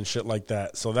girls and shit like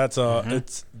that. So that's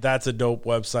that's a dope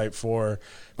website for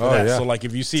that. yeah. So like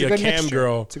if you see It's a a good cam mixture.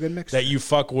 girl It's a good mixture. that you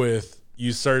fuck with,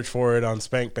 you search for it on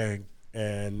Spank Bang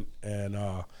and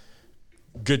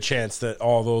good chance that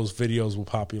all those videos will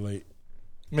populate.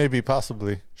 Maybe,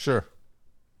 possibly, sure.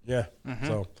 Yeah. Mm-hmm.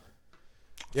 So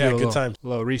Do yeah, a good little- time.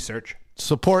 Little research.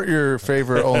 Support your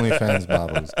favorite OnlyFans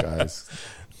models, guys.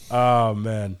 Oh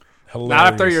man. Hilarious. Not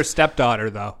after your stepdaughter,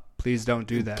 though. Please don't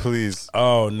do that. Please.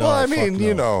 Oh no. Well, I fuck mean, no.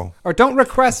 you know, Or don't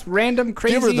request random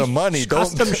crazy give her the money.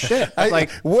 custom Don't shit.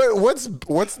 Like,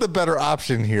 what's the better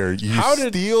option here? You How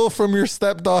did- steal from your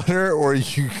stepdaughter, or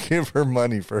you give her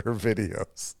money for her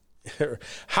videos?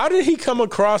 How did he come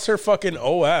across her fucking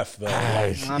OF though?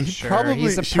 I'm He sure.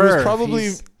 He's a she was perv. probably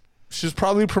He's- she was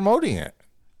probably promoting it.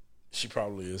 She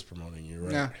probably is promoting you,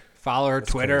 right? yeah. Follow her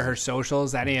Twitter, crazy. her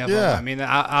socials, any of Yeah. them. I mean,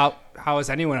 how is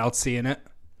anyone else seeing it?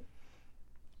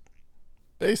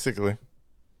 Basically,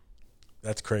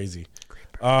 That's crazy.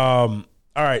 All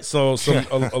right, so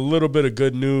a little bit of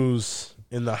good news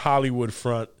in the Hollywood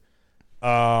front.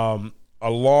 A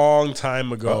long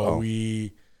time ago,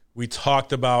 we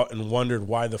talked about and wondered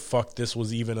why the fuck this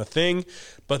was even a thing,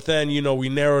 but then we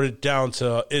narrowed it down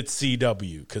to it's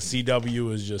CW because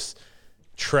CW is just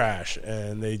trash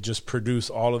and they just produce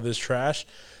all of this trash.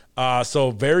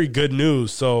 So very good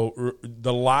news. So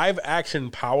the live action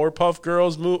Powerpuff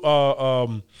Girls movie.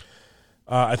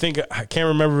 I think I can't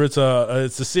remember. It's a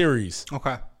series.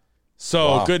 Okay.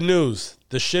 So good news.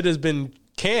 The shit has been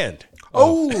canned.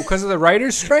 Oh, because of the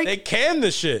writer's strike? They canned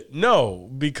the shit. No,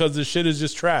 because the shit is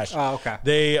just trash. Oh, okay.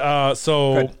 They after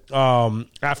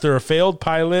a failed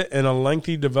pilot and a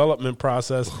lengthy development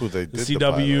process, Ooh, they the did the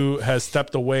CW has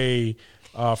stepped away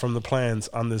from the plans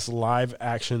on this live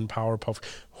action Powerpuff.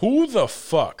 Who the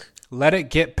fuck? Let it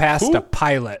get past Who? a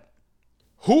pilot.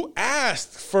 Who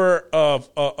asked for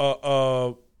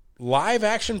a live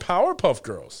action Powerpuff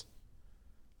Girls?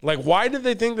 Like, why did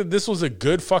they think that this was a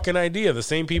good fucking idea? The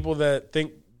same people that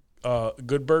think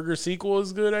Good Burger sequel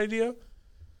is a good idea?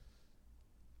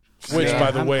 Which,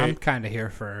 by the way, I'm kind of here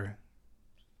for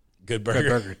Good Good Burger.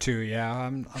 Burger too. Yeah,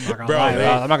 I'm not gonna Bro, lie. they-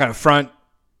 I'm not gonna front.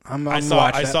 I'm I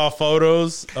watching it. saw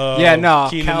photos. Of Yeah, no,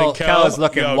 Keenan and Kel is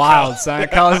looking Yo, wild, son.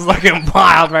 Kel is looking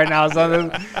wild right now,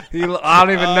 son. I don't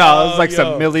even know. It's like yo.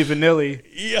 some Milli Vanilli.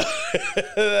 Yeah,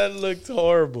 that looked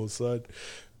horrible, son.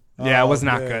 Yeah, it was Oh,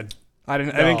 not man. good. I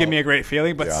didn't give me a great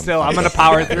feeling, but Yeah, I'm- still, I'm I'm gonna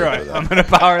definitely power through not it. here for I'm gonna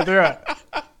power through it.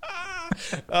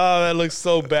 Oh, that looks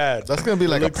so bad. that's gonna be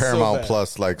like a looks so Paramount bad.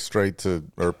 Plus, like straight to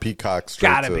or Peacock straight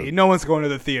Gotta to. be. No one's going to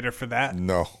the theater for that.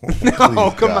 No,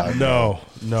 No, come on. No.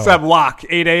 Except walk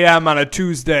 8 a.m. on a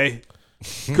Tuesday.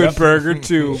 Good Burger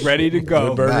 2, ready to go.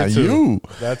 Good Burger Nah, too. you.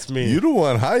 That's me. You the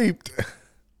one hyped.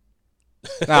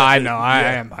 No, I know. I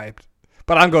am hyped.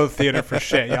 But I'm going to the theater for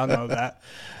shit. Y'all know that.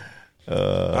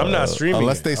 I'm not streaming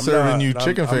unless it. they I'm serving not- you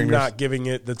chicken I'm fingers. not giving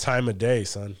it the time of day,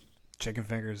 son. Chicken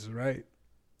fingers is right.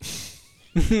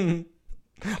 I'm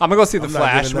going to go see The I'm not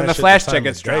Flash. giving When that the shit Flash the time of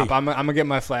tickets day. drop, I'm going to get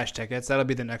my Flash tickets. That'll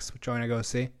be the next joint I go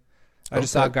see. I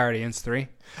just saw Okay. Guardians 3.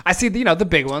 I see the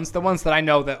big ones, the ones that I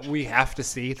know that we have to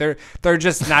see. They're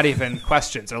just not even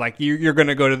questions. They're like you're going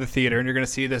to go to the theater and you're going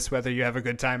to see this whether you have a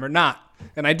good time or not.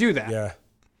 And I do that Yeah.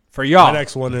 for y'all. My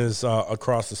next one is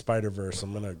Across the Spider-Verse.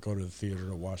 I'm going to go to the theater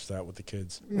to watch that with the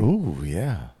kids. Ooh,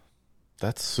 yeah,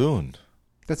 that's soon.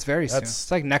 That's very soon. That's-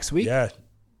 It's like next week. Yeah.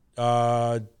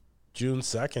 June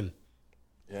 2nd.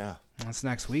 Yeah, That's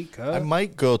next week. I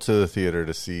might go to the theater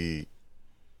to see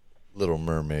Little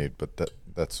Mermaid, but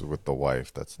That's with the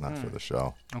wife. That's not for the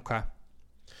show. Okay.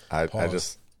 I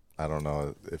don't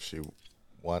know if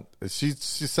she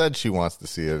said she wants to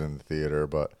see it in the theater,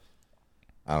 but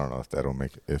I don't know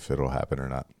if it'll happen or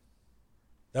not.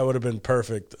 That would have been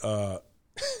perfect.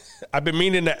 I've been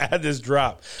meaning to add this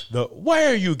drop. Why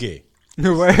are you gay?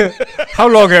 How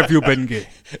long have you been gay?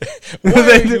 Why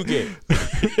are you gay?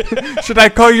 Should I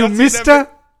call you Mister?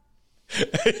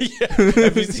 Have you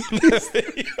seen that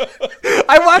video?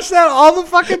 I watch that all the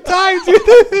fucking time, dude.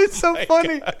 It's so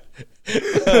funny.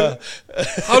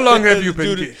 How long have you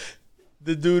been gay?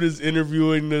 The dude is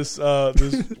interviewing this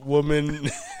woman,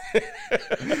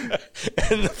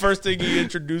 and the first thing he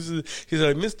introduces, he's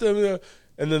like, Mr.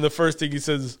 And then the first thing he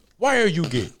says, why are you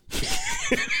gay?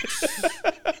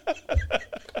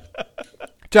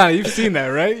 Johnny, you've seen that,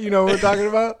 right? You know what we're talking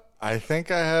about? I think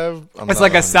I have. It's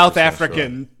like a South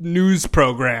African news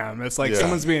program. It's like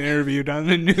someone's being interviewed on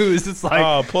the news. It's like,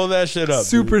 oh, pull that shit up.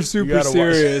 Super dude.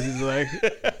 serious. It's like,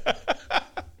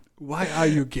 why are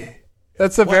you gay?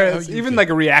 That's even like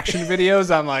reaction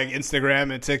videos on like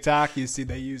Instagram and TikTok. You see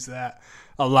they use that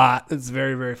a lot. It's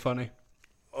very, very funny.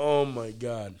 Oh my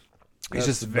God. He's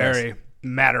just very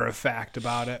matter of fact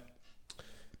about it.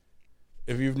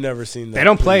 If you've never seen that, they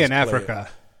don't play in Africa.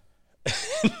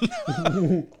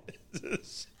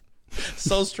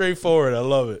 So straightforward. I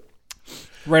love it.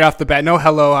 Right off the bat, no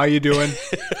hello, how you doing?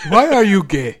 Why are you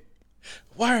gay?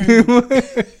 Why are you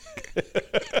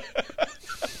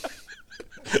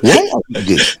Why are you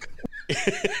gay?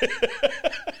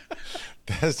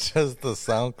 That's just the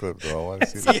sound clip, though. I want to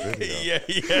see the video.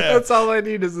 Yeah. That's all I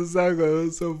need is a sound clip.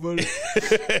 That's so funny.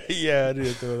 Yeah, I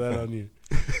didn't throw that on you.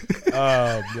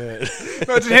 Oh, man.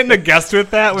 Imagine hitting a guest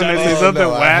with that when they say something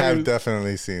no, whack. I have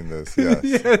definitely seen this, yes.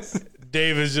 Yes.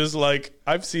 Dave is just like,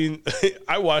 I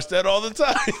watch that all the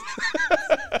time.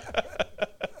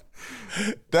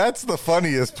 That's the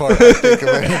funniest part, I think, of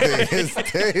anything is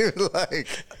Dave, like,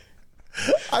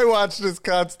 I watch this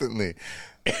constantly.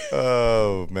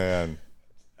 Oh, man.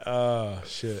 Oh,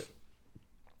 shit.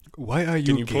 Why are you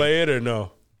Can you gay? play it or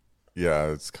no?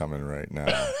 Yeah, it's coming right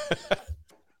now.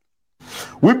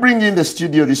 We bring in the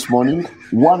studio this morning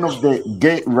one of the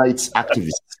gay rights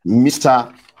activists,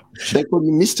 Mr. Should I call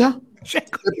you Mr.?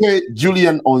 Pepe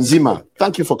Julian Onzima.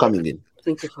 Thank you for coming in.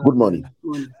 Thank you. Good morning.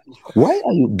 Why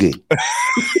are you gay?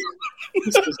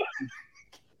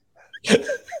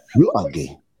 You are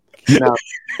gay. Now,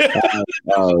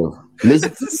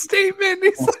 It's a statement.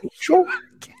 He's like, sure.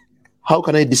 How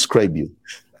can I describe you?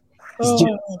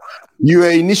 You were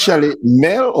initially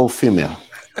male or female?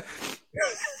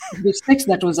 The sex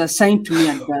that was assigned to me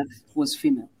at birth was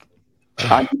female.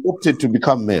 And you opted to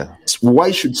become male.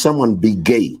 Why should someone be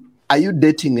gay? Are you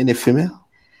dating any female?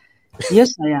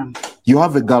 Yes, I am. You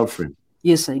have a girlfriend.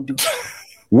 Yes, I do.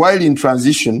 While in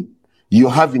transition, you're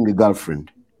having a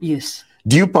girlfriend. Yes.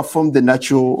 Do you perform the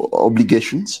natural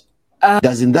obligations?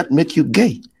 Doesn't that make you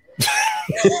gay?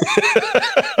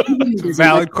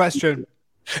 valid question.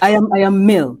 I am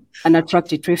male and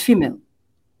attracted to a female.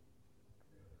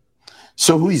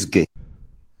 So who is gay?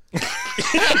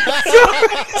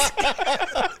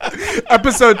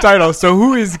 Episode title. So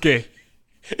who is gay?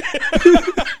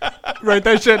 Write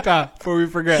that shit down before we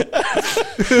forget.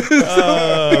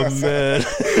 Oh, man.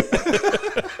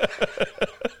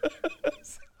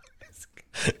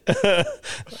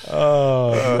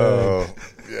 Oh,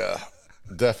 yeah.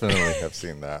 Definitely have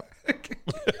seen that.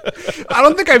 I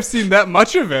don't think I've seen that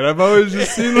much of it. I've always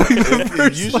just seen like the It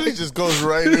first. usually just goes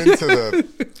right into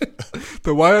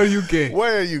The why are you gay?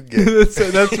 why are you gay?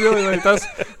 that's really like that's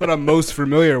what I'm most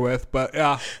familiar with. But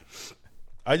yeah,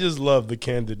 I just love the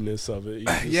candidness of it.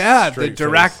 yeah, the straight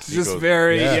direct, face. just goes-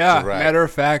 very yeah, direct. matter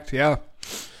of fact. Yeah.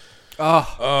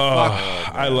 Oh,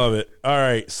 I love it. All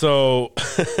right, so,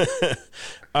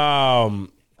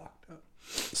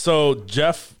 so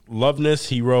Jeff Loveness,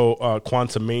 he wrote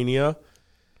Quantumania.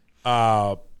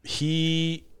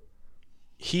 He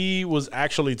was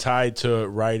actually tied to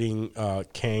writing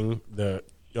Kang, the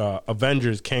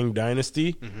Avengers Kang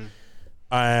Dynasty,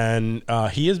 and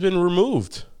he has been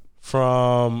removed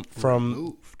from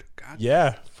God.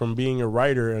 yeah, from being a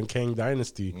writer in Kang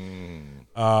Dynasty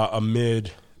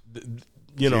amid.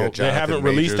 You know, See, they haven't Jonathan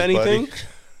released Majors, anything. buddy.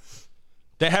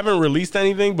 They haven't released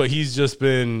anything, but he's just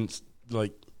been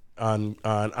like on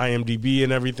IMDb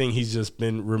and everything. He's just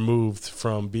been removed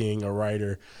from being a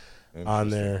writer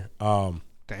on there.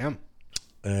 Damn.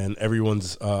 And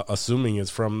everyone's assuming it's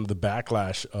from the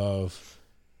backlash of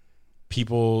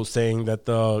people saying that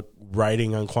the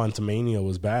writing on Quantumania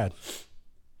was bad.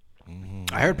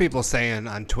 I heard people saying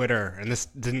on Twitter, and this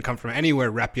didn't come from anywhere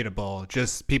reputable,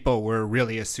 just people were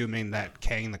really assuming that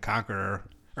Kang the Conqueror,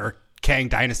 or Kang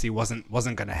Dynasty wasn't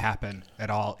going to happen at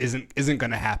all. Isn't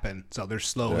going to happen. So they're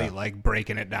slowly like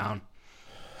breaking it down.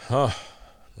 Huh.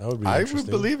 That would be I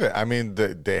interesting. would believe it. I mean,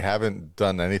 they haven't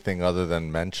done anything other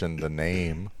than mention the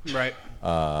name, Right.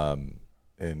 At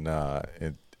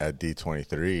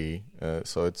D23.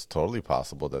 So it's totally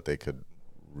possible that they could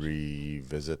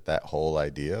revisit that whole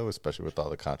idea, especially with all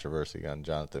the controversy on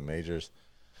Jonathan Majors.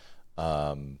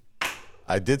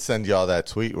 I did send y'all that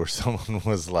tweet where someone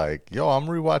was like, "Yo, I'm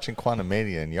rewatching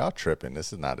Quantumania and y'all tripping.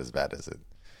 This is not as bad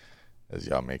as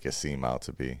y'all make it seem out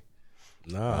to be."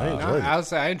 No, I enjoyed it. I would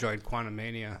say I enjoyed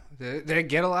Quantumania. Did it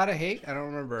get a lot of hate? I don't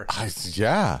remember.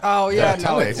 Yeah. Oh, yeah,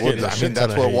 Tell no, me. it's Well, getting a I shit mean, ton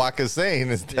that's of what hate. Waka's saying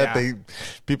is that Yeah.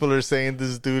 people are saying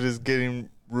this dude is getting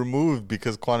removed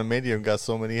because Quantumania got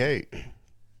so many hate.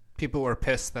 People were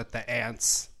pissed that the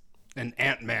ants and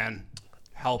Ant-Man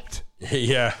helped.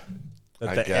 Yeah. That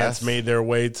I the guess. ants made their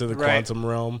way to the Right. quantum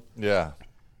realm. Yeah.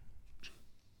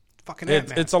 Fucking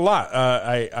Ant-Man. It's a lot.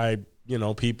 I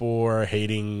people are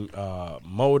hating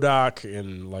MODOK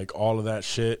and like all of that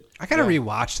shit. I gotta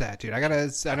rewatch that, dude. I know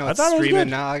it's thought it was streaming good.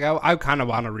 now. Like I kind of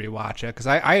want to rewatch it because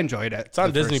I enjoyed it. It's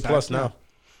on the first Disney time. Plus now.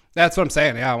 That's what I'm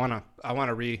saying. Yeah, I want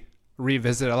to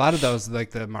revisit a lot of those,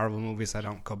 like the Marvel movies. I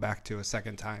don't go back to a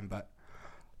second time, but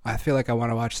I feel like I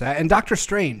want to watch that. And Doctor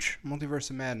Strange, Multiverse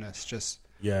of Madness, just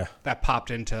Yeah. that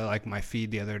popped into like my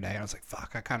feed the other day. I was like,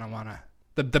 fuck, I kind of want to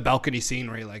the balcony scene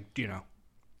where he like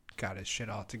got his shit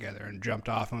all together and jumped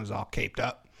off and was all caped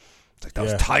up. It's like that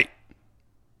Yeah. was tight.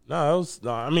 No, it was.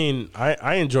 I mean,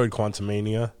 I enjoyed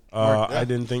Quantumania. I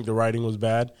didn't think the writing was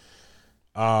bad.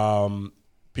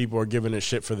 People are giving it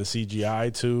shit for the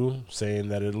CGI too, saying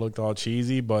that it looked all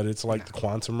cheesy, but it's like the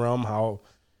quantum realm.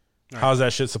 How's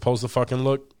that shit supposed to fucking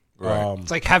look? Right. It's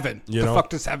like heaven. You The know? fuck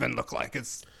does heaven look like?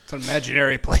 It's an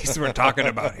imaginary place we're talking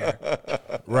about here.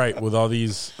 Right, with all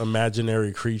these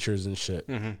imaginary creatures and shit.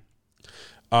 Mm-hmm.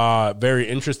 Very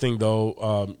interesting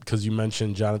though, because you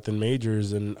mentioned Jonathan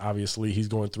Majors, and obviously he's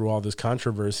going through all this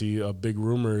controversy. A big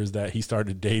rumor is that he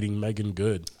started dating Megan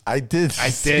Good. I did.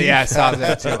 Yeah, I saw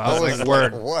that too. I was like,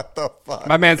 word. What the fuck?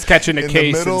 My man's catching a In the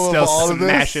case and middle of still all of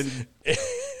this? smashing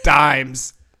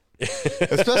dimes.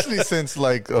 Especially since,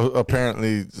 like,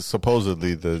 apparently,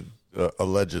 supposedly,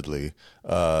 allegedly,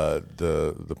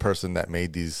 the person that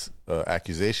made these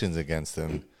accusations against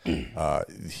him,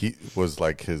 he was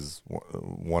like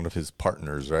one of his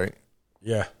partners, right?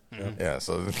 Yeah. Yeah.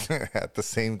 So at the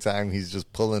same time, he's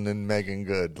just pulling in Megan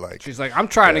Good, like She's like, I'm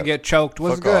trying to get choked.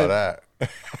 What's fuck all good? that.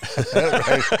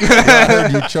 Right? I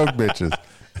heard you choke bitches.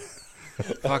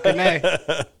 Fucking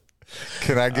A.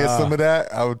 Can I get some of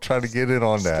that? I would try to get in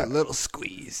on A that. little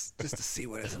squeeze just to see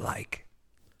what it's like.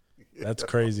 That's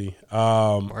crazy.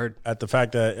 Word. At the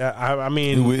fact that I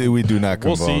mean, We do not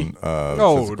We'll condone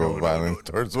No, physical no, violence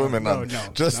towards women. No,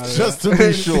 Just to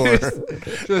be sure.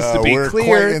 Just to be we're clear.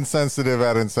 quite insensitive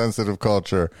at insensitive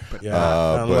culture.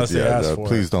 Yeah, unless they ask for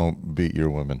please don't beat your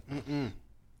women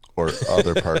or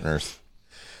other partners.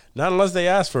 not unless they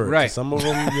ask for it. Right. Some of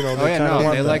them, they Oh, kind yeah, of no,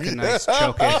 want they that. like a nice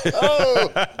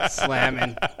choking,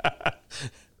 slamming.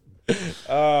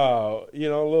 A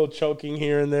little choking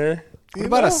here and there. What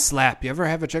about a slap? You ever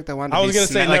have a chick that wanted to I was be gonna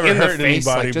say smacked, like never in the hurt face,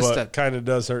 anybody, like just but kind of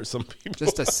does hurt some people.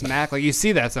 just a smack? Like you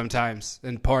see that sometimes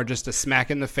in porn, just a smack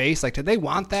in the face. Like, did they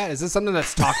want that? Is this something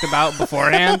that's talked about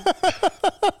beforehand?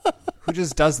 Who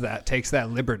just does that? Takes that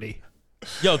liberty?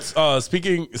 Yo,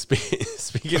 speaking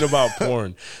about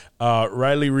porn,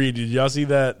 Riley Reid, did y'all see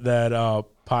that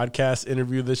podcast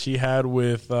interview that she had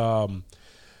with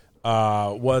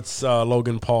what's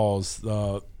Logan Paul's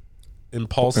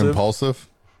Impulsive?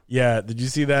 Yeah, did you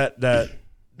see that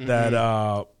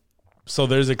so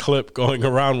there's a clip going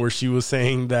around where she was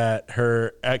saying that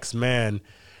her ex-boyfriend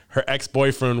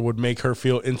would make her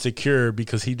feel insecure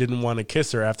because he didn't want to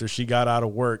kiss her after she got out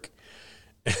of work.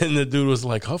 And the dude was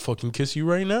like, I'll fucking kiss you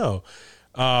right now.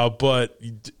 But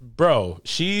bro,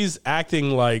 she's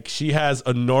acting like she has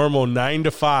a normal 9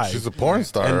 to 5. She's a porn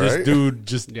star, and right? this dude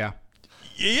just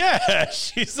Yeah,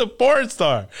 she's a porn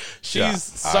star. She's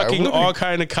sucking all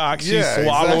kind of cock. She's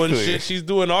swallowing shit. She's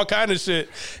doing all kind of shit.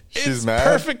 It's mad.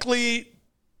 perfectly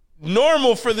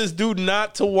normal for this dude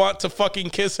not to want to fucking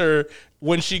kiss her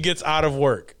when she gets out of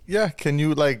work. Yeah, can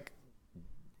you like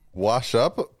wash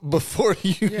up before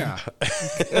you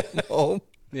get home?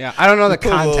 Yeah, I don't know the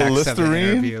Put a little context of the Listerine?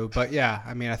 interview, but yeah,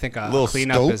 I mean, I think a Little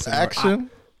cleanup scope is action?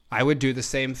 I would do the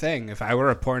same thing if I were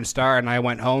a porn star and I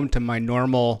went home to my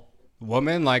normal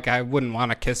woman. Like, I wouldn't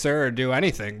want to kiss her or do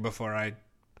anything before I at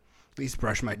least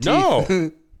brush my teeth.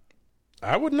 No,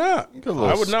 I would not.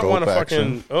 I would not want to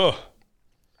fucking. Ugh.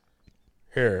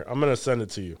 Here, I'm gonna send it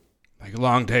to you. Like,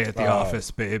 long day at the office,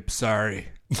 babe. Sorry.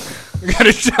 I got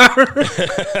a shower.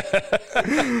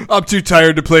 I'm too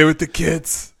tired to play with the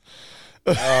kids.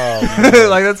 Oh,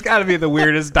 like that's got to be the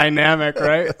weirdest dynamic,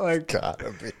 right? Like,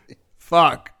 Gotta be.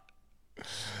 fuck.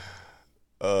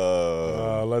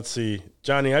 let's see,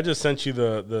 Johnny. I just sent you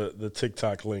the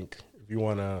TikTok link if you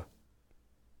want to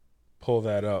pull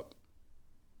that up,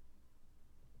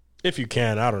 if you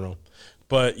can. I don't know,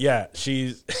 but yeah,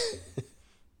 she's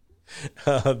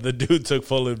the dude took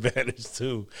full advantage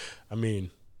too. I mean,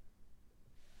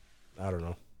 I don't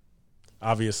know.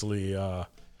 Obviously,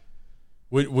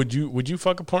 would you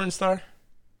fuck a porn star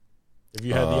if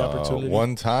you had the opportunity?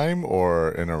 One time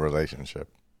or in a relationship?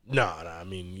 No, I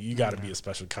mean, you got to be a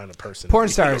special kind of person. Porn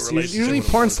to be in a stars. relationship Usually with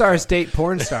a porn stars date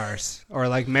porn stars or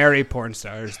like marry porn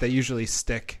stars. They usually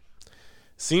stick.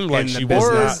 Seemed like in she the was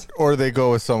business. not. Or they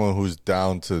go with someone who's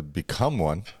down to become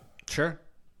one. Sure.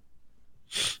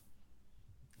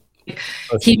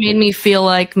 He made me feel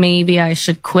like maybe I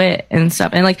should quit and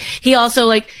stuff. And like, he also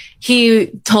like, he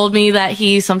told me that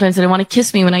he sometimes didn't want to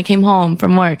kiss me when I came home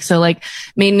from work. So like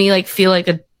made me like feel like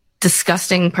a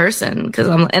disgusting person because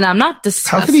I'm not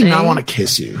disgusting. How could he not want to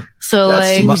kiss you? So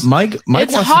like, Mike it's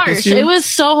wants to harsh. kiss you? It was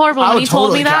so horrible I when would he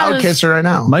told me that. I would kiss her right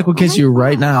now. Mike would kiss you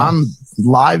right now on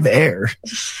live air.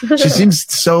 She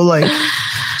seems so like,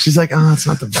 she's like, oh, it's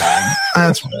not the vibe.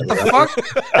 That's whatever.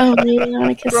 Oh, maybe I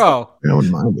want to kiss Bro. I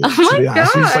wouldn't mind it. Oh to be my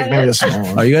honest. She's like God. maybe a small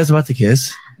one. Are you guys about to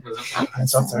kiss?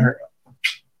 It's up to her.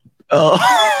 Oh.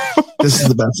 This is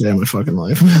the best day of my fucking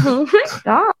life. Oh my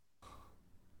God.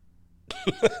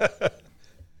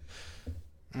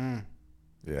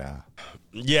 Yeah.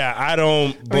 Yeah, I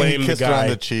don't blame he the kissed her on guy.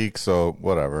 the cheek, so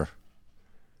whatever.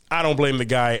 I don't blame the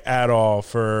guy at all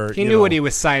for. He knew what he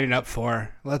was signing up for.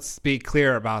 Let's be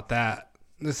clear about that.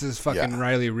 This is fucking Yeah.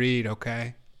 Riley Reid,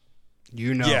 okay?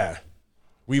 You know. Yeah,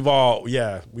 we've all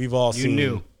You seen.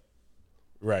 knew.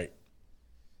 Right.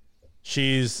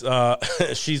 She's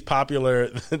she's popular.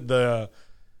 The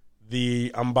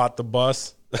I'm about to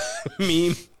bust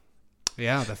meme.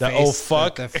 Yeah, the That face. oh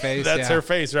fuck. The face, That's yeah. her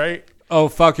face, right? Oh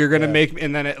fuck, you're gonna make me,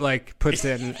 and then it like puts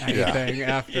in anything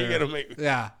after. You're gonna make me.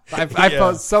 Yeah, I've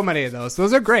posted so many of those.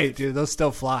 Those are great, dude. Those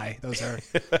still fly. Those are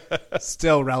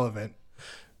still relevant.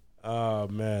 Oh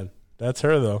man, that's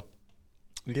her though.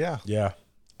 Yeah. Yeah,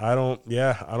 I don't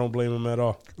blame him at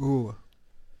all. Ooh.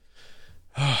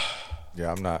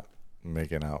 Yeah, I'm not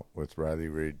making out with Riley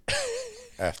Reid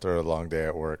after a long day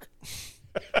at work.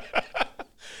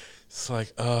 It's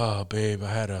like, oh babe, I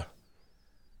had to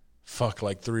fuck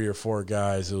like 3 or 4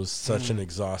 guys. It was such an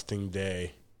exhausting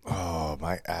day. Oh,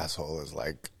 my asshole is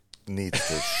like needs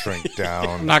to shrink down.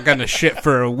 I'm not gonna shit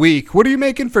for a week. What are you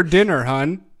making for dinner,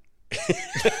 hun?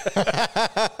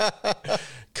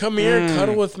 Come here,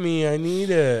 cuddle with me. I need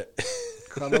it.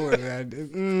 Cuddle with that.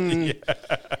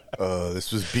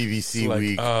 This was BBC Like,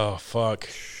 week. oh fuck.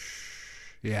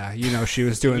 Yeah, you know she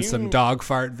was doing some dog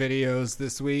fart videos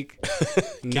this week.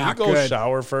 Can Not you go good.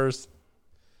 shower first?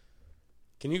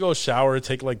 Can you go shower,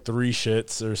 take like 3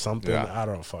 shits or something? Yeah. I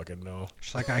don't fucking know.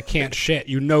 She's like, I can't shit.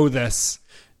 You know this.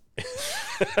 Can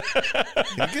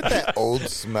you get that old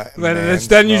But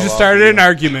then you just started an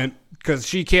argument because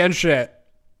she can shit.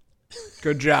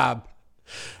 Good job.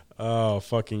 Oh,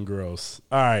 fucking gross.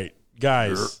 All right,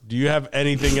 guys, do you have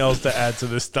anything else to add to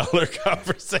this stellar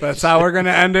conversation? That's how we're gonna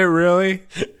end it, really?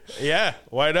 Yeah,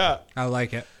 why not? I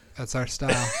like it. That's our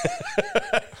style.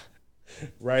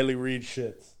 Riley Reid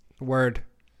shits. Word.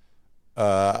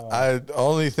 The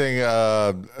only thing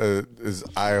is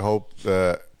I hope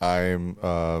that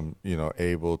I'm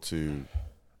able to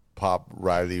pop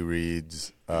Riley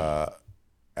Reid's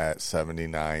at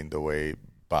 79 the way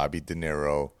Bobby De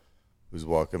Niro, who's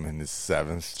welcoming his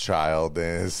 7th child,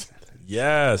 is.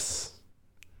 Yes.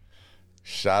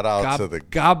 Shout out to the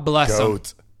God bless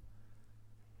goat. him.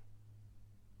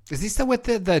 Is he still with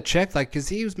the chick? Like, because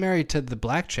he was married to the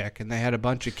black chick, and they had a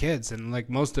bunch of kids, and like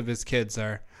most of his kids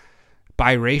are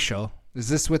biracial. Is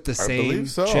this with the same believe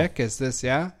so. chick? Is this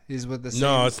He's with the same.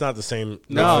 No, it's not the same.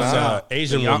 No, it's no.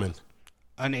 Asian The woman.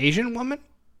 An Asian woman?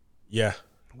 Yeah.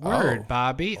 Word,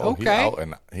 Bobby. Oh, Okay.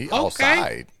 He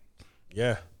outside.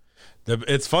 Yeah.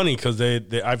 It's funny because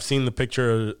I've seen the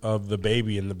picture of the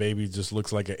baby, and the baby just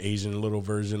looks like an Asian little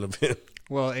version of him.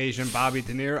 Well, Asian Bobby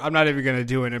De Niro. I'm not even going to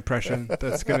do an impression.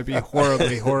 That's going to be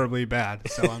horribly, horribly bad.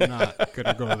 So I'm not going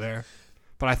to go there.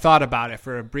 But I thought about it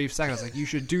for a brief second. I was like, you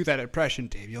should do that impression,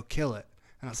 Dave. You'll kill it.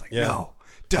 And I was like, no,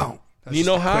 don't. That's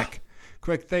Nino just a Ha?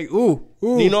 quick thing. Ooh.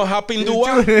 Nino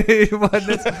Hapindua?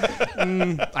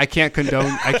 I can't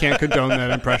condone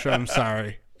that impression. I'm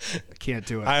sorry. I can't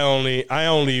do it. I only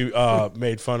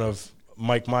made fun of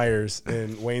Mike Myers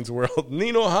in Wayne's World.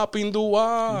 Nino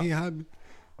Hapindua.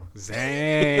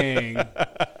 Zang.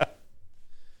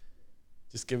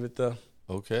 Just give it the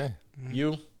okay.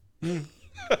 You.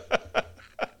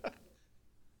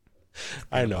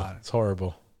 I know it's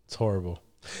horrible. It's horrible.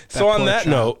 So on that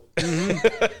note,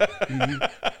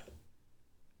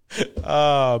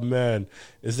 oh man,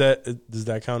 does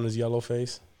that count as yellow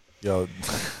face? Yo,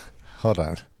 hold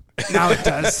on. Now it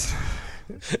does.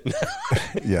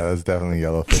 Yeah, that's definitely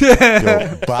yellow face.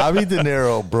 Yo, Bobby De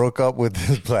Niro broke up with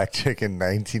this black chick in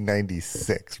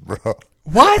 1996, bro.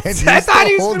 What? And I he's thought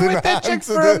he still was been holding with that on chick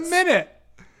to for a this. minute.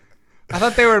 I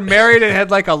thought they were married and had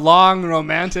like a long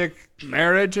romantic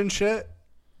marriage and shit.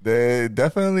 They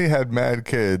definitely had mad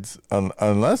kids,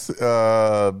 unless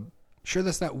Sure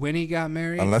that's not when he got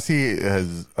married? unless he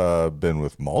has been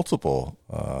with multiple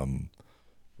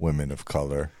women of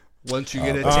color. Once you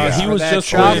get a taste he for was that just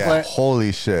chocolate. Yeah,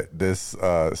 holy shit! This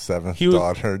seventh He was-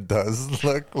 daughter does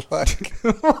look like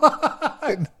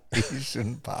an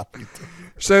Asian Bobby.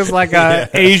 So it's like a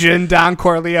Asian Don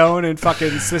Corleone in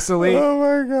fucking Sicily. Oh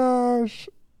my gosh,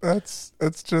 that's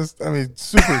just, I mean,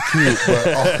 super cute, but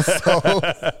also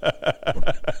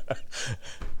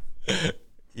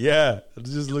Yeah, it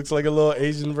just looks like a little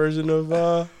Asian version of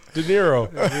De Niro.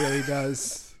 It really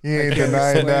does. he ain't I can't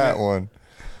denying explain that it. one.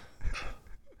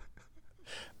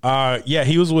 Yeah,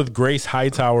 he was with Grace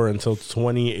Hightower until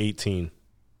 2018.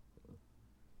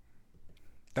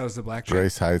 That was the black chick.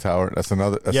 Grace Hightower. That's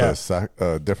another. That's Yeah.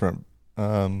 a different.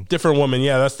 Different woman.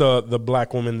 Yeah, that's the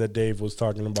black woman that Dave was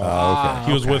talking about. okay.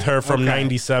 He was with her from Okay.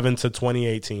 97 to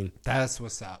 2018. That's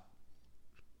what's up.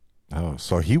 Oh,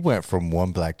 so he went from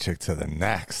one black chick to the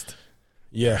next.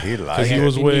 Yeah, He liked because he it.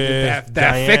 was He with needed that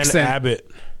Diane fixin'.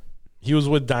 Abbott. He was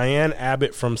with Diane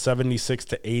Abbott from 76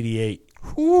 to 88.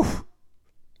 Whew.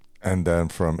 And then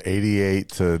from 88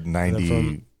 to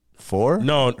 94?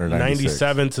 No, Or 96?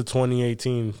 97 to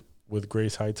 2018 with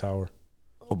Grace Hightower.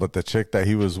 Oh, but the chick that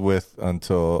he was with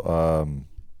until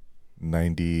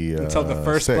 90. Until the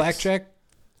first black chick.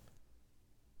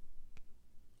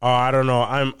 Oh, I don't know.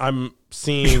 I'm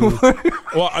seeing.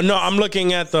 Well, no, I'm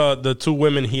looking at the two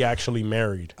women he actually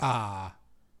married. I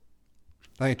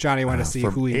think Johnny wanted to see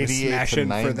From who he was 88 to smashing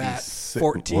for that 96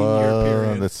 14-year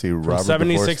period. Let's see. From Robert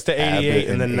 76 divorced to 88 Abbott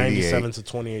and then in 97 88. to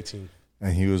 2018.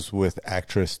 And he was with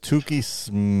actress Tukey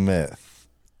Smith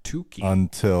Tukey.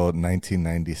 until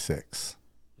 1996.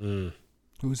 Who's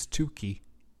Tukey?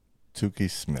 Tukey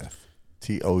Smith.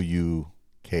 Toukie.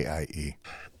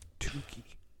 Tukey.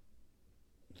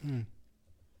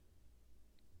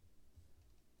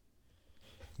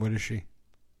 What is she?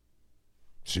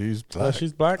 She's black.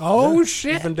 She's black. Oh, Yeah.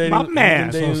 shit. He's been dating, My man.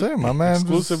 he's been That's what I'm saying. My man was-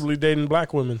 exclusively dating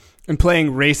black women. And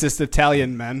playing racist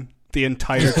Italian men the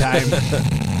entire time.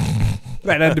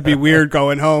 That had to be weird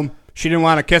going home. She didn't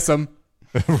want to kiss him.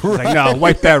 Right. Like, no,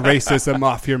 wipe that racism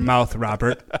off your mouth,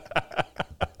 Robert.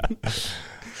 He's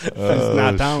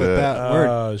not down with that word.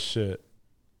 Oh, shit.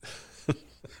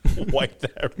 Wipe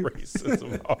that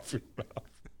racism off your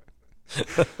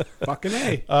mouth. Fucking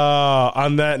A.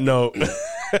 On that note.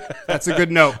 That's a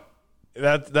good note.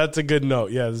 That's a good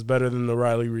note. Yeah, it's better than the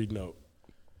Riley Reid note.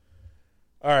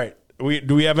 All right.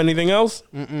 Do we have anything else?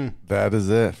 That is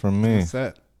it from me. That's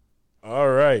it. All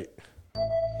right.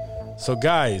 So,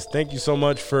 guys, thank you so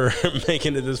much for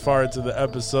making it this far into the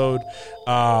episode.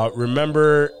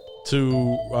 Remember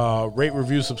to rate,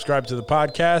 review, subscribe to the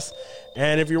podcast.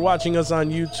 And if you're watching us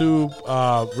on YouTube,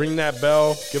 ring that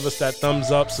bell, give us that thumbs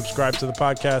up, subscribe to the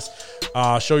podcast,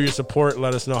 show your support,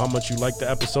 let us know how much you liked the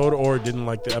episode or didn't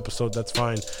like the episode. That's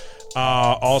fine.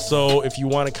 Also, if you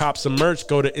want to cop some merch,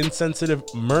 go to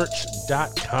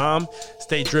insensitivemerch.com.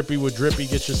 Stay drippy with Drippy.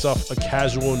 Get yourself a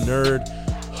casual nerd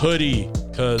hoodie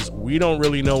because we don't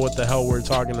really know what the hell we're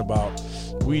talking about.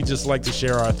 We just like to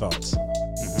share our thoughts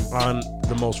on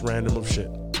the most random of shit.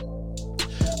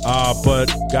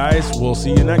 But guys, we'll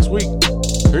see you next week.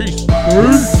 Peace.